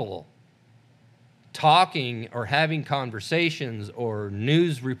people talking or having conversations or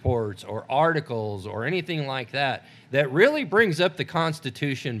news reports or articles or anything like that that really brings up the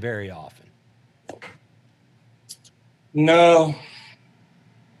Constitution very often. No.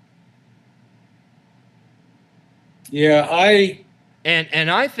 Yeah, and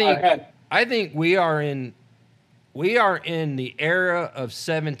I think we are in the era of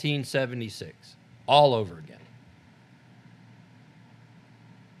 1776 all over again.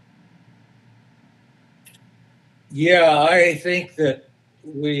 Yeah, I think that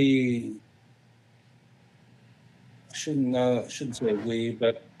we shouldn't say we,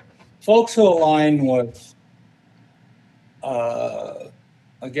 but folks who align with, I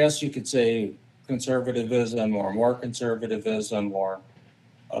guess you could say conservatism or more conservatism or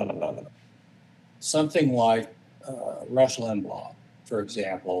something like Rush Limbaugh, for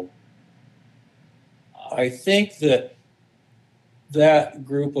example. I think that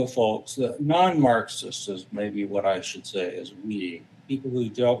group of folks, the non-Marxists is maybe what I should say, is we, people who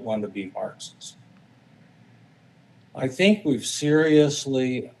don't want to be Marxists. I think we've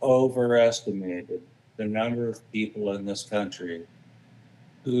seriously overestimated the number of people in this country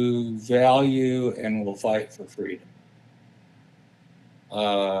who value and will fight for freedom.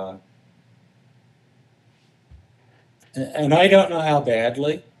 And I don't know how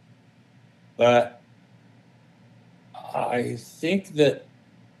badly, but I think that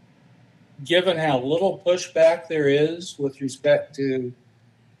given how little pushback there is with respect to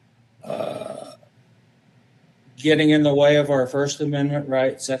getting in the way of our First Amendment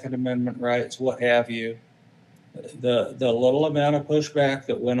rights, Second Amendment rights, what have you, the little amount of pushback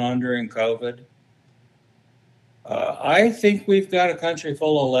that went on during COVID, I think we've got a country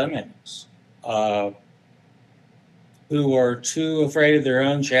full of lemmings who are too afraid of their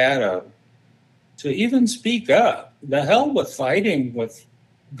own shadow to even speak up. The hell with fighting with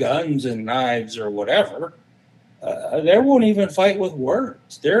guns and knives or whatever. They won't even fight with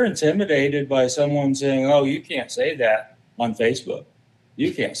words. They're intimidated by someone saying, "Oh, you can't say that on Facebook.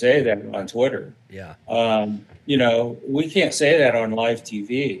 You can't say that on Twitter. Yeah. We can't say that on live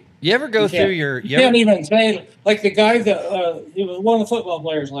TV." You ever go through your... You can't even say, like the guy that, he was one of the football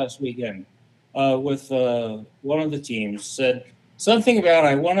players last weekend with one of the teams said something about,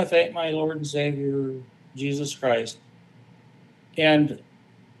 "I want to thank my Lord and Savior, Jesus Christ." And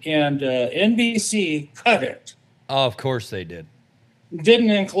NBC cut it. Oh, of course they did.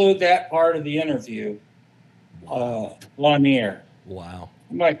 Didn't include that part of the interview on the air. Wow.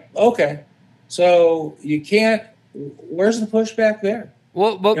 I'm like, okay, so you can't. Where's the pushback there?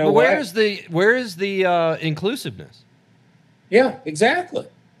 Well, but where is the inclusiveness? Yeah, exactly.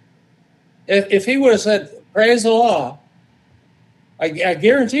 If he would have said praise the law, I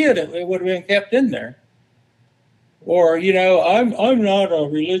guarantee it would have been kept in there. Or, I'm not a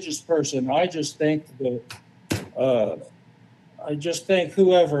religious person. I just think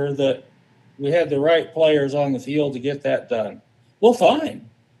whoever that we had the right players on the field to get that done. Well, fine.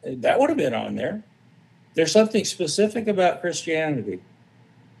 That would have been on there. There's something specific about Christianity.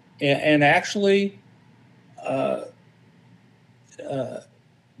 And actually,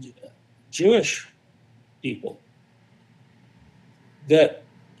 Jewish people, that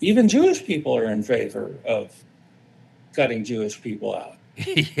even Jewish people are in favor of cutting Jewish people out.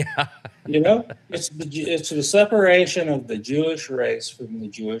 Yeah. It's the separation of the Jewish race from the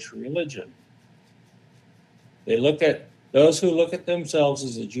Jewish religion. They look at those who look at themselves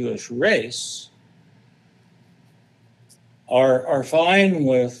as a Jewish race are fine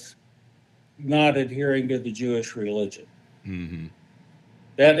with not adhering to the Jewish religion. Mm-hmm.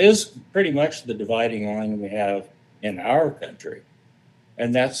 That is pretty much the dividing line we have in our country.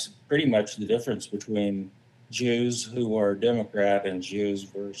 And that's pretty much the difference between Jews who are Democrat and Jews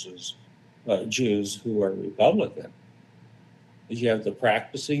versus Jews who are Republican. is you have the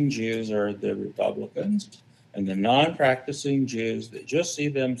practicing Jews or the Republicans, and the non-practicing Jews that just see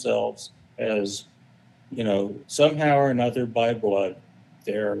themselves as, somehow or another by blood,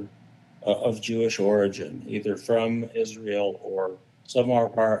 they're of Jewish origin, either from Israel or some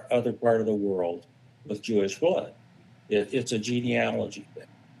other part of the world with Jewish blood. It's a genealogy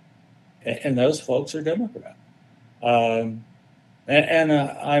thing. And those folks are Democrat. I'm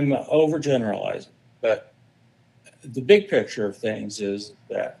overgeneralizing, but the big picture of things is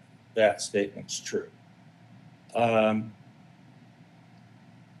that statement's true.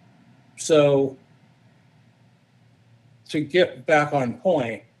 So to get back on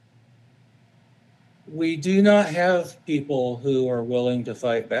point, we do not have people who are willing to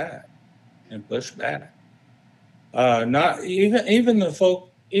fight back and push back. Not even the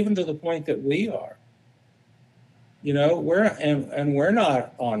folk, even to the point that we are. We're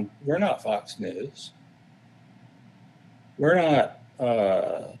not Fox News. We're not.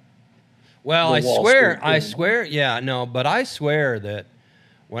 Well, I swear, yeah, no, but I swear that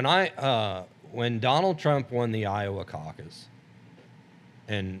when Donald Trump won the Iowa caucus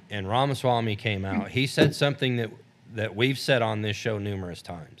and Ramaswamy came out, he said something that we've said on this show numerous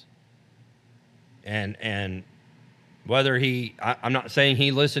times. And whether I'm not saying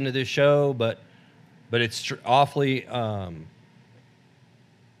he listened to this show, but it's awfully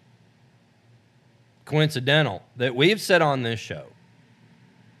coincidental that we've said on this show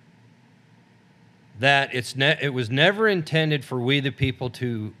that it was never intended for we the people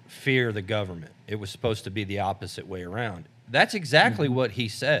to fear the government. It was supposed to be the opposite way around. That's exactly what he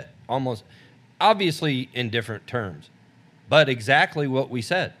said, almost obviously in different terms, but exactly what we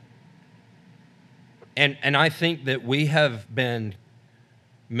said. And I think that we have been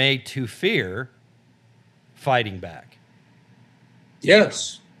made to fear fighting back.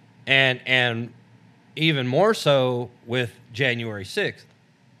 Yes. And even more so with January 6th.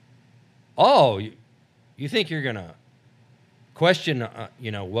 Oh, you think you're going to question,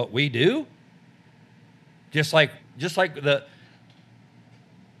 what we do? Just like the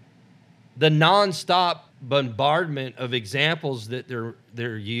nonstop bombardment of examples that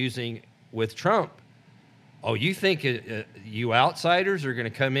they're using with Trump. Oh, you think you outsiders are going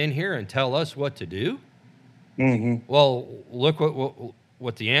to come in here and tell us what to do? Mm-hmm. Well, look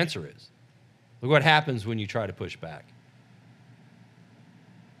what the answer is. Look what happens when you try to push back.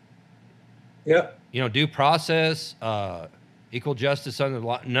 Yep. Due process, equal justice under the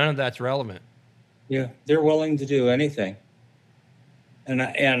law, none of that's relevant. Yeah, they're willing to do anything. And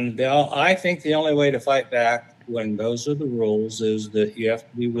I think the only way to fight back when those are the rules is that you have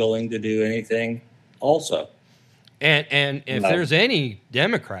to be willing to do anything also. And if there's any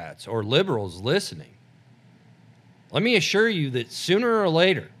Democrats or liberals listening, let me assure you that sooner or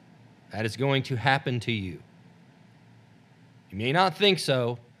later, that is going to happen to you. You may not think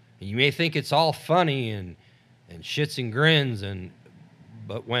so. You may think it's all funny and shits and grins,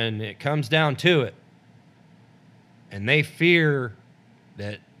 but when it comes down to it, and they fear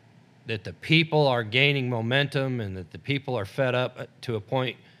that the people are gaining momentum and that the people are fed up to a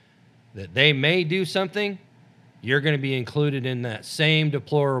point that they may do something, you're going to be included in that same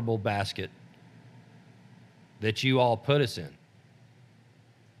deplorable basket that you all put us in.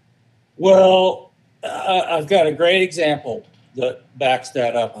 Well, I've got a great example that backs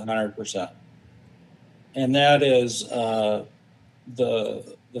that up 100%. And that is the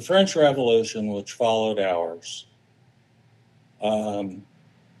French Revolution, which followed ours.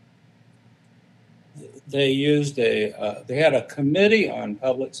 They used they had a committee on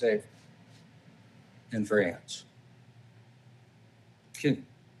public safety in France.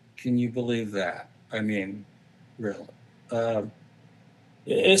 Can you believe that? I mean, really.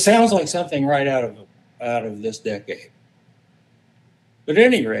 It sounds like something right out of this decade. But at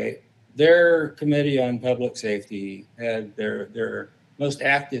any rate, their committee on public safety had their most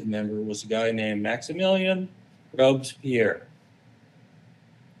active member was a guy named Maximilien Robespierre.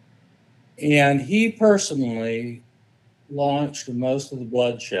 And he personally launched most of the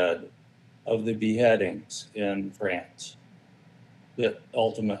bloodshed of the beheadings in France that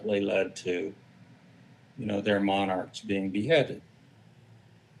ultimately led to, their monarchs being beheaded.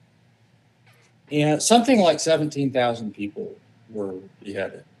 And something like 17,000 people were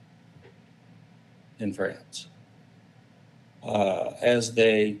beheaded in France as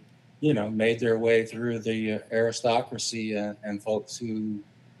they, made their way through the aristocracy and folks who,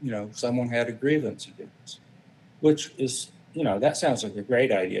 someone had a grievance against, which is, that sounds like a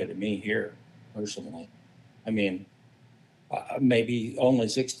great idea to me here, personally. I mean, maybe only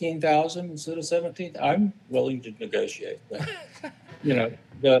 16,000 instead of 17. I'm willing to negotiate that.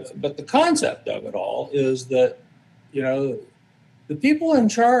 But the concept of it all is that, the people in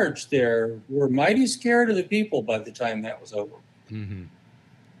charge there were mighty scared of the people by the time that was over. Mm-hmm.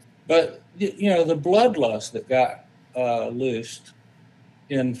 But you know, the bloodlust that got loosed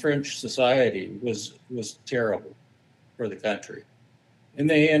in French society was terrible for the country, and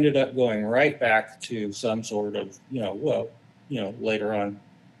they ended up going right back to some sort of, later on,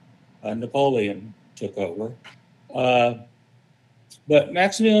 Napoleon took over. But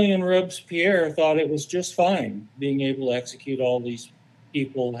Maximilian Robespierre thought it was just fine being able to execute all these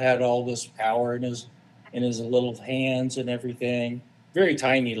people, had all this power in his little hands and everything, very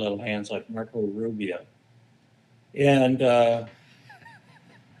tiny little hands like Marco Rubio. And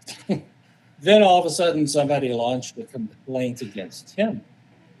then all of a sudden somebody launched a complaint against him.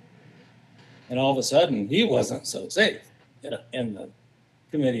 And all of a sudden he wasn't so safe in the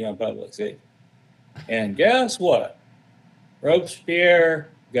Committee on Public Safety. And guess what? Robespierre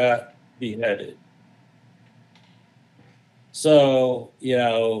got beheaded. So,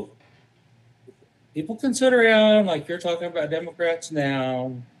 people consider him, like you're talking about Democrats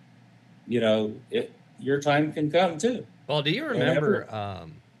now, your time can come too. Well, do you remember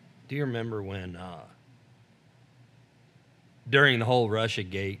when during the whole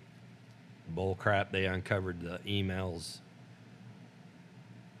Russiagate bull crap, they uncovered the emails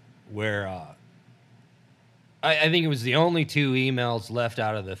where I think it was the only 2 emails left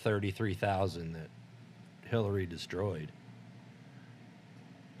out of the 33,000 that Hillary destroyed.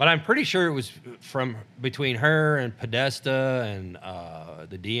 But I'm pretty sure it was from between her and Podesta and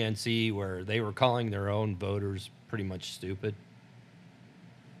the DNC, where they were calling their own voters pretty much stupid.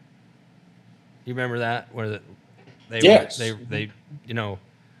 You remember that? Where they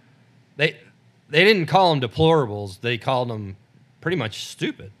didn't call them deplorables. They called them pretty much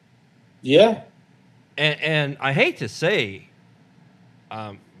stupid. Yeah. And I hate to say,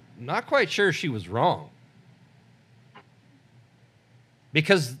 not quite sure she was wrong.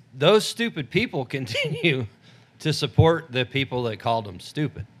 Because those stupid people continue to support the people that called them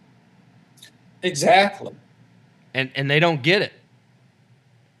stupid. Exactly. And they don't get it.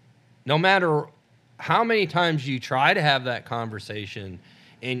 No matter how many times you try to have that conversation,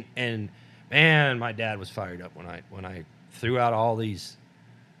 and man, my dad was fired up when I threw out all these,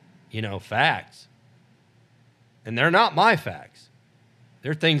 facts. And they're not my facts.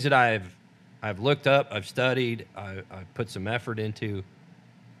 They're things that I've looked up, I've studied, I've put some effort into.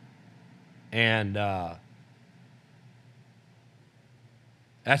 And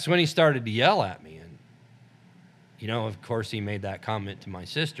that's when he started to yell at me. And, of course, he made that comment to my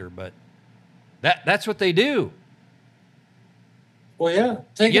sister, but that's what they do. Well, yeah,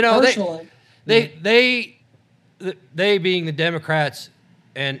 take it personally. They being the Democrats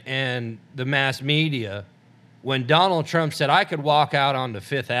and the mass media, when Donald Trump said I could walk out onto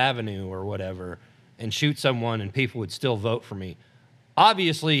Fifth Avenue or whatever and shoot someone and people would still vote for me,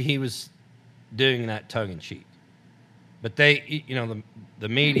 obviously he was doing that tongue-in-cheek. But they, the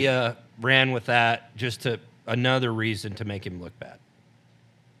media ran with that just to another reason to make him look bad.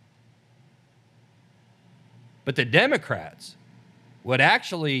 But the Democrats would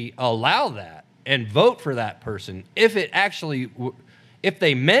actually allow that and vote for that person if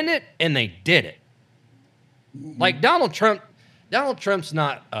they meant it and they did it. Like Donald Trump's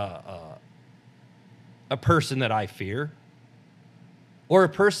not a person that I fear or a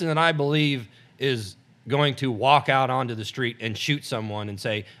person that I believe is going to walk out onto the street and shoot someone and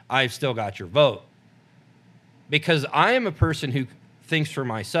say, I've still got your vote. Because I am a person who thinks for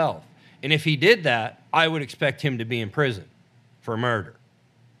myself. And if he did that, I would expect him to be in prison for murder.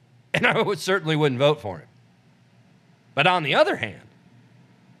 And I certainly wouldn't vote for him. But on the other hand,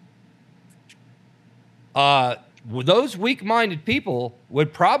 those weak-minded people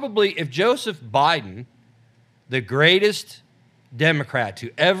would probably, if Joseph Biden, the greatest Democrat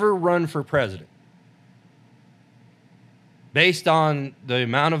to ever run for president, based on the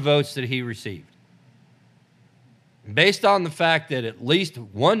amount of votes that he received, based on the fact that at least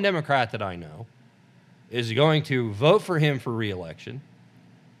one Democrat that I know is going to vote for him for re-election,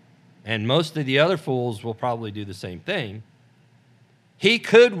 and most of the other fools will probably do the same thing, he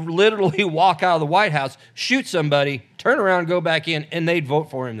could literally walk out of the White House, shoot somebody, turn around, go back in, and they'd vote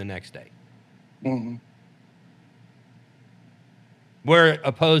for him the next day. Mm-hmm. Where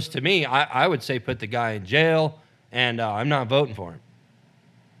opposed to me, I would say put the guy in jail, and I'm not voting for him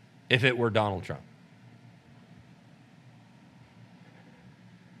if it were Donald Trump.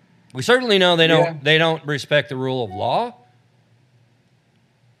 We certainly know they don't respect the rule of law.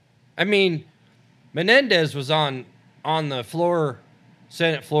 I mean, Menendez was on the floor,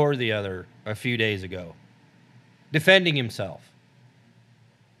 Senate floor a few days ago, defending himself.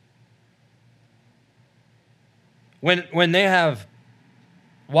 When they have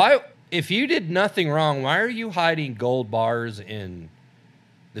Why, if you did nothing wrong, why are you hiding gold bars in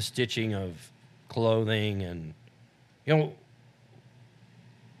the stitching of clothing? And, you know,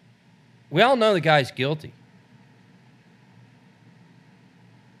 we all know the guy's guilty.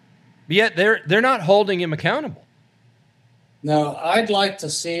 But yet they're not holding him accountable. Now, I'd like to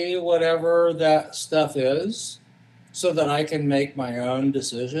see whatever that stuff is so that I can make my own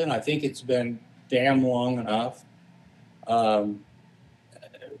decision. I think it's been damn long enough.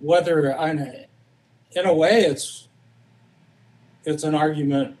 Whether in a way, it's an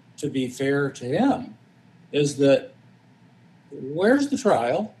argument to be fair to him, is that where's the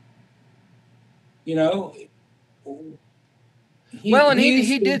trial? You know, Well, and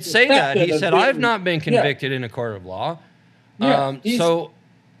he did say that. He said, I've being, not been convicted in a court of law. Yeah, So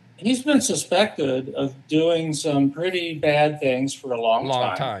he's been suspected of doing some pretty bad things for a long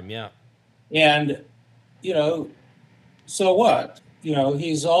time. Yeah. And, you know, so what? You know,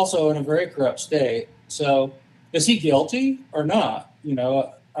 he's also in a very corrupt state. So is he guilty or not? You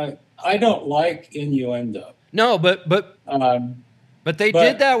know, I don't like innuendo. No, but they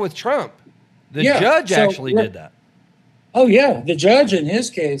did that with Trump. The judge actually did that. Oh, yeah. The judge in his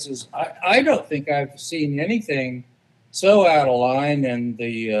case is, I don't think I've seen anything so out of line in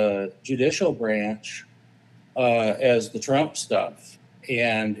the judicial branch as the Trump stuff.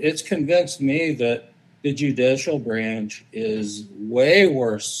 And it's convinced me that the judicial branch is way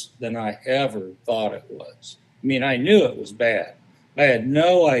worse than I ever thought it was. I mean, I knew it was bad. I had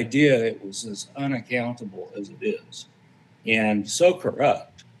no idea it was as unaccountable as it is and so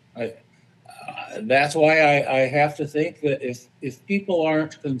corrupt. That's why I have to think that if people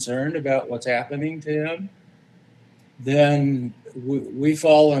aren't concerned about what's happening to him, then we've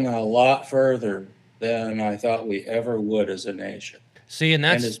fallen a lot further than I thought we ever would as a nation. See, and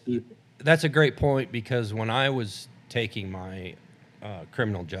as people. That's a great point, because when I was taking my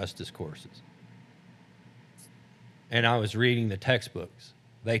criminal justice courses and I was reading the textbooks,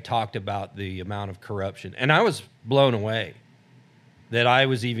 they talked about the amount of corruption, and I was blown away that I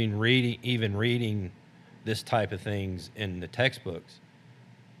was even reading this type of things in the textbooks,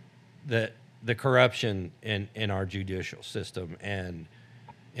 that the corruption in our judicial system and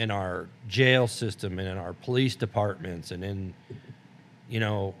in our jail system and in our police departments and in, you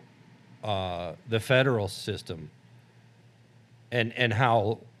know, the federal system, and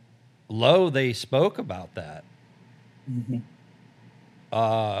how low they spoke about that. Mm-hmm.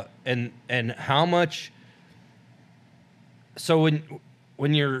 And how much. So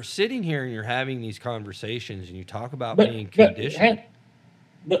when you're sitting here and you're having these conversations and you talk about being conditioned.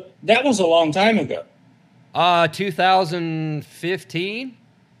 But that was a long time ago. 2015?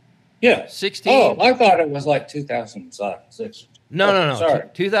 Yeah. 16? Oh, I thought it was like 2006. No. Sorry.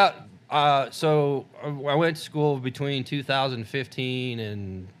 2000. So I went to school between 2015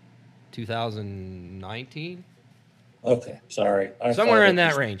 and 2019. Okay, sorry. Somewhere in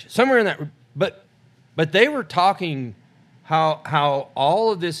that range. Somewhere in that. But they were talking how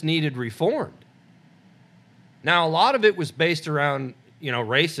all of this needed reformed. Now, a lot of it was based around, you know,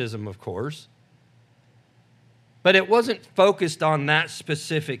 racism, of course. But it wasn't focused on that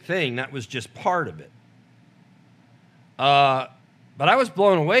specific thing. That was just part of it. But I was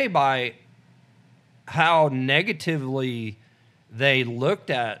blown away by how negatively they looked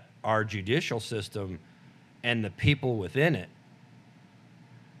at our judicial system and the people within it.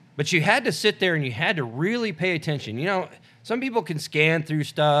 But you had to sit there and you had to really pay attention. You know, some people can scan through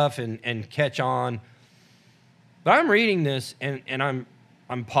stuff and catch on. But I'm reading this and I'm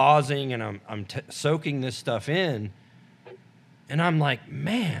pausing and I'm soaking this stuff in, and I'm like,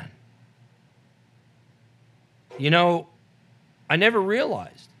 man, you know, I never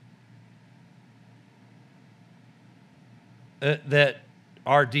realized that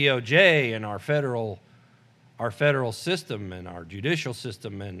our DOJ and our federal system and our judicial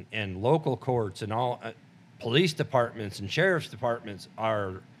system and local courts and all police departments and sheriff's departments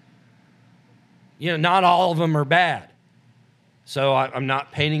are, you know, not all of them are bad. So I'm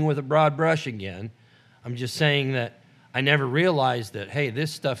not painting with a broad brush again. I'm just saying that I never realized that, hey,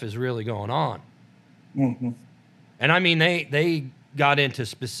 this stuff is really going on. Mm-hmm. And I mean, they got into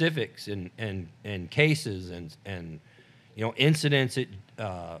specifics and cases and you know, incidents at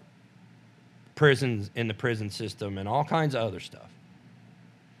prisons, in the prison system, and all kinds of other stuff.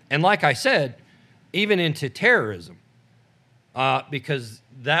 And like I said, even into terrorism, because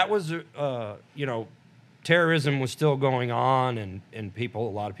that was, you know, terrorism was still going on, and a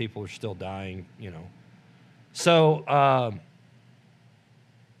lot of people are still dying, you know. So,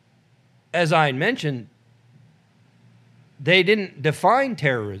 as I mentioned, they didn't define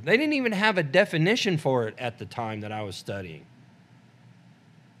terrorism. They didn't even have a definition for it at the time that I was studying.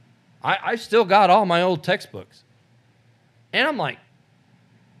 I still got all my old textbooks. And I'm like,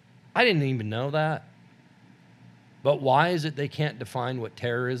 I didn't even know that. But why is it they can't define what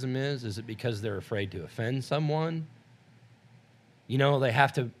terrorism is? Is it because they're afraid to offend someone? You know, they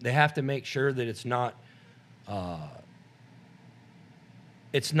have to make sure that it's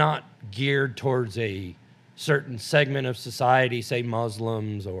not geared towards a certain segment of society, say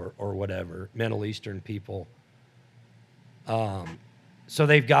Muslims or whatever, Middle Eastern people. So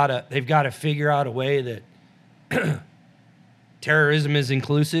they've got to figure out a way that terrorism is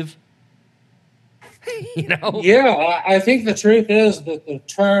inclusive. You know? Yeah, I think the truth is that the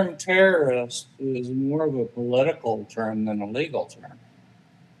term terrorist is more of a political term than a legal term.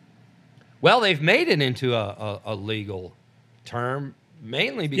 Well, they've made it into a legal term,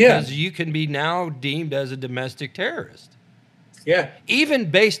 mainly because you can be now deemed as a domestic terrorist. Yeah. Even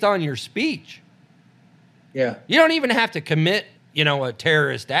based on your speech. Yeah. You don't even have to commit, a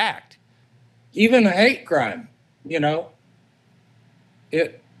terrorist act. Even a hate crime,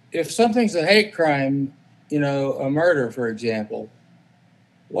 if something's a hate crime, a murder, for example,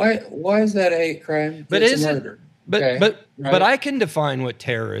 why is that a hate crime? But it's a murder. But I can define what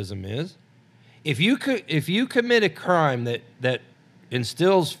terrorism is. If you commit a crime that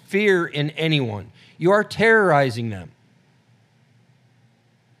instills fear in anyone, you are terrorizing them.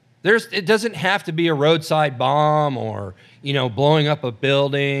 It doesn't have to be a roadside bomb or, blowing up a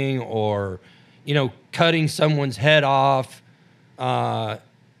building or, cutting someone's head off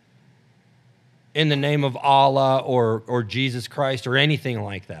in the name of Allah or Jesus Christ or anything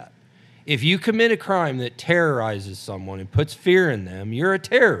like that. If you commit a crime that terrorizes someone and puts fear in them, you're a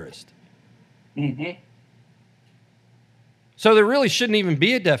terrorist. Mm-hmm. So there really shouldn't even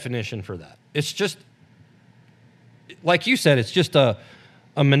be a definition for that. It's just, like you said, it's just a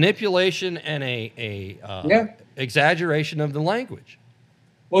manipulation and a exaggeration of the language.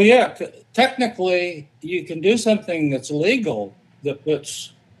 Well, yeah, technically you can do something that's legal that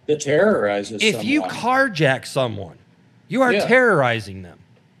terrorizes if someone. you carjack someone, you are terrorizing them.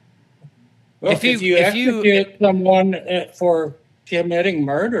 Well, if you execute someone for committing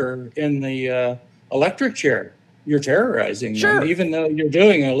murder in the electric chair, you're terrorizing them, even though you're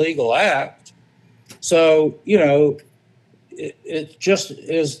doing a legal act. So, it just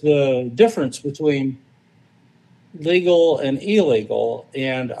is the difference between legal and illegal.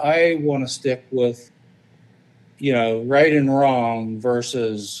 And I want to stick with, right and wrong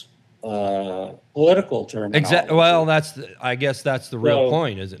versus political terminology. Exactly. Well, I guess that's the real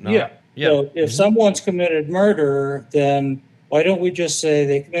point, is it not? Yeah. So if someone's committed murder, then why don't we just say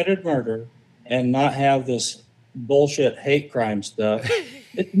they committed murder and not have this bullshit hate crime stuff?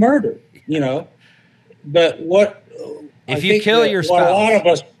 It's murder, But if you kill your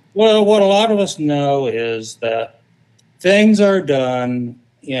spouse, what a lot of us know is that things are done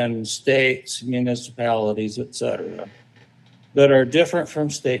in states, municipalities, etc., that are different from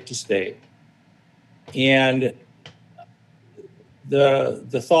state to state. And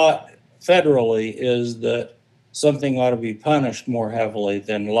the thought federally is that something ought to be punished more heavily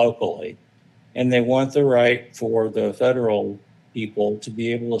than locally. And they want the right for the federal people to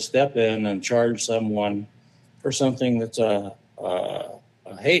be able to step in and charge someone for something that's a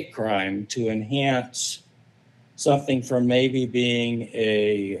hate crime to enhance something from maybe being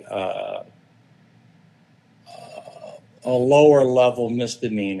a lower level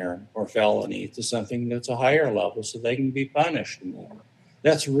misdemeanor or felony to something that's a higher level so they can be punished more.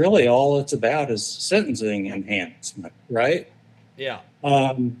 That's really all it's about, is sentencing enhancement, right? Yeah.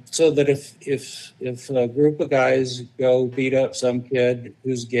 So that if a group of guys go beat up some kid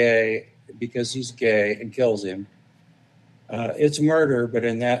who's gay because he's gay and kills him, it's murder, but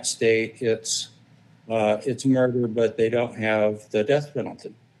in that state it's murder, but they don't have the death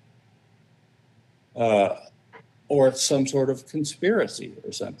penalty. Or it's some sort of conspiracy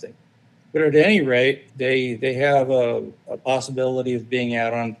or something. But at any rate, they have a possibility of being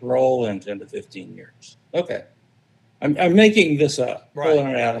out on parole in 10 to 15 years. Okay. I'm making this up, pulling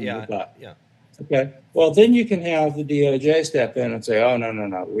it out of my butt. Yeah. Okay. Well, then you can have the DOJ step in and say, oh,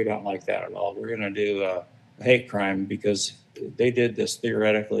 no, we don't like that at all. We're going to do a hate crime because they did this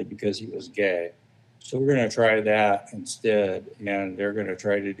theoretically because he was gay. So we're going to try that instead, and they're going to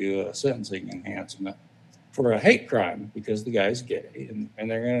try to do a sentencing enhancement for a hate crime because the guy's gay, and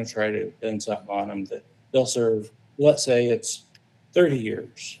they're going to try to pin something on him that they'll serve, let's say it's 30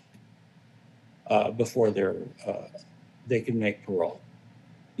 years before they can make parole.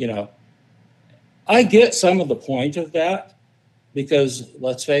 I get some of the point of that because,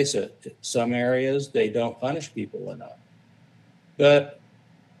 let's face it, some areas they don't punish people enough. But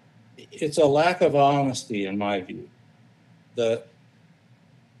it's a lack of honesty, in my view, that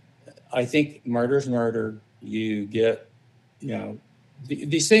I think murder's murder. You get,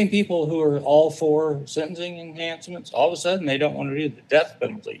 the same people who are all for sentencing enhancements, all of a sudden they don't want to do the death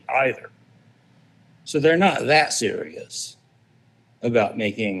penalty either. So they're not that serious about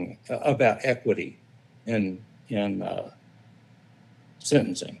about equity in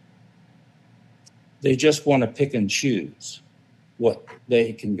sentencing. They just want to pick and choose what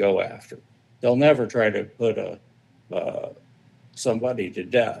they can go after. They'll never try to put somebody to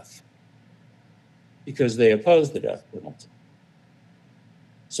death because they oppose the death penalty.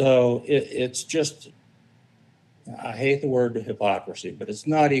 So it's just, I hate the word hypocrisy, but it's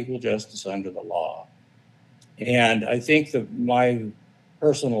not equal justice under the law. And I think that my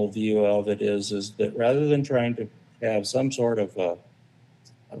personal view of it is that rather than trying to have some sort of a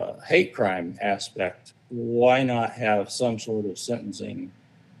hate crime aspect, why not have some sort of sentencing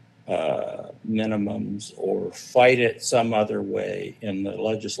minimums or fight it some other way in the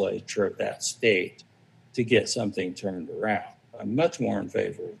legislature of that state to get something turned around? I'm much more in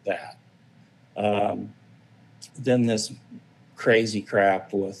favor of that than this crazy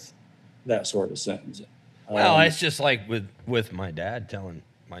crap with that sort of sentencing. Well, it's just like with my dad telling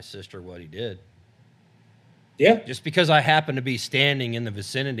my sister what he did. Yeah. Just because I happen to be standing in the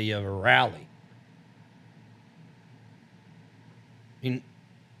vicinity of a rally.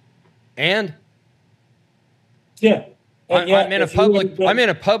 And yeah. I'm in a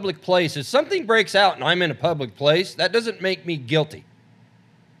public place. If something breaks out and I'm in a public place, that doesn't make me guilty.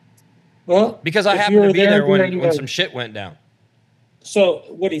 Well, because I happened to be there when some shit went down. So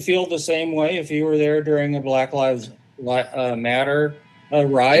would he feel the same way if you were there during a Black Lives Matter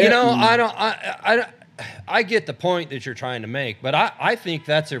riot? I get the point that you're trying to make, but I think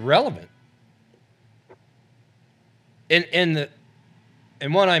that's irrelevant. And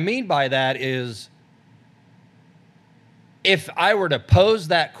what I mean by that is, if I were to pose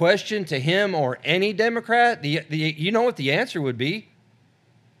that question to him or any Democrat, you know what the answer would be?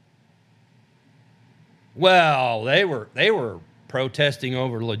 Well, they were protesting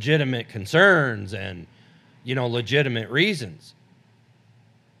over legitimate concerns and, legitimate reasons.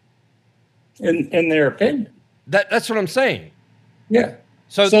 In their opinion. That's what I'm saying. Yeah.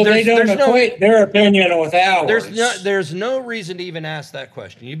 So they don't equate their opinion with ours. There's no reason to even ask that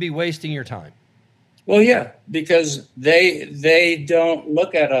question. You'd be wasting your time. Well, yeah, because they don't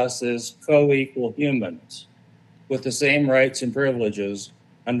look at us as co-equal humans with the same rights and privileges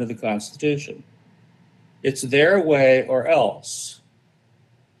under the Constitution. It's their way or else.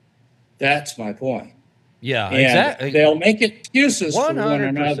 That's my point. Yeah, and exactly. They'll make excuses 100%. for one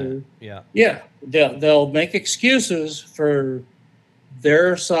another. Yeah. Yeah, they'll make excuses for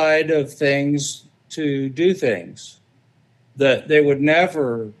their side of things to do things that they would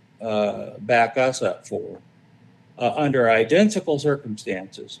never back us up for under identical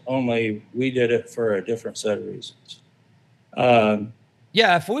circumstances, only we did it for a different set of reasons.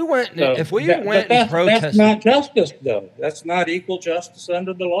 Yeah, if we went and protested. That's not justice, though. That's not equal justice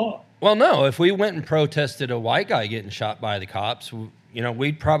under the law. Well, no, if we went and protested a white guy getting shot by the cops,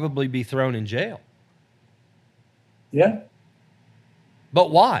 we'd probably be thrown in jail. Yeah. But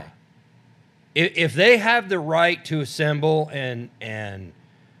why? If they have the right to assemble and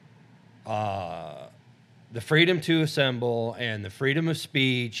the freedom to assemble and the freedom of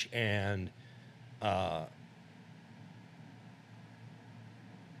speech and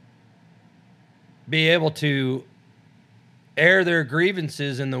be able to air their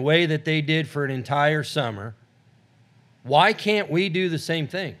grievances in the way that they did for an entire summer, why can't we do the same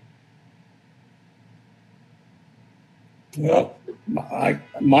thing? Well,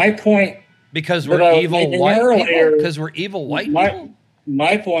 my point, because we're evil white people. Because we're evil white people.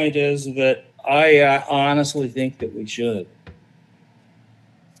 My point is that I honestly think that we should.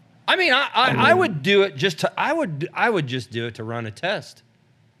 I mean, I would do it just to. I would just do it to run a test.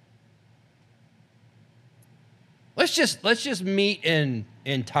 Let's just meet in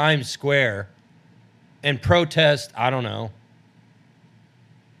Times Square and protest, I don't know,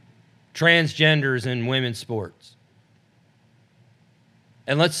 transgenders in women's sports.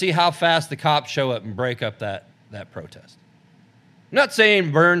 And let's see how fast the cops show up and break up that protest. I'm not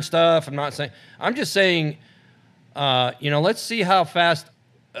saying burn stuff. I'm just saying, let's see how fast,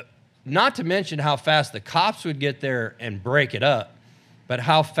 not to mention how fast the cops would get there and break it up, but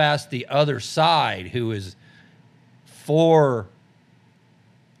how fast the other side, who is for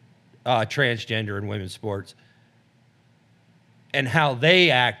transgender and women's sports, and how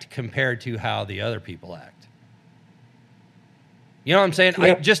they act compared to how the other people act. You know what I'm saying?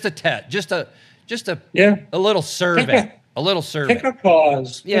 Yeah. Just a test, just a little survey, a little survey. Pick a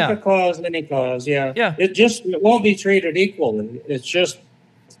cause. Yeah. Pick a cause, any cause. Yeah. Yeah. It won't be treated equally. It's just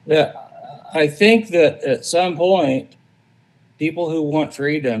Yeah, I think that at some point, people who want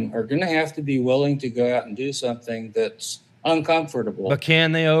freedom are going to have to be willing to go out and do something that's uncomfortable. But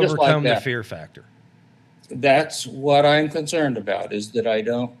can they Just like overcome the that. fear factor? That's what I'm concerned about, is that I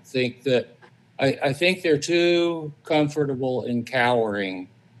don't think that, I think they're too comfortable in cowering.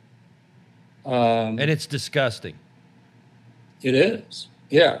 And it's disgusting. It is.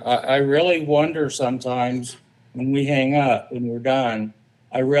 Yeah, I really wonder sometimes when we hang up, when we're done,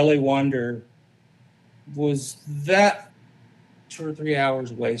 I really wonder, was that 2 or 3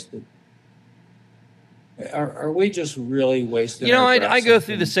 hours wasted? Are we just really wasting? You know, our I breath go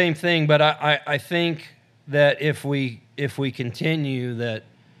through the something? same thing, but I think that if we continue that,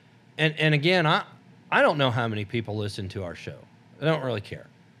 and again, I don't know how many people listen to our show. I don't really care.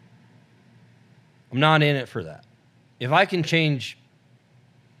 I'm not in it for that. If I can change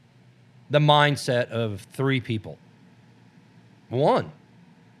the mindset of 3 people, one,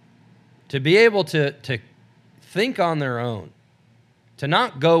 to be able to think on their own, to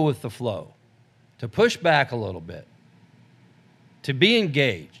not go with the flow, to push back a little bit, to be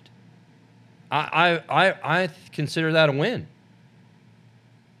engaged, I consider that a win.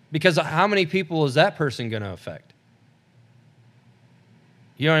 Because how many people is that person going to affect?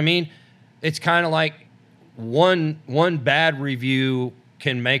 You know what I mean? It's kind of like one bad review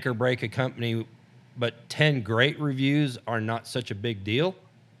can make or break a company, but 10 great reviews are not such a big deal.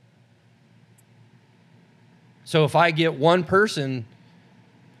 So if I get one person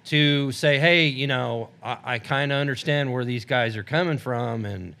to say, hey, you know, I kind of understand where these guys are coming from,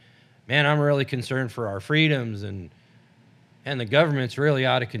 and man, I'm really concerned for our freedoms, and the government's really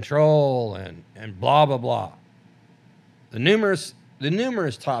out of control, and blah, blah, blah. The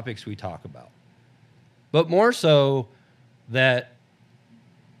numerous topics we talk about. But more so that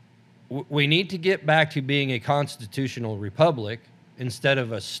we need to get back to being a constitutional republic instead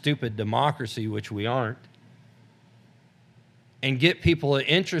of a stupid democracy, which we aren't, and get people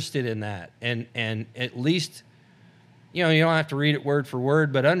interested in that, and at least, you know, you don't have to read it word for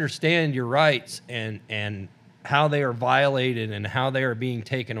word, but understand your rights and how they are violated and how they are being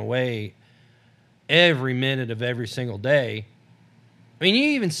taken away every minute of every single day. I mean, you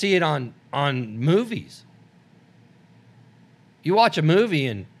even see it on movies. You watch a movie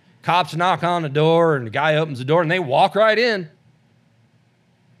and cops knock on the door and the guy opens the door and they walk right in.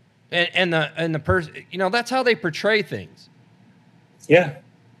 And the person, you know, that's how they portray things. Yeah.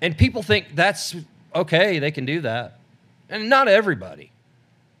 And people think that's okay, they can do that. And not everybody.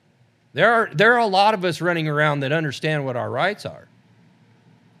 There are a lot of us running around that understand what our rights are.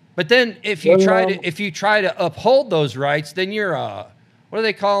 But then if you try to uphold those rights, then you're what do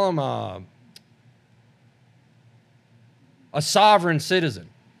they call them? A sovereign citizen.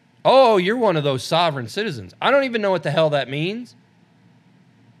 Oh, you're one of those sovereign citizens. I don't even know what the hell that means.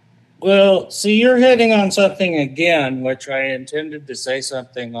 Well, see, you're hitting on something again, which I intended to say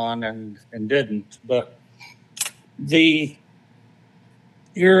something on and didn't. But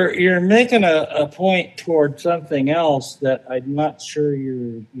you're making a point toward something else that I'm not sure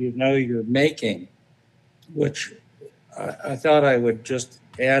you're making, which I thought I would just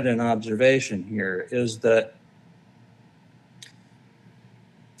add an observation here, is that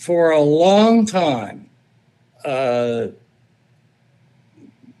for a long time,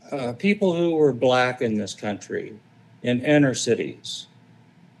 people who were black in this country in inner cities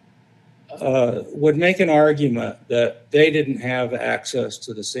would make an argument that they didn't have access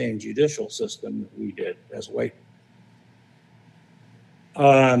to the same judicial system that we did as white.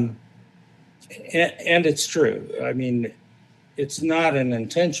 And it's true. I mean, it's not an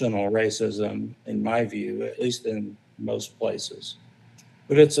intentional racism, in my view, at least in most places.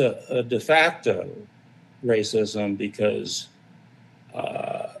 But it's a de facto racism because,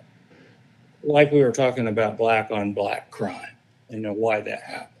 like we were talking about black on black crime, you know, why that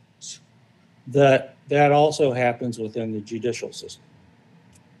happens. That also happens within the judicial system.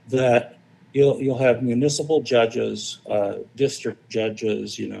 That you'll have municipal judges, district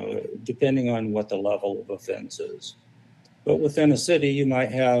judges, you know, depending on what the level of offense is. But within a city, you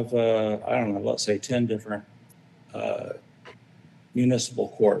might have, I don't know, let's say 10 different municipal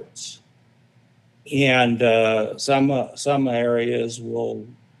courts. And some areas will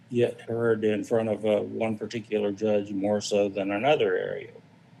get heard in front of one particular judge more so than another area.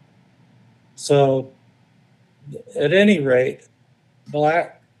 So at any rate,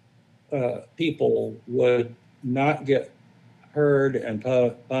 black people would not get heard and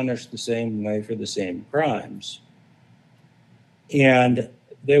punished the same way for the same crimes. And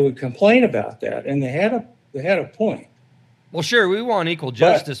they would complain about that, and they had a point. Well, sure, we want equal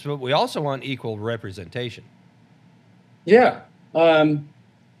justice, but we also want equal representation. Yeah.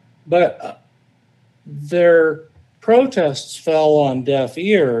 But their protests fell on deaf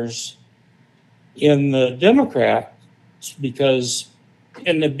ears in the Democrats because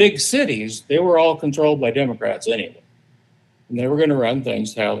in the big cities, they were all controlled by Democrats anyway. And they were going to run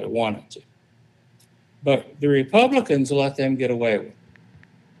things how they wanted to. But the Republicans let them get away with it.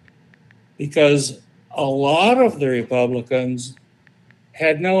 Because a lot of the Republicans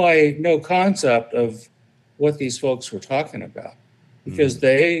had no concept of what these folks were talking about. Because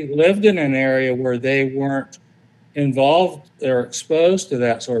they lived in an area where they weren't involved or exposed to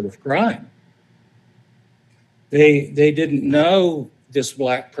that sort of crime. They didn't know this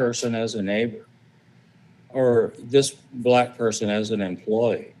black person as a neighbor, or this black person as an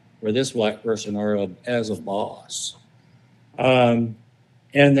employee, or this black person as a boss. And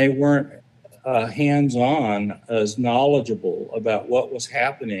they weren't hands-on as knowledgeable about what was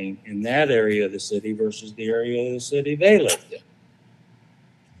happening in that area of the city versus the area of the city they lived in.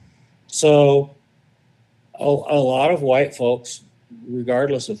 So a lot of white folks,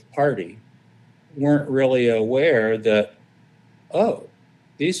 regardless of party, weren't really aware that, oh,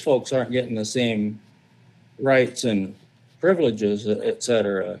 these folks aren't getting the same rights and privileges, et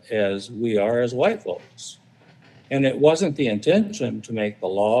cetera, as we are as white folks. And it wasn't the intention to make the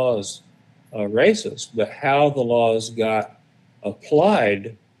laws racist, but how the laws got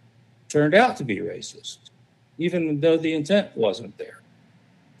applied turned out to be racist, even though the intent wasn't there.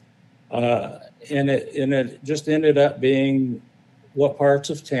 And it just ended up being what parts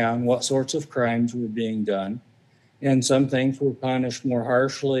of town, what sorts of crimes were being done. And some things were punished more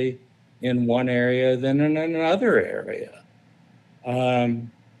harshly in one area than in another area. And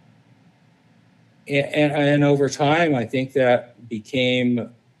over time, I think that became,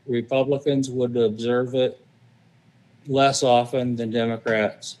 Republicans would observe it less often than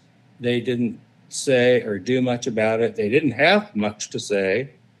Democrats. They didn't say or do much about it. They didn't have much to say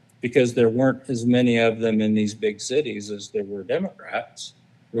because there weren't as many of them in these big cities as there were Democrats.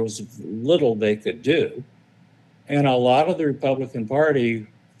 There was little they could do. And a lot of the Republican Party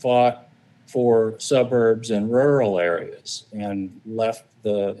fought for suburbs and rural areas and left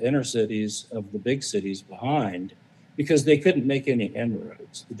the inner cities of the big cities behind because they couldn't make any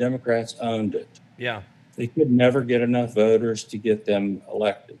inroads. The Democrats owned it. Yeah. They could never get enough voters to get them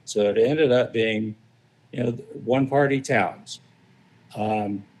elected. So it ended up being, one-party towns.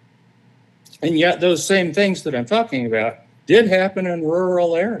 And yet those same things that I'm talking about did happen in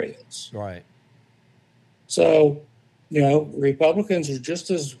rural areas. Right. So, Republicans are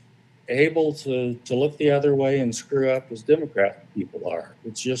just as able to look the other way and screw up as Democrat people are.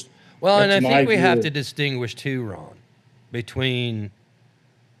 It's just, well, and I think we have view. to distinguish too, Ron, between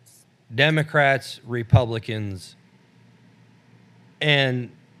Democrats, Republicans, and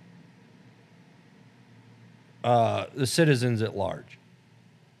the citizens at large.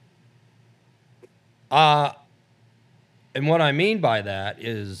 And what I mean by that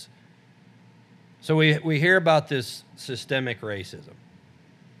is, so we hear about this systemic racism.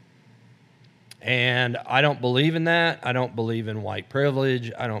 And I don't believe in that. I don't believe in white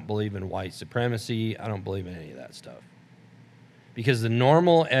privilege. I don't believe in white supremacy. I don't believe in any of that stuff. Because the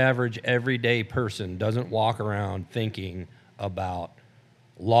normal, average, everyday person doesn't walk around thinking about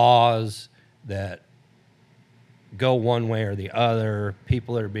laws that go one way or the other,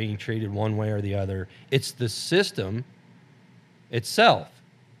 people that are being treated one way or the other. It's the system itself.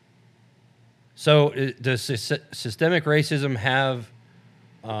 So does systemic racism have,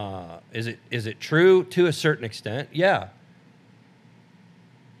 is it true to a certain extent? Yeah.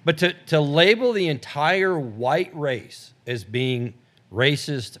 But to label the entire white race as being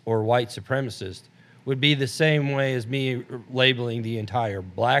racist or white supremacist would be the same way as me labeling the entire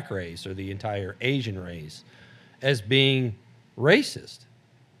black race or the entire Asian race as being racist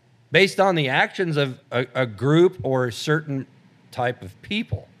based on the actions of a group or a certain type of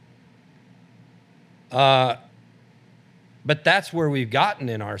people. But that's where we've gotten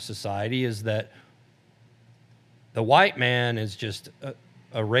in our society, is that the white man is just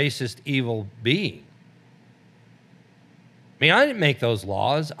a racist, evil being. I mean, I didn't make those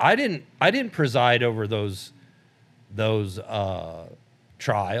laws. I didn't preside over those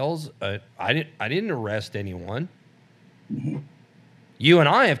trials. I didn't arrest anyone. Mm-hmm. You and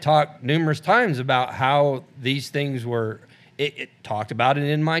I have talked numerous times about how these things were. It talked about it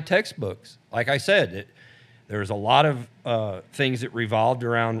in my textbooks. Like I said, there's a lot of things that revolved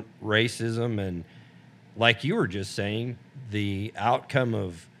around racism, and like you were just saying, the outcome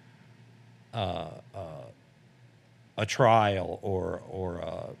of a trial or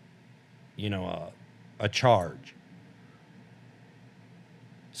a charge.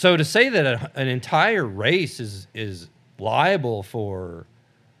 So to say that an entire race is liable for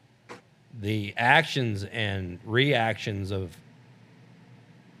the actions and reactions of,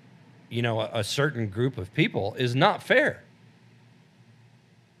 you know, a certain group of people is not fair.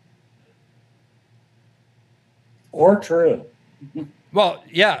 Or true. Well,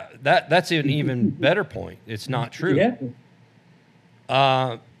 yeah, that's an even better point. It's not true. Yeah.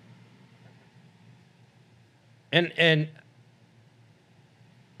 And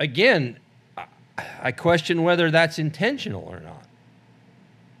again, I question whether that's intentional or not.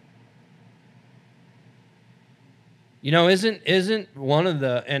 You know, isn't one of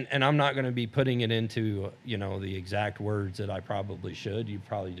the, and I'm not going to be putting it into, you know, the exact words that I probably should. You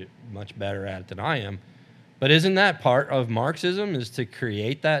probably do much better at it than I am. But isn't that part of Marxism, is to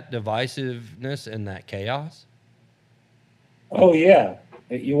create that divisiveness and that chaos? Oh yeah,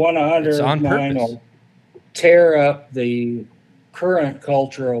 you want to It's on undermine purpose. or tear up the current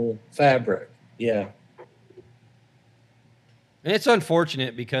cultural fabric. Yeah. And it's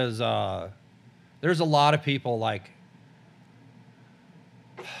unfortunate because there's a lot of people, like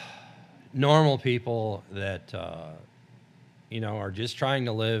normal people, that you know, are just trying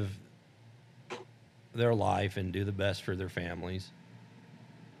to live their life and do the best for their families,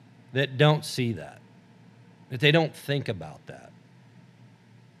 that don't see that they don't think about that.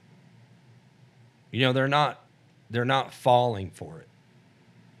 You know, they're not falling for it.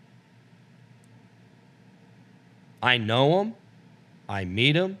 I know them, I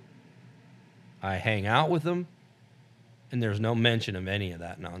meet them, I hang out with them, and there's no mention of any of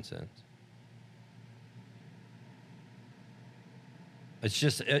that nonsense. It's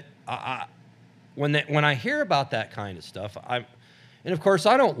just when I hear about that kind of stuff, and of course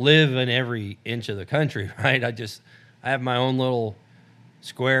I don't live in every inch of the country, right? I have my own little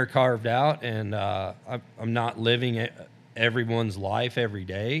square carved out, and I'm not living everyone's life every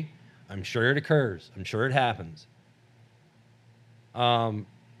day. I'm sure it occurs. I'm sure it happens. But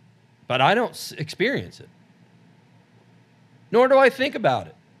I don't experience it, nor do I think about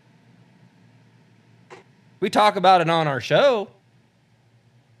it. We talk about it on our show,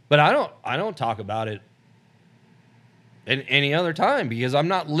 but I don't talk about it at any other time, because I'm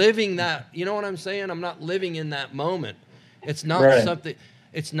not living that. You know what I'm saying? I'm not living in that moment. It's not Right. something.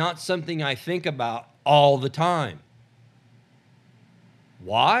 It's not something I think about all the time.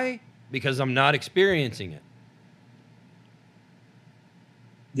 Why? Because I'm not experiencing it.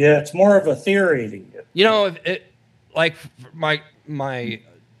 Yeah, it's more of a theory to you. You know, if it, like my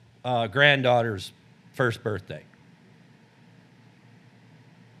granddaughter's first birthday,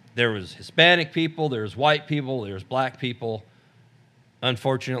 there was Hispanic people, there was white people, there was black people.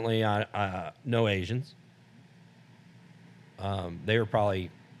 Unfortunately, no Asians. They were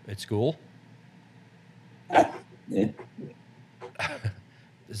probably at school. Yeah. This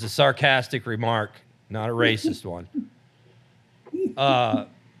is a sarcastic remark, not a racist one.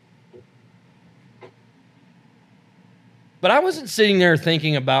 But I wasn't sitting there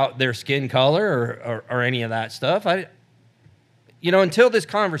thinking about their skin color or any of that stuff. Until this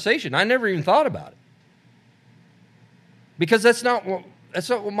conversation, I never even thought about it, because that's not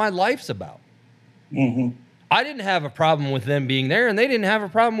what my life's about. Mm-hmm. I didn't have a problem with them being there, and they didn't have a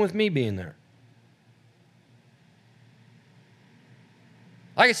problem with me being there.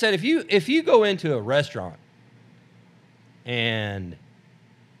 Like I said, if you go into a restaurant and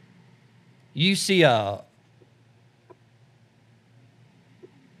you see a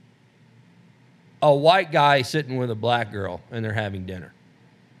white guy sitting with a black girl and they're having dinner,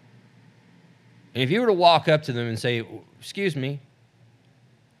 and if you were to walk up to them and say, "Excuse me,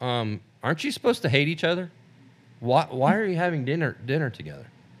 aren't you supposed to hate each other? Why are you having dinner together?"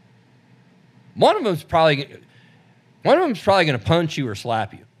 One of them's probably going to punch you or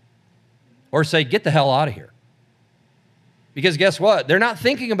slap you, or say, "Get the hell out of here." Because guess what? They're not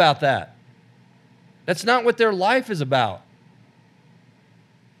thinking about that. That's not what their life is about.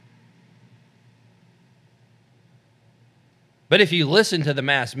 But if you listen to the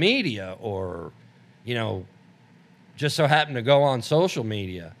mass media, or, just so happen to go on social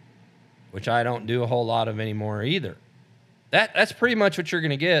media, which I don't do a whole lot of anymore either, that's pretty much what you're going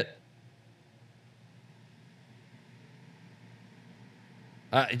to get.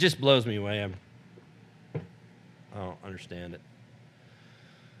 It just blows me away. I don't understand it.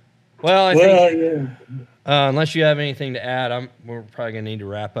 Well, I think, Yeah. unless you have anything to add, we're probably going to need to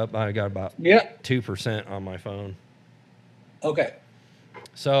wrap up. I got about Yeah. 2% on my phone. Okay.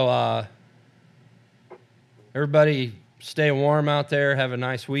 So, everybody stay warm out there. Have a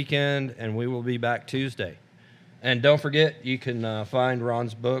nice weekend, and we will be back Tuesday. And don't forget, you can find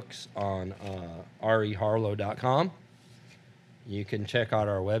Ron's books on reharlow.com. You can check out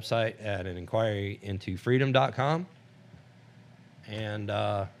our website at aninquiryintofreedom.com. And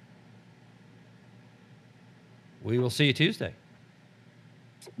we will see you Tuesday.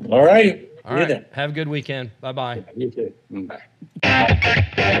 All right. All right. Have a good weekend. Bye-bye. You too. Bye.